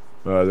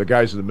 The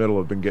guys in the middle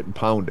have been getting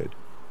pounded.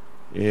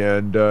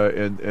 And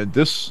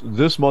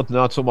this month,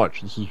 not so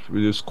much. This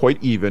is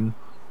quite even.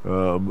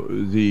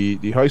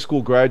 The high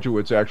school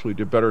graduates actually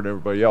did better than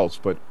everybody else,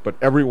 but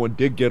everyone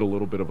did get a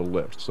little bit of a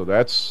lift. So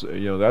that's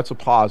a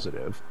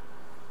positive.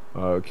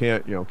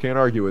 Can't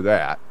argue with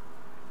that.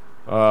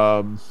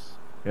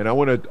 And I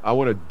want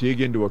to dig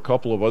into a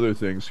couple of other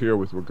things here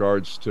with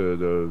regards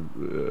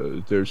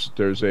to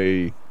there's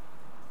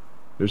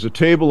a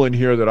table in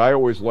here that I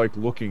always like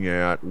looking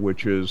at,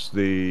 which is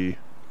the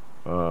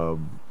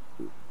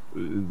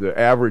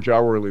average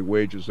hourly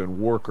wages and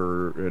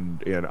worker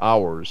and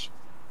hours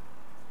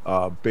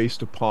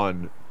based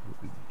upon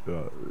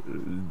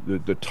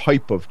the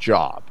type of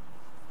job.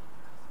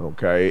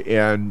 Okay,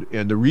 and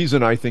the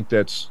reason I think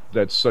that's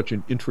such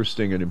an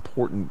interesting and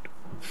important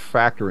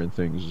factor in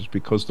things is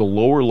because the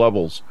lower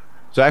levels,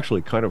 it's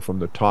actually kind of from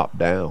the top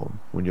down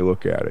when you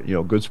look at it. You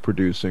know, goods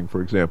producing,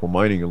 for example,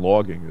 mining and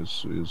logging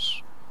is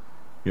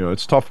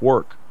it's tough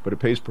work, but it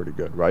pays pretty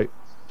good, right?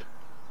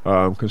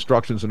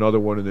 Construction's another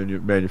one, and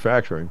then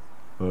manufacturing,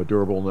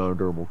 durable and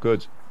non-durable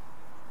goods,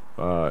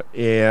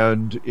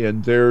 and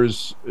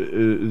there's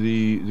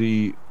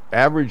the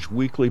average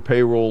weekly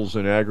payrolls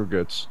and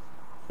aggregates,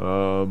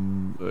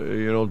 don't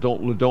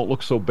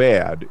look so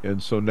bad,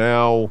 and so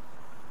now.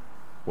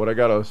 What I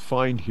got to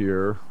find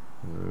here,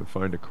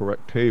 find a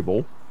correct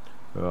table.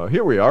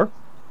 Here we are.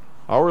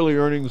 Hourly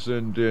earnings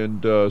and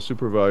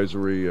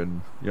supervisory,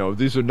 and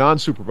these are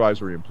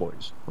non-supervisory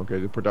employees. Okay,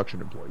 the production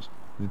employees,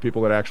 the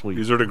people that actually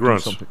these are the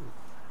grunts.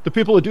 The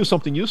people that do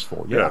something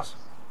useful. Yes.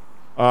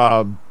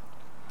 All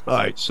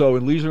right. So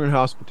in leisure and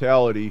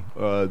hospitality,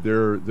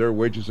 their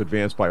wages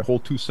advanced by a whole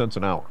 2 cents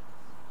an hour.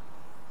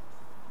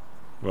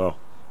 Well.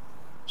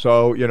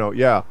 So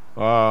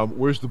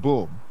where's the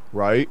boom?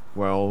 Right.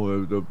 Well,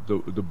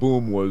 the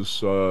boom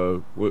was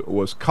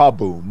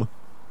kaboom.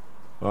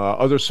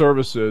 Other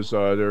services,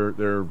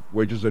 their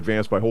wages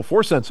advanced by a whole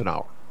 4 cents an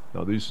hour.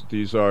 Now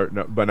these are,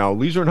 but now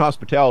leisure and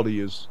hospitality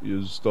is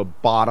the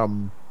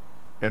bottom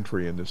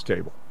entry in this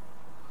table.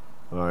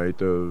 All right,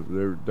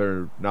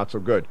 they're not so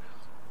good.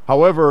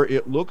 However,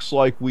 it looks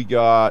like we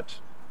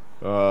got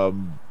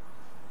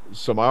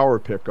some hour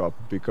pickup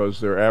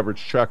because their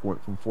average check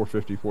went from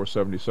 $450,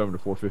 $477 to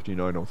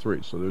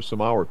 $459.03. So there's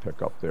some hour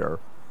pickup there.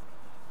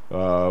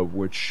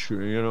 Which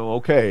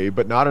okay,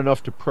 but not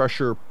enough to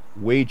pressure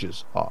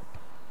wages up,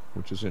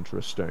 which is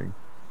interesting.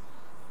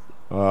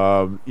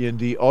 In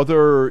the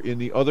other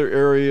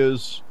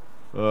areas,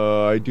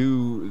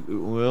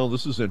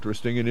 this is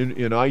interesting. And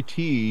in IT,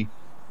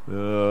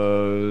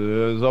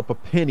 is up a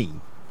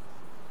penny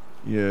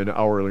in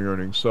hourly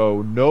earnings.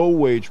 So no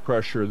wage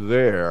pressure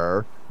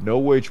there. No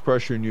wage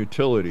pressure in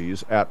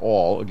utilities at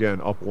all. Again,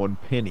 up 1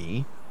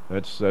 penny.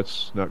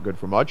 That's not good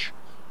for much.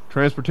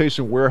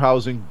 Transportation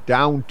warehousing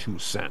down 2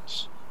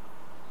 cents.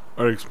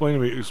 All right, explain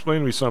to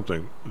me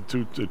something.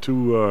 The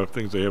two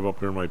things they have up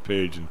here on my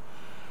page, and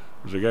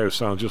there's a guy who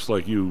sounds just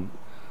like you,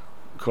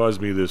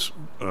 caused me this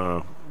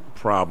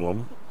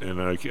problem,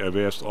 and I've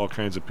asked all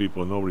kinds of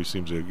people, and nobody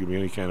seems to give me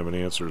any kind of an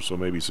answer. So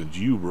maybe since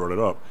you brought it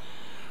up,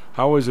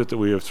 how is it that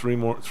we have 3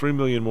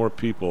 million more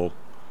people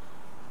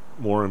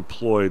more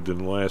employed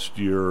than last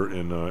year?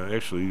 And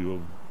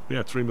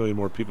 3 million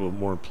more people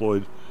more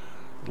employed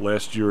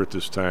last year at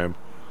this time.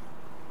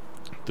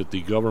 That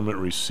the government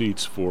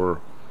receipts for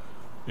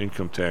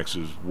income tax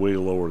is way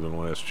lower than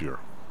last year.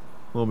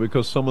 Well,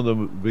 because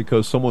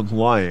someone's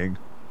lying.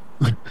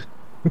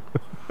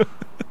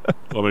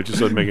 Well, it just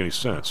doesn't make any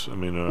sense. I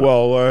mean,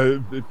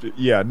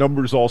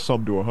 numbers all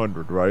sum to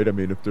 100, right? I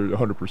mean, if they're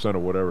 100% or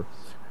whatever,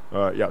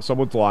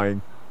 someone's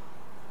lying.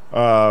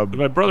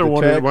 My brother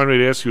wanted me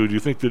to ask you: do you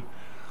think that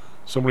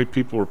so many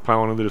people are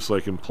piling into this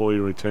like employee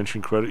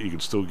retention credit you can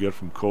still get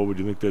from COVID?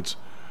 Do you think that's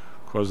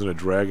causing a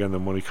drag on the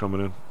money coming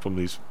in from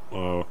these,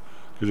 because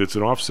it's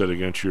an offset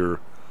against the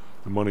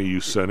money you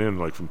sent in,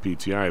 like from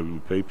PTI. We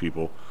would pay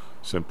people,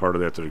 send part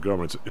of that to the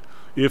government.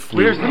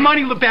 Where's the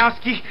money,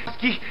 Lebowski?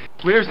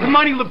 Where's the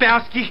money,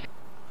 Lebowski?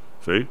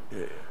 See,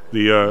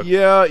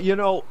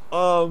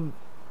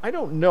 I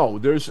don't know.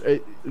 There's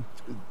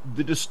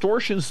the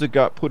distortions that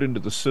got put into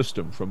the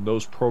system from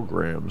those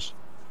programs.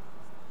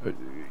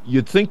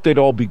 You'd think they'd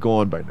all be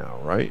gone by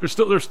now, right? There's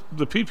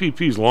the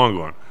PPP's long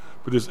gone.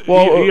 But this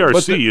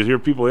ERC, you hear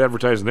people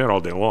advertising that all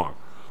day long.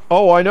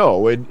 Oh, I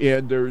know, and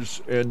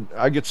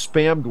I get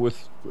spammed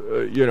with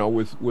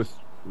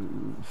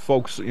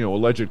folks,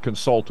 alleged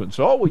consultants.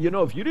 Oh,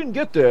 well, if you didn't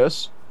get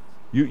this,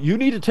 you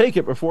need to take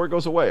it before it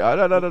goes away.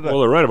 Well,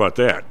 they're right about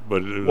that,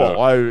 but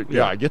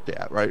I get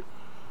that, right?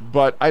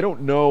 But I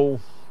don't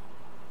know.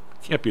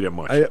 Can't be that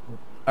much.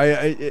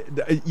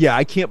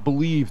 I can't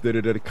believe that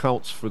it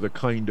accounts for the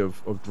kind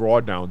of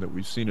drawdown that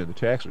we've seen in the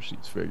tax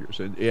receipts figures,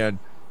 and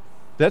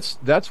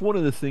that's one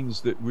of the things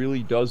that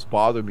really does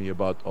bother me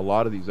about a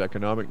lot of these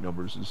economic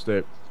numbers is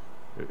that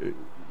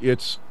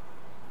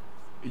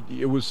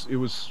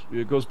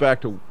it goes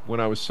back to when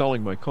I was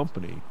selling my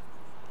company.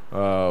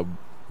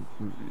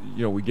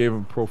 We gave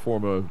them pro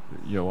forma,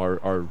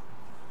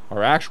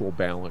 our actual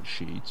balance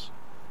sheets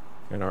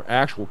and our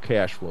actual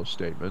cash flow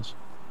statements.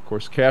 Of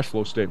course, cash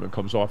flow statement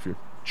comes off your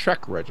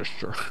check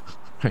register,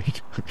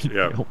 right?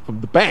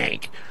 From the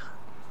bank.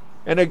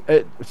 And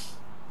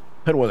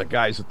one of the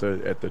guys at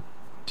the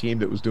team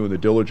that was doing the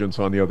diligence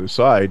on the other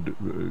side,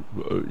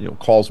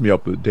 calls me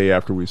up the day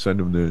after we send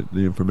him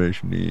the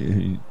information.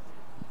 He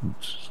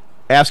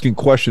asking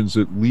questions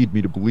that lead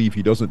me to believe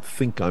he doesn't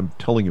think I'm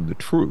telling him the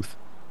truth.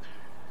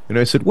 And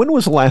I said, when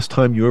was the last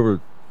time you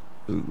ever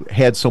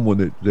had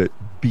someone that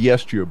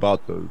BS'd you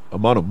about the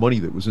amount of money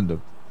that was in the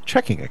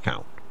checking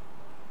account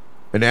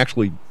and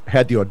actually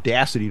had the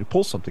audacity to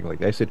pull something like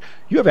that? I said,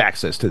 you have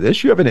access to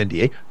this. You have an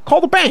NDA.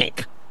 Call the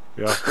bank.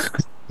 Yeah.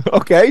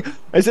 Okay.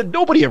 I said,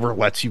 nobody ever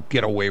lets you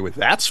get away with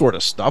that sort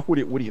of stuff. What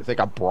do you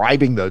think? I'm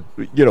bribing the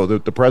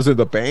president of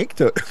the bank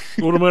to?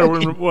 Well, no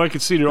matter. I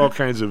can see there all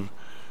kinds of.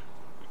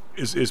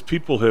 Is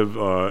people have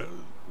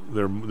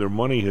their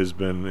money has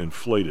been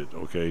inflated,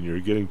 okay, and you're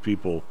getting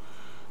people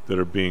that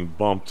are being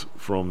bumped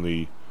from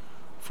the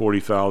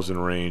 40,000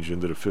 range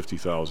into the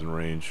 50,000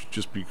 range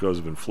just because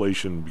of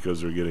inflation,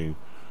 because they're going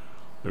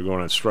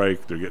on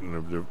strike, they're getting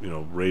their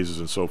raises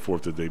and so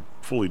forth that they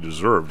fully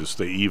deserve to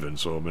stay even.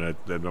 So I mean, I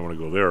don't want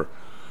to go there.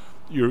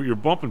 You're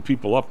bumping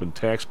people up in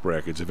tax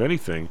brackets. If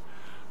anything,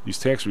 these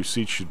tax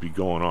receipts should be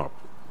going up.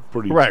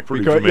 Pretty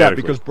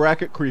because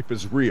bracket creep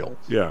is real.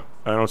 Yeah,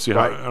 I don't see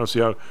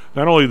how.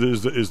 Not only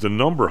is the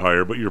number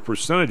higher, but your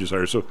percentage is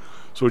higher. So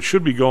it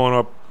should be going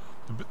up.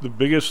 The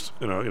biggest,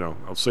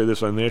 I'll say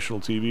this on national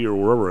TV or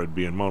wherever it'd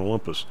be in Mount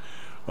Olympus.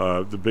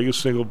 The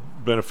biggest single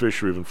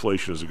beneficiary of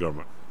inflation is the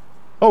government.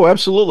 Oh,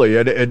 absolutely,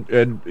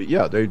 and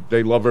yeah,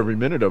 they love every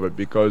minute of it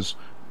because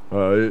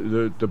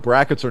the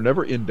brackets are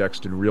never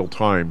indexed in real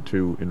time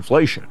to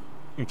inflation.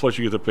 And plus,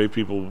 you get to pay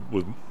people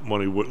with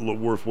money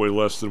worth way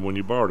less than when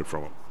you borrowed it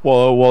from them.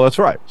 Well, that's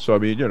right. So I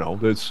mean,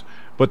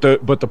 but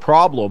the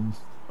problem,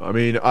 I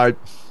mean, I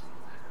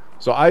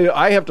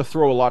have to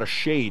throw a lot of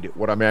shade at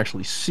what I'm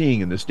actually seeing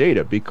in this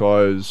data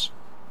because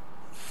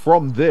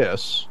from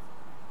this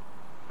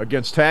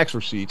against tax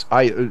receipts,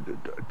 I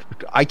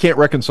can't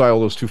reconcile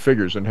those two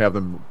figures and have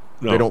them.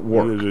 No, they don't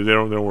work. They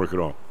don't work at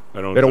all.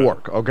 They don't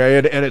work. Okay,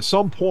 and at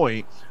some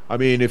point, I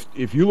mean,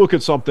 if you look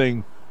at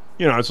something.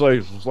 It's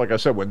like I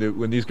said,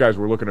 when these guys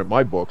were looking at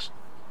my books,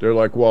 they're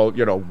like, well,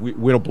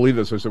 we don't believe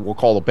this. I said, we'll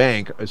call the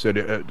bank. I said,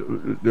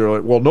 they're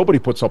like, well, nobody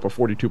puts up a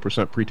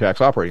 42%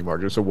 pre-tax operating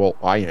margin. I said, well,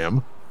 I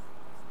am.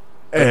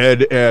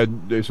 And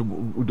they said,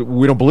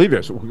 we don't believe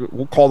this.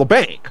 We'll call the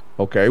bank.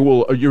 Okay,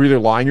 well, you're either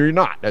lying or you're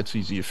not. That's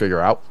easy to figure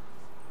out.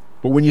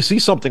 But when you see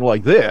something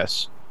like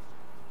this,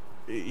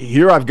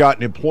 here I've got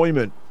an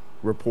employment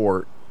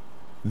report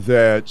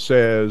that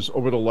says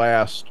over the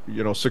last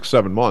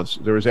 6-7 months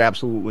there is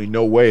absolutely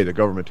no way the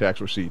government tax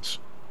receipts,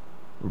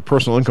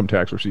 personal income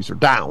tax receipts, are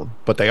down,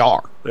 but they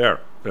are. They are.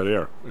 They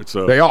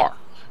are.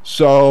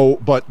 So,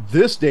 but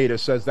this data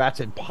says that's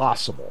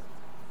impossible.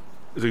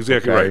 It's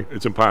exactly right.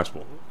 It's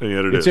impossible, and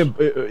yet it is.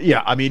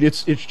 Yeah, I mean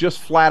it's just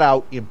flat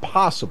out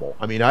impossible.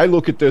 I mean, I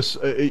look at this.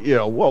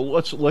 Well,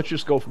 let's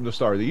just go from the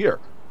start of the year.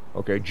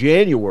 Okay,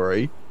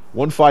 January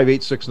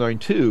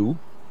 158692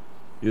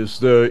 is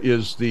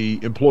the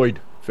employed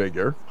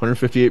figure,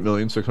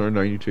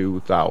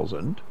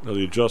 158,692,000. No,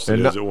 the adjusted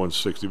is at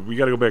 160. We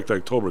got to go back to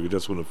October because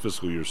that's when the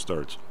fiscal year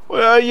starts.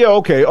 Well, yeah,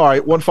 okay, all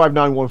right,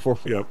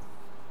 159,144. Yep.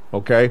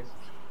 Okay,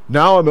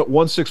 now I'm at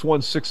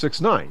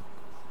 161,669.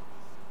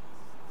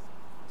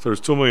 So there's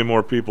 2 million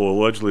more people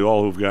allegedly,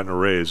 all who've gotten a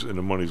raise, and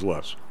the money's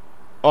less.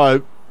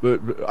 I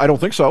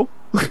don't think so.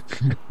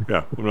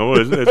 Yeah,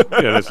 no,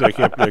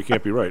 that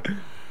can't be right.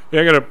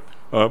 Yeah, I got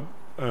to.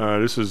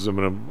 This is. I'm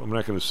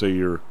not going to say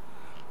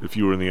if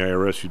you were in the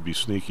IRS, you'd be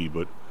sneaky,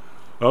 but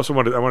I also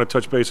want to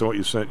touch base on what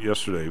you sent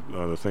yesterday,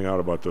 the thing out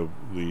about the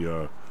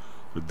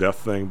death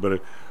thing.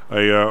 But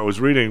I was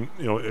reading,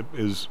 we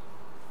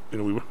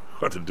went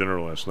out to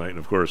dinner last night, and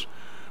of course,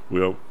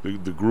 the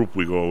group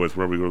we go with,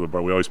 whenever we go to the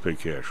bar, we always pay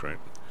cash, right?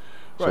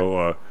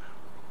 So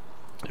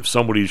if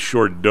somebody's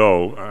short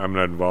dough, I'm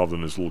not involved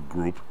in this little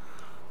group.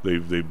 They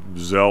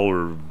Zelle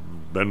or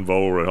Benvo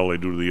or what the hell they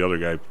do to the other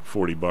guy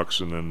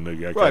 $40, and then the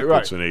guy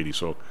puts in 80.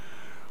 So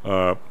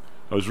I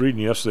was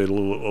reading yesterday a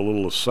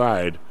little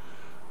aside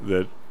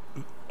that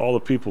all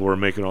the people who are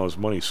making all this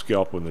money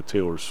scalping the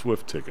Taylor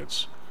Swift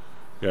tickets,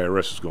 the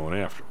IRS is going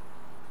after.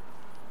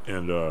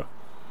 And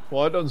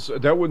well,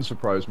 that wouldn't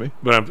surprise me.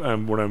 But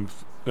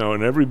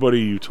and everybody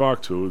you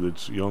talk to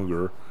that's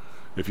younger,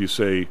 if you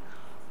say,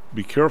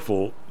 be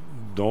careful,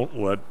 don't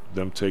let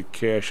them take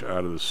cash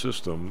out of the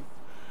system,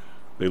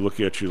 they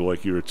look at you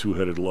like you're a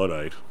two-headed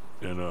Luddite.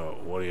 And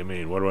what do you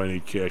mean? What do I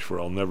need cash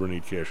for? I'll never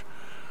need cash.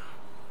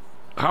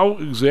 How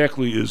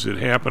exactly is it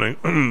happening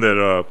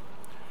that?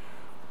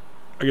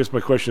 I guess my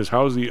question is,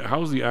 how's the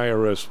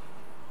IRS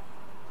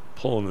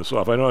pulling this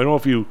off? I know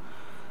if you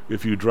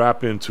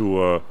drop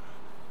into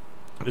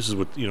this is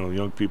what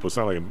young people. It's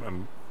not like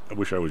I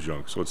wish I was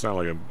young, so it's not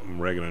like I'm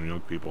ragging on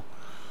young people.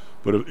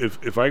 But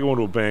if I go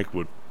into a bank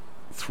with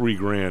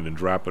 $3,000 and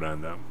drop it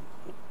on them,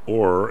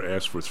 or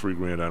ask for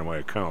 $3,000 out of my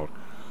account,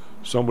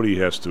 somebody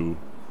has to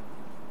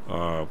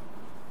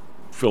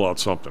fill out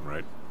something,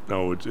 right?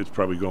 No, it's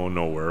probably going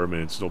nowhere. I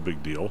mean, it's no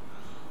big deal.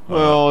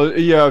 Well,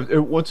 yeah.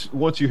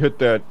 Once you hit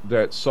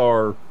that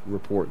SAR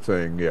report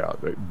thing, yeah.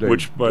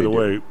 Which, by the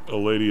way, a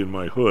lady in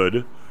my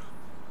hood.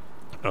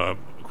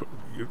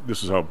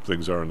 This is how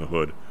things are in the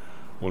hood.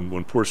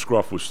 When poor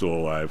Scruff was still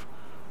alive,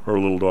 her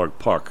little dog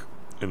Puck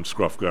and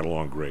Scruff got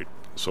along great.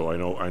 So I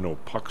know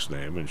Puck's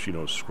name and she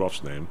knows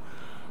Scruff's name.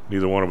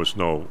 Neither one of us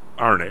know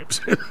our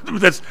names.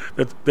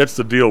 That's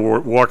the deal. We're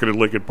walking in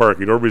Lincoln Park.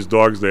 You know everybody's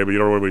dog's name, but you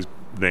don't know everybody's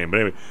name. But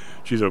anyway,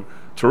 she's a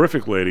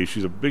terrific lady.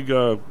 She's a big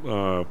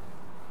kayaker,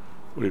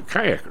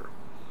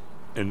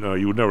 and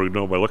you would never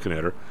know by looking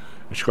at her.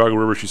 In Chicago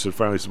River, she said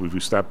finally we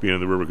stopped being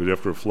in the river because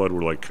after a flood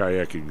we're like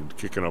kayaking and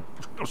kicking up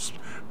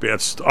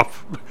bad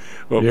stuff.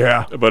 Well,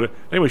 yeah. But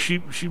anyway, she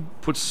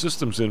puts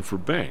systems in for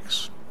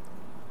banks,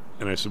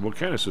 and I said, what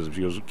kind of system?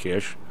 She goes,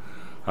 cash,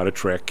 how to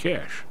track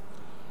cash.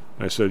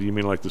 And I said, you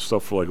mean like the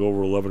stuff for like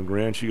over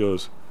 $11,000? She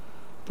goes,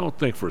 don't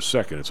think for a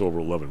second it's over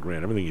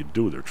 $11,000. Everything you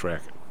do, they're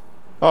tracking.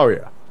 Oh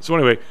yeah. So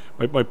anyway,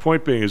 my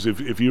point being is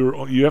if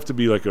you have to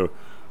be like a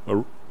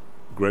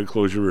Greg,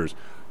 close your ears.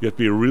 You have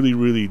to be a really,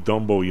 really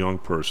Dumbo young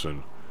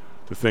person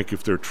to think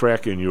if they're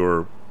tracking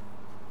your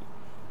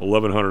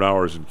 1,100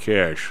 hours in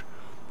cash,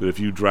 that if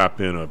you drop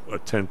in a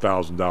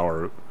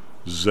 $10,000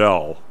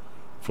 Zelle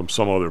from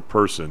some other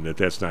person,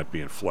 that's not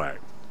being flagged.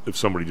 If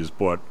somebody just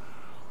bought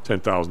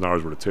 $10,000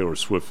 worth of Taylor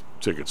Swift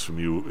tickets from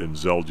you and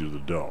Zelled you the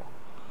dough,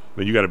 I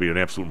mean, you got to be an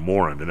absolute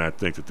moron to not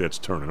think that that's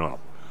turning up.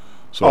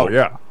 So,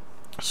 yeah.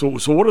 So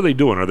what are they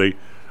doing? Are they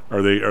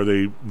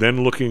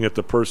then looking at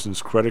the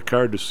person's credit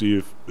card to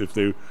see if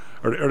they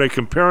are they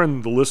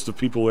comparing the list of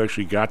people who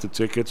actually got the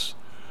tickets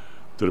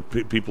to the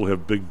people who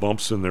have big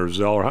bumps in their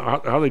Zelle? Or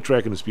how are they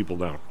tracking these people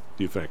down,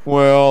 do you think?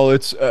 Well,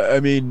 it's I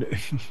mean,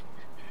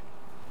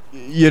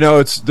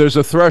 there's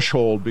a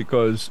threshold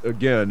because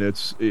again,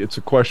 it's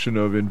a question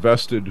of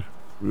invested.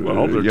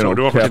 Well, they're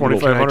doing for $2,500.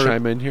 Can I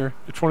chime in here?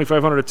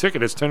 $2,500 a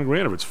ticket. It's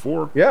 $10,000 if it's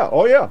 4. Yeah.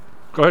 Oh yeah.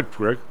 Go ahead,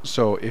 Greg.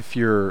 So if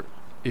your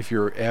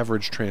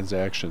average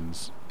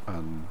transactions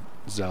on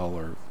Zelle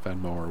or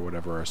Venmo or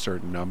whatever are a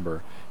certain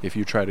number, if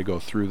you try to go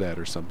through that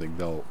or something,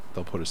 they'll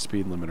put a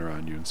speed limiter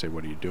on you and say,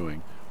 what are you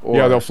doing? Or,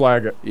 yeah, they'll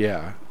flag it.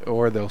 Yeah,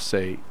 or they'll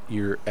say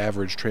your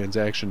average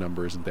transaction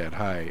number isn't that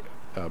high,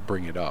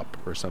 bring it up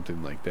or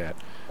something like that.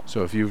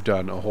 So if you've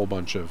done a whole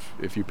bunch of,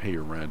 if you pay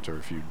your rent or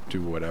if you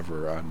do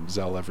whatever on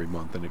Zelle every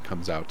month and it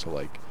comes out to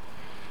like,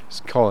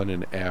 call it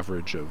an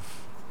average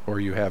of, or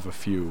you have a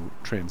few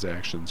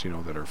transactions,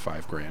 that are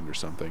 $5,000 or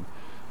something,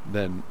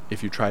 then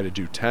if you try to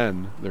do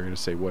 10, they're going to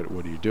say, what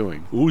are you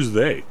doing? Who's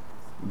they?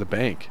 The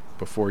bank.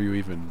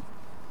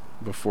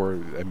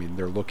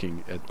 They're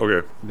looking at.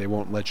 Okay. They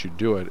won't let you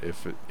do it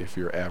if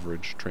your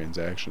average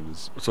transaction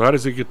is. So how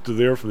does it get to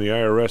there from the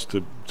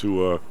IRS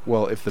to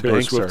well, if the Taylor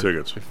banks Swift are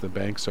tickets? If the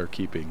banks are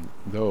keeping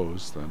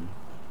those, then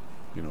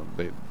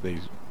they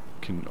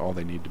can, all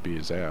they need to be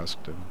is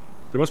asked. And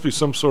there must be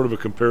some sort of a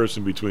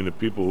comparison between the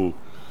people who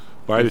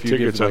buy the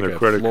tickets on their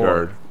credit floor,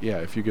 card. Yeah,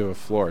 if you give a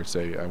floor,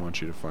 say I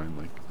want you to find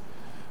like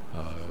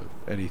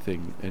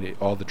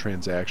all the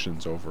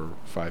transactions over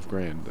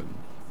 $5,000,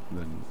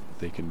 then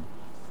they can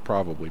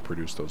probably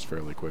produce those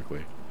fairly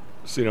quickly.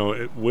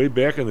 So way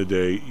back in the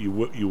day, you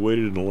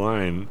waited in the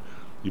line,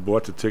 you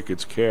bought the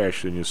tickets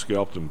cash, and you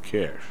scalped them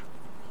cash.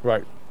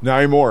 Right. Not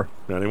anymore.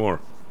 Not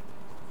anymore.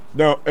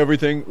 No,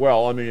 everything.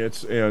 Well, I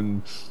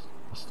mean,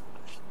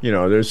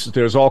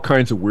 there's all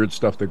kinds of weird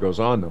stuff that goes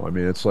on though. I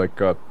mean, it's like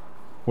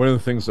one of the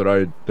things that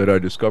I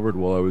discovered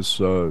while I was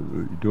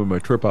doing my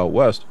trip out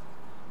west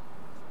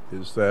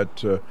is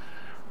that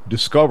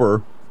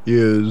Discover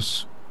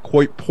is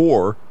quite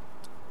poor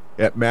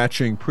at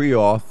matching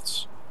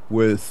pre-auths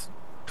with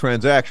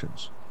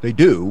transactions. They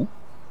do,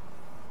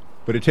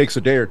 but it takes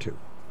a day or two.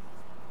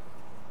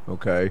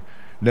 Okay.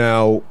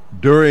 Now,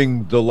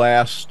 during the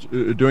last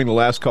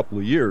couple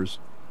of years,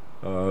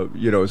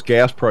 as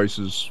gas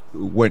prices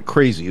went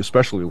crazy,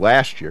 especially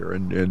last year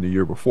and the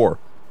year before,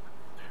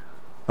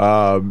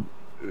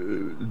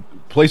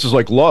 places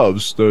like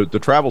Love's, the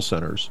travel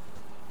centers,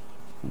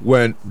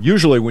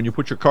 usually when you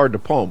put your card to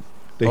pump,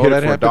 they hit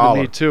it for $1. That happened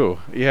to me too.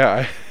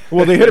 Yeah.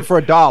 Well, they hit it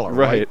for $1,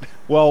 right?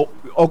 Well,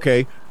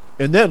 okay,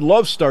 and then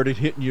Love started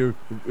hitting you,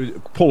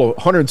 pull a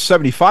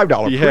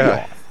 $175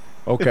 pre-off.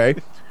 Okay,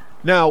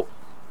 now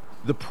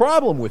the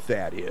problem with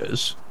that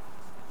is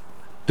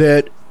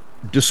that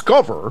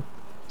Discover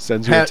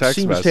sends you a text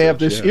seems message, to have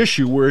this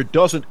issue where it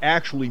doesn't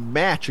actually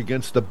match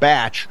against the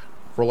batch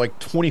for like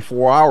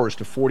 24 hours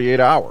to 48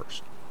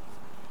 hours.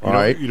 All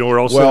right. You know where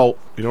else? You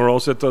know where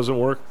else that doesn't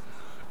work?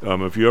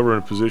 If you're ever in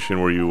a position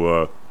where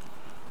you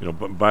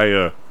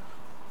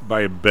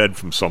buy a bed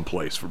from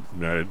someplace. I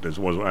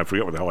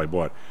forget what the hell I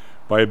bought.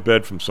 Buy a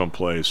bed from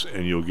someplace,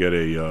 and you'll get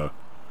a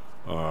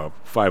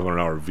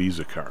 $500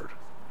 Visa card.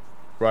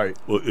 Right.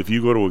 Well, if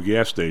you go to a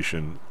gas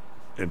station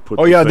and put.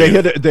 Oh yeah, they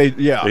hit it. They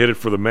hit it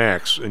for the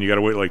max, and you got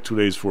to wait like 2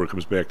 days before it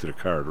comes back to the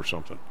card or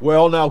something.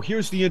 Well, now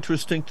here's the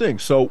interesting thing.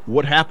 So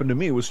what happened to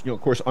me was,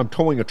 of course, I'm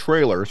towing a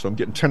trailer, so I'm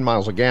getting 10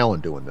 miles a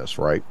gallon doing this,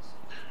 right?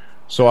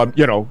 So I'm,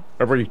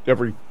 every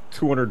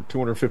 200,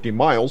 250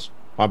 miles,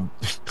 I'm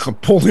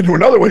pulling into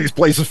another one of these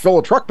places, fill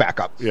a truck back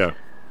up. Yeah.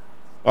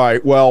 All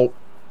right. Well,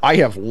 I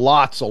have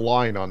lots of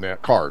line on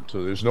that card,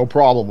 so there's no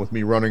problem with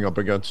me running up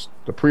against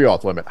the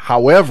pre-auth limit.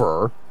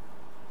 However,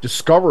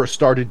 Discover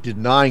started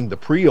denying the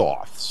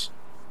pre-auths,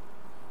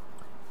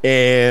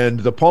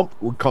 and the pump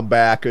would come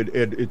back and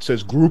it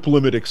says group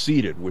limit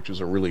exceeded, which is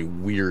a really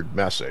weird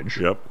message.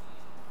 Yep.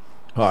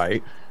 All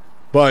right.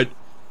 But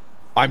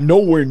I'm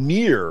nowhere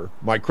near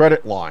my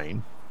credit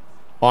line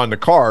on the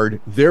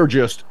card.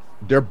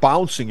 They're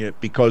bouncing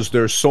it because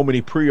there's so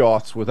many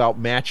pre-auths without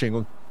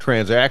matching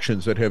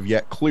transactions that have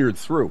yet cleared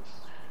through.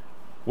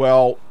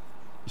 Well,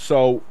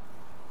 so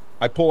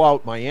I pull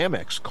out my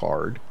Amex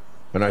card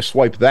and I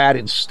swipe that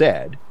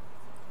instead.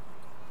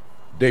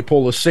 They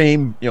pull the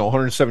same,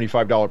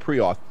 $175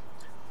 pre-auth.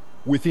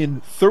 Within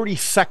 30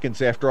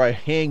 seconds after I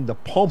hang the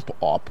pump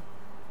up,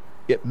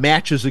 it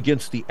matches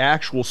against the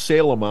actual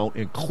sale amount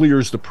and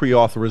clears the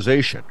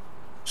pre-authorization.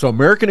 So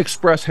American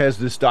Express has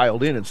this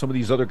dialed in, and some of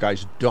these other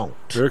guys don't.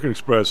 American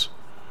Express,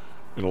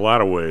 in a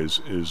lot of ways,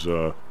 is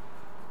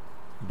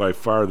by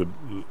far the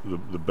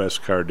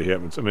best card to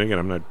have. I mean, again,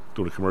 I'm not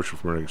doing a commercial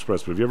for American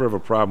Express, but if you ever have a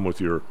problem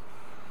with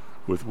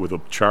with a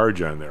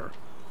charge on there.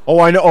 Oh,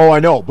 I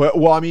know. But,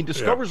 well, I mean,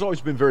 Discover's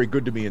always been very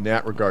good to me in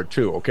that regard,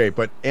 too. Okay,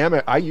 but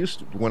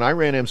when I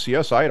ran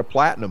MCS, I had a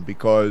Platinum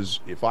because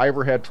if I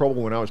ever had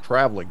trouble when I was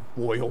traveling,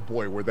 boy, oh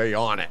boy, were they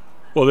on it.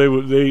 Well,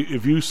 they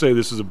if you say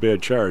this is a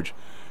bad charge,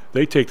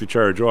 they take the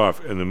charge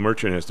off, and the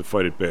merchant has to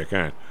fight it back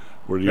on.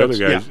 Where the other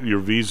guys, your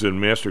Visa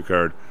and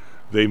MasterCard,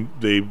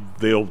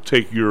 they'll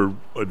take your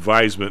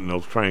advisement and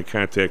they'll try and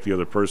contact the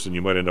other person.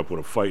 You might end up with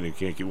a fight, and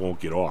it won't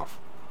get off.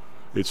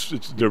 There's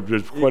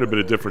quite a bit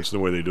of difference in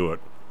the way they do it.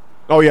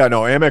 Oh yeah,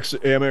 no, Amex.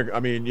 I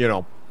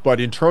mean, but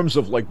in terms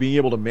of like being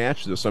able to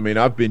match this, I mean,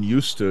 I've been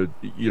used to,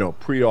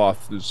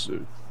 pre-auth this,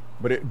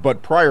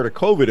 but prior to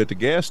COVID at the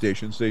gas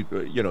stations, they'd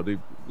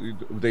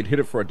hit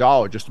it for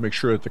 $1 just to make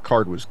sure that the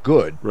card was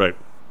good. Right.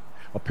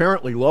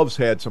 Apparently, Love's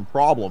had some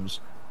problems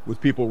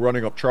with people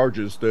running up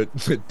charges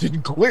that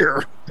didn't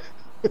clear.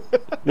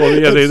 Well,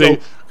 yeah,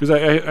 because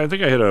I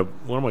think I had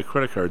one of my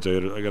credit cards. I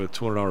got a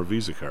 $200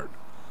 Visa card.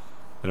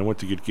 And I went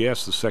to get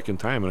gas the second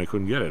time, and I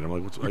couldn't get it. I'm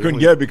like, you couldn't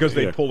get it because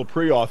they pulled a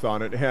pre-auth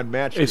on it and hadn't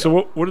matched it. Hey,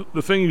 so what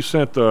the thing you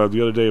sent the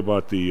other day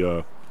about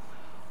the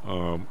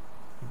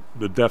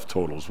death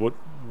totals?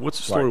 What's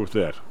the story with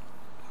that?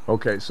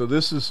 Okay, so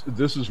this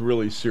is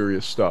really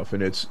serious stuff,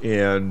 and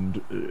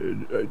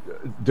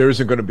there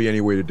isn't going to be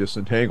any way to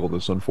disentangle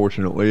this,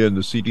 unfortunately, and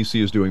the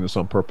CDC is doing this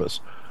on purpose.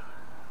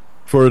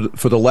 For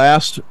the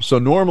last, so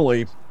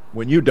normally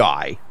when you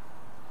die,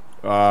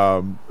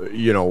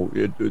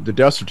 the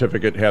death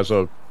certificate has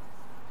a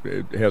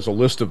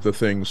list of the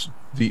things,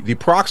 the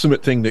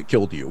proximate thing that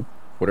killed you,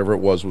 whatever it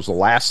was the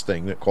last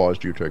thing that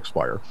caused you to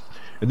expire,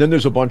 and then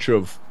there's a bunch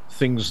of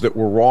things that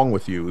were wrong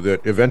with you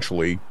that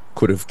eventually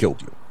could have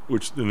killed you.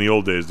 Which in the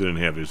old days didn't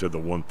have. They just had the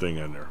one thing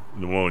on there,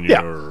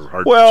 pneumonia or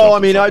heart. Well, I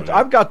mean, I've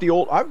got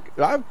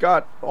I've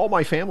got all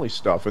my family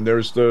stuff, and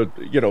there's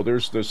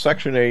the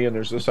Section A and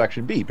there's the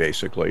Section B,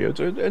 basically,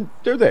 and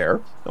they're there.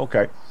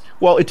 Okay.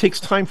 Well, it takes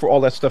time for all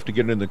that stuff to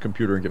get in the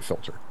computer and get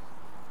filtered.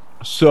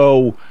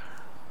 So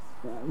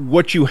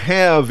what you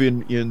have in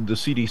the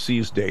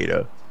CDC's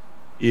data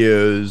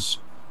is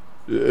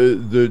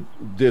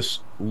this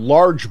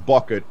large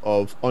bucket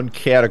of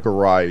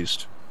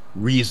uncategorized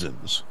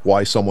reasons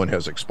why someone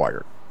has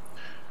expired.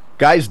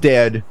 Guy's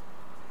dead,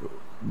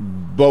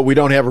 but we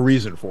don't have a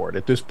reason for it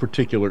at this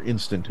particular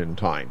instant in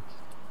time.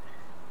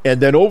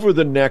 And then over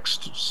the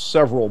next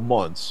several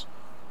months,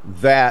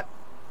 that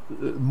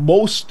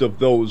most of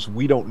those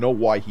we don't know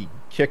why he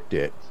kicked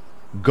it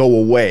go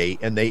away,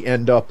 and they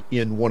end up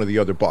in one of the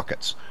other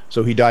buckets.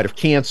 So he died of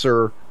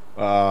cancer,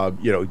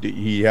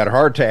 he had a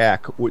heart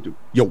attack,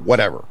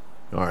 whatever.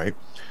 All right.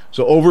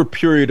 So over a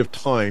period of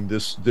time,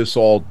 this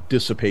all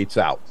dissipates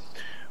out.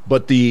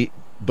 But the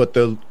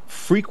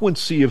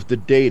frequency of the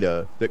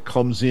data that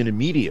comes in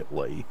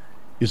immediately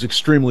is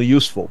extremely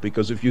useful,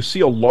 because if you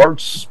see a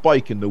large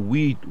spike in the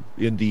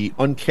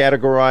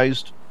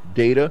uncategorized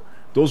data,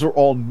 those are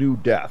all new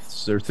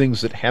deaths. They're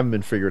things that haven't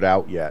been figured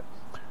out yet.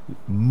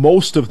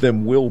 Most of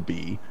them will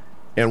be,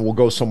 and will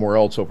go somewhere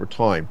else over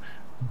time.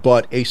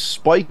 But a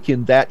spike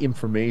in that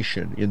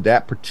information, in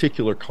that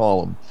particular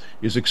column,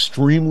 is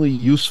extremely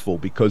useful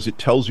because it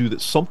tells you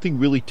that something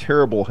really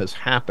terrible has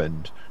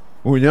happened.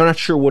 We're not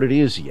sure what it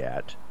is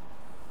yet,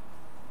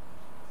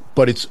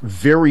 but it's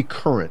very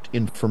current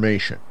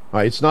information.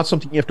 It's not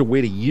something you have to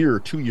wait a year or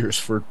 2 years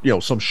for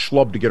some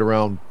schlub to get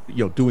around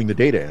doing the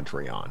data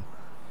entry on,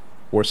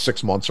 or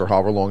 6 months or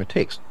however long it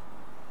takes.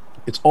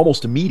 It's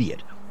almost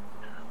immediate.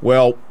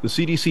 Well, the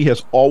CDC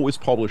has always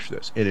published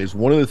this. It is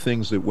one of the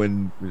things that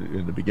when,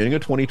 in the beginning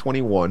of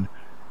 2021,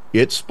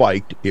 it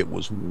spiked. It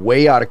was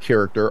way out of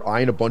character.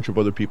 I and a bunch of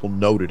other people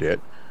noted it.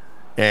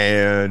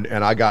 and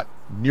I got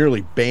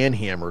nearly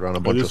banhammered on a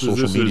bunch of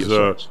social media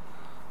sites.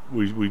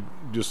 We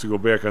just to go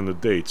back on the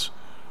dates.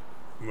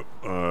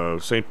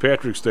 St.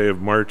 Patrick's Day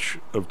of March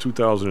of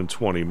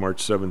 2020,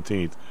 March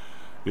 17th,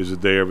 is the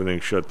day everything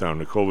shut down.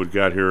 The COVID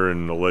got here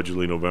in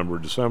allegedly November,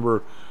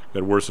 December,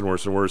 got worse and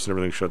worse and worse, and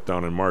everything shut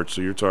down in March.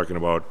 So you're talking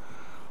about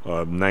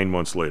 9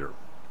 months later.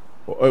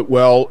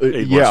 No,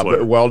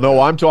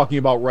 I'm talking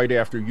about right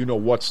after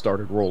what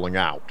started rolling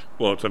out.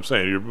 Well, that's what I'm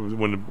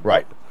saying.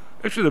 Right.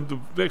 Actually, the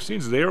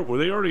vaccines, were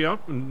they already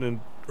out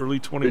in early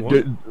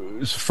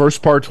 21?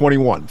 First part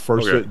 21.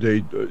 First,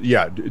 okay.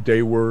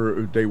 They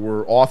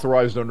were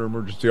authorized under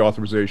emergency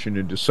authorization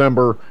in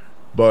December,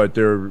 but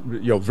they're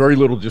very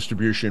little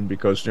distribution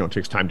because it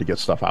takes time to get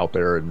stuff out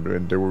there,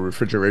 and there were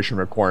refrigeration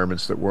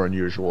requirements that were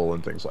unusual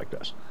and things like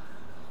this.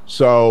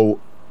 So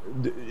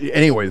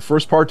anyway, the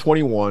first part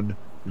 21,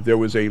 there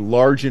was a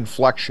large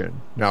inflection.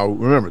 Now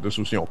remember, this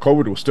was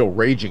COVID was still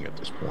raging at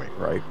this point,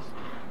 right?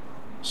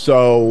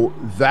 So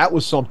that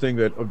was something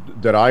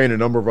that I and a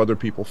number of other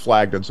people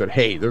flagged and said,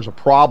 hey, there's a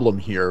problem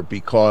here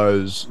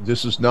because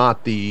this is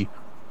not the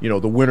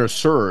winter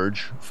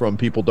surge from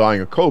people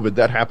dying of COVID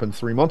that happened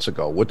 3 months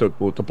ago. What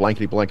the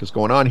blankety blank is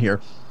going on here?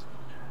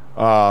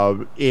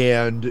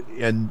 And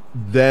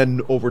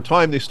then over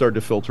time they started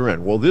to filter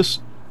in. Well, this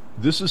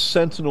is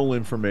sentinel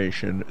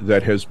information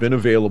that has been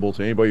available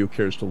to anybody who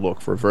cares to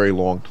look for a very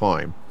long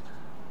time.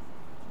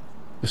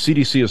 The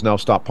CDC has now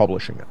stopped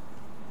publishing it.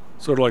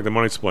 Sort of like the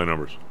money supply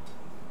numbers.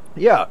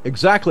 Yeah,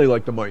 exactly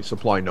like the money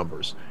supply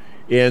numbers.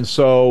 And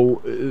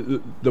so,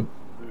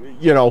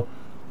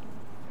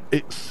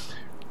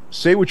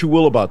 say what you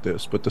will about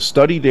this, but the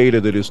study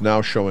data that is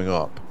now showing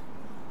up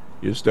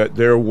is that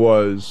there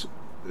was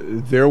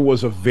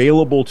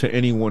available to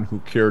anyone who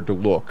cared to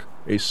look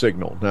a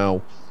signal.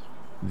 Now,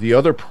 the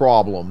other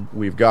problem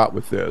we've got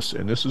with this,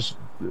 and this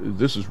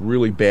is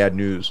really bad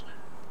news.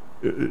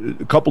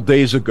 A couple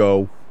days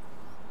ago,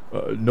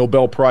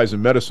 Nobel Prize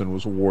in Medicine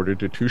was awarded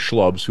to two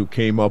schlubs who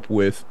came up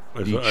with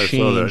I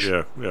saw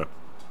that, yeah.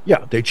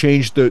 Yeah, they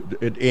changed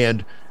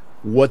and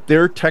what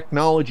their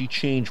technology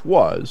change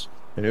was,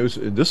 and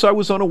this I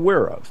was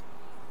unaware of.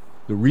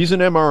 The reason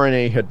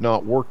mRNA had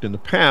not worked in the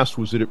past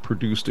was that it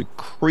produced a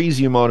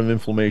crazy amount of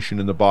inflammation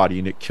in the body,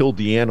 and it killed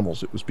the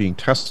animals it was being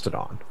tested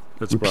on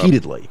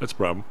repeatedly. That's a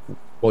problem.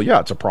 Well,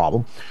 yeah, it's a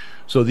problem.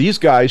 So these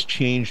guys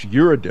changed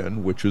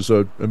uridine, which is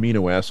an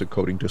amino acid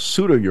coating, to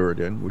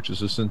pseudouridine, which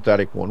is a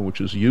synthetic one,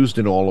 which is used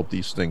in all of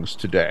these things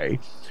today,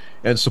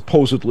 and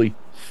supposedly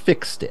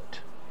fixed it.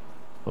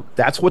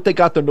 That's what they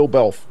got the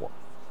Nobel for.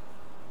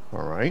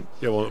 All right?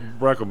 Yeah, well,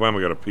 Barack Obama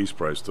got a Peace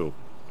Prize, too.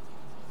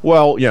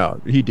 Well, yeah,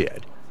 he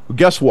did. But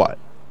guess what?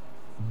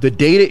 The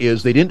data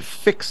is they didn't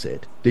fix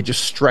it. They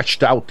just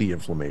stretched out the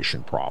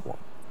inflammation problem.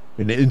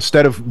 And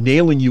instead of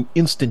nailing you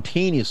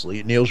instantaneously,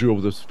 it nails you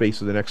over the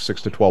space of the next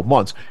 6 to 12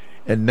 months.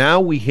 And now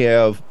we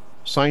have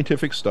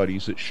scientific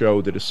studies that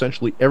show that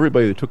essentially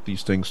everybody that took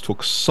these things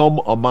took some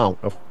amount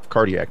of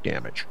cardiac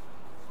damage.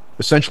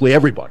 Essentially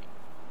everybody.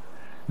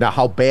 Now,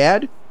 how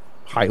bad?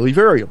 Highly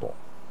variable.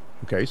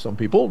 Okay, some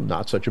people,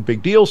 not such a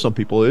big deal. Some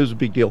people, it is a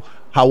big deal.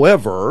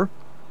 However,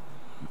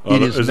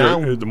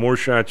 the more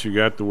shots you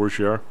got, the worse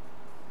you are?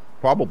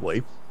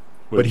 Probably.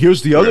 But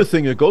here's the other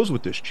thing that goes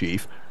with this,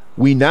 Chief.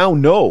 We now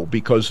know,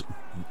 because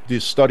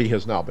this study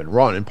has now been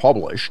run and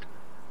published,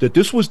 that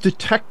this was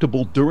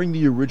detectable during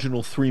the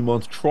original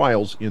 3-month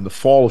trials in the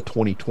fall of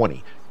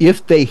 2020,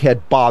 if they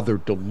had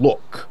bothered to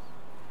look.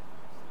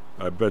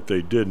 I bet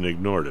they did and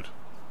ignored it.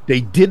 They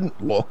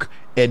didn't look,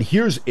 and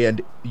you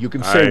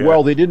can say,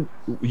 they didn't.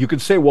 You can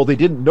say, well, they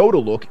didn't know to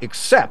look.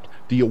 Except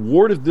the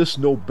award of this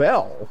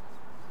Nobel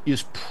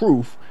is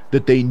proof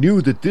that they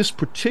knew that this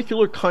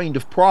particular kind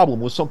of problem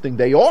was something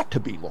they ought to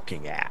be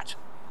looking at.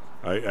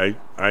 I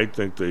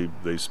think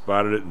they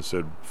spotted it and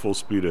said full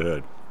speed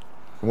ahead.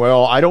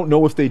 Well, I don't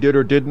know if they did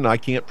or didn't. I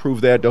can't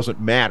prove that. It doesn't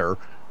matter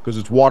because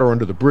it's water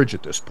under the bridge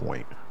at this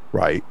point,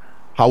 right?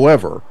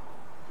 However,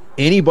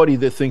 anybody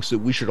that thinks that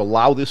we should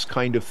allow this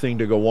kind of thing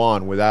to go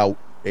on without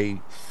a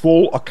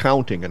full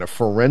accounting and a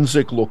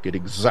forensic look at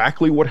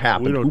exactly what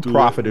happened, who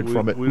profited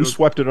from it, who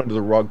swept it under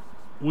the rug.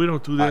 We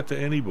don't do that to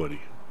anybody.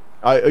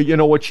 You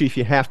know what, Chief?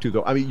 You have to,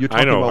 though. I mean, you're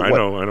talking about what?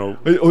 I know.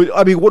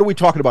 I mean, what are we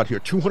talking about here?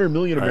 200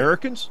 million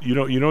Americans? You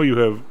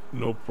have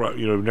no problem.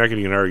 You're not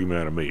getting an argument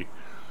out of me,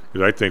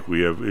 because I think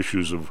we have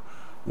issues of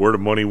where the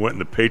money went in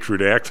the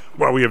Patriot Act.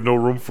 While we have no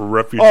room for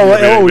refugees.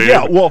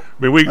 Yeah. Well,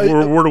 I mean,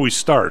 where do we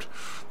start?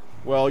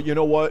 Well, you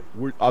know what?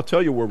 I'll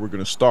tell you where we're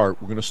going to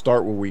start. We're going to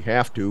start where we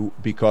have to,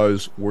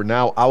 because we're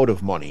now out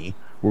of money.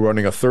 We're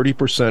running a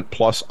 30%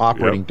 plus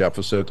operating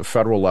deficit at the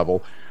federal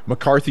level.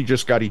 McCarthy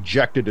just got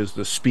ejected as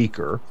the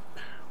speaker.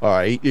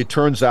 It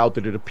turns out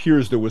that it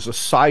appears there was a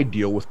side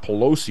deal with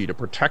Pelosi to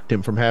protect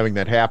him from having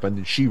that happen,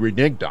 and she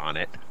reneged on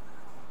it.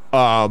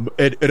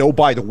 And oh,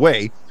 by the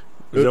way,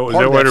 is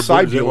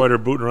that why they're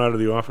booting her out of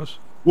the office?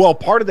 Well,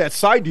 part of that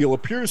side deal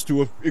appears to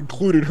have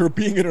included her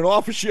being in an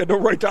office she had no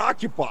right to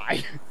occupy.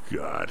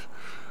 God,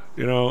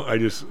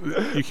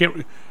 you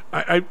can't.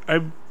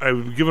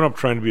 I've given up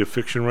trying to be a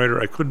fiction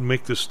writer. I couldn't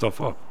make this stuff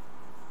up.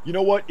 You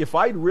know what? If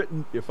I'd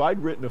written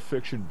a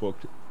fiction book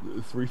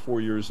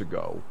 3-4 years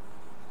ago,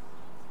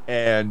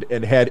 and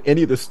had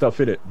any of this stuff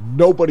in it,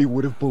 nobody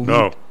would have believed.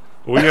 No,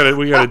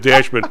 we got a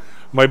dash, but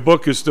my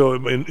book is still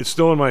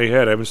in my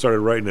head. I haven't started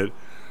writing it.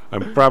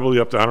 I'm probably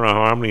up to I don't know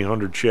how many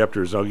 100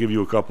 chapters. I'll give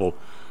you a couple.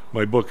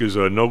 My book is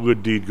No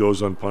Good Deed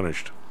Goes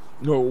Unpunished.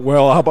 No,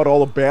 well, how about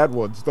all the bad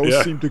ones?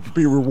 Those seem to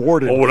be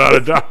rewarded. Oh, without a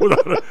doubt.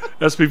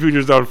 SP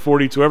futures down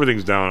 42.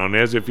 Everything's down. On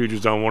NASDAQ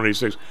futures down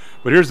 186.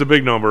 But here's the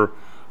big number.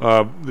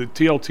 The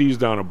TLT's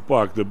down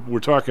 $1. We're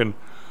talking,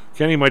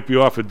 Kenny might be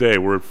off a day.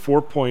 We're at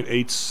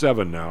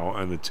 4.87 now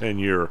on the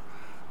 10-year.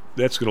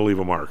 That's going to leave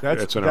a mark.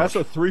 That's a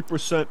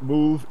 3%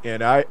 move,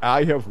 and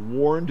I have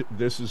warned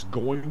this is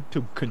going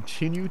to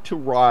continue to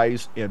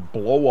rise and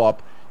blow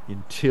up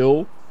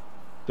until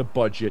the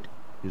budget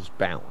is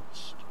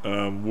balanced.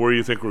 Where do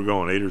you think we're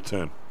going, 8 or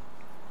 10?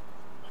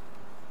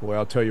 Well,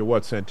 I'll tell you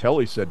what,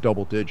 Santelli said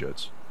double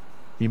digits.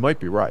 He might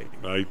be right.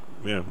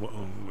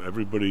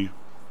 Everybody...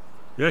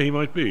 Yeah, he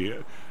might be.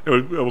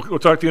 We'll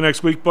talk to you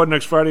next week, Bud,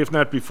 next Friday, if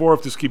not before.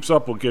 If this keeps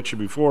up, we'll get you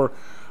before.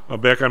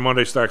 Back on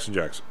Monday, Stocks and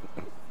Jocks.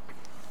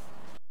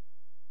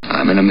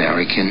 I'm an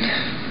American.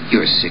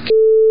 You're sick.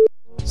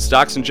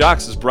 Stocks and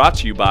Jocks is brought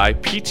to you by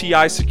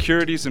PTI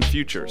Securities and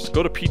Futures.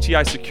 Go to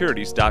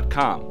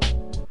PTIsecurities.com.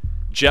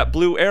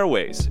 JetBlue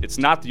Airways. It's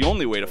not the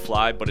only way to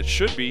fly, but it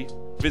should be.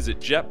 Visit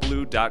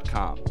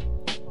JetBlue.com.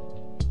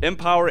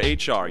 Empower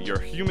HR, your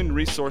human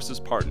resources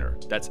partner.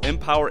 That's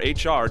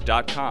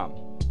EmpowerHR.com.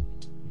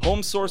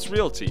 Home Source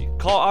Realty.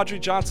 Call Audrey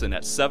Johnson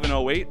at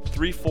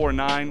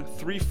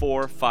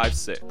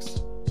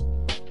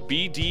 708-349-3456.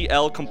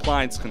 BDL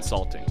Compliance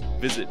Consulting.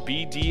 Visit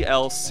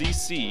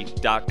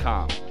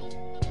BDLCC.com.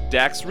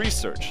 DAX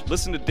Research.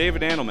 Listen to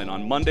David Andelman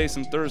on Mondays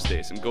and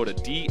Thursdays and go to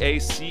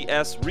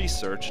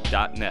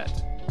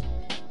DACSresearch.net.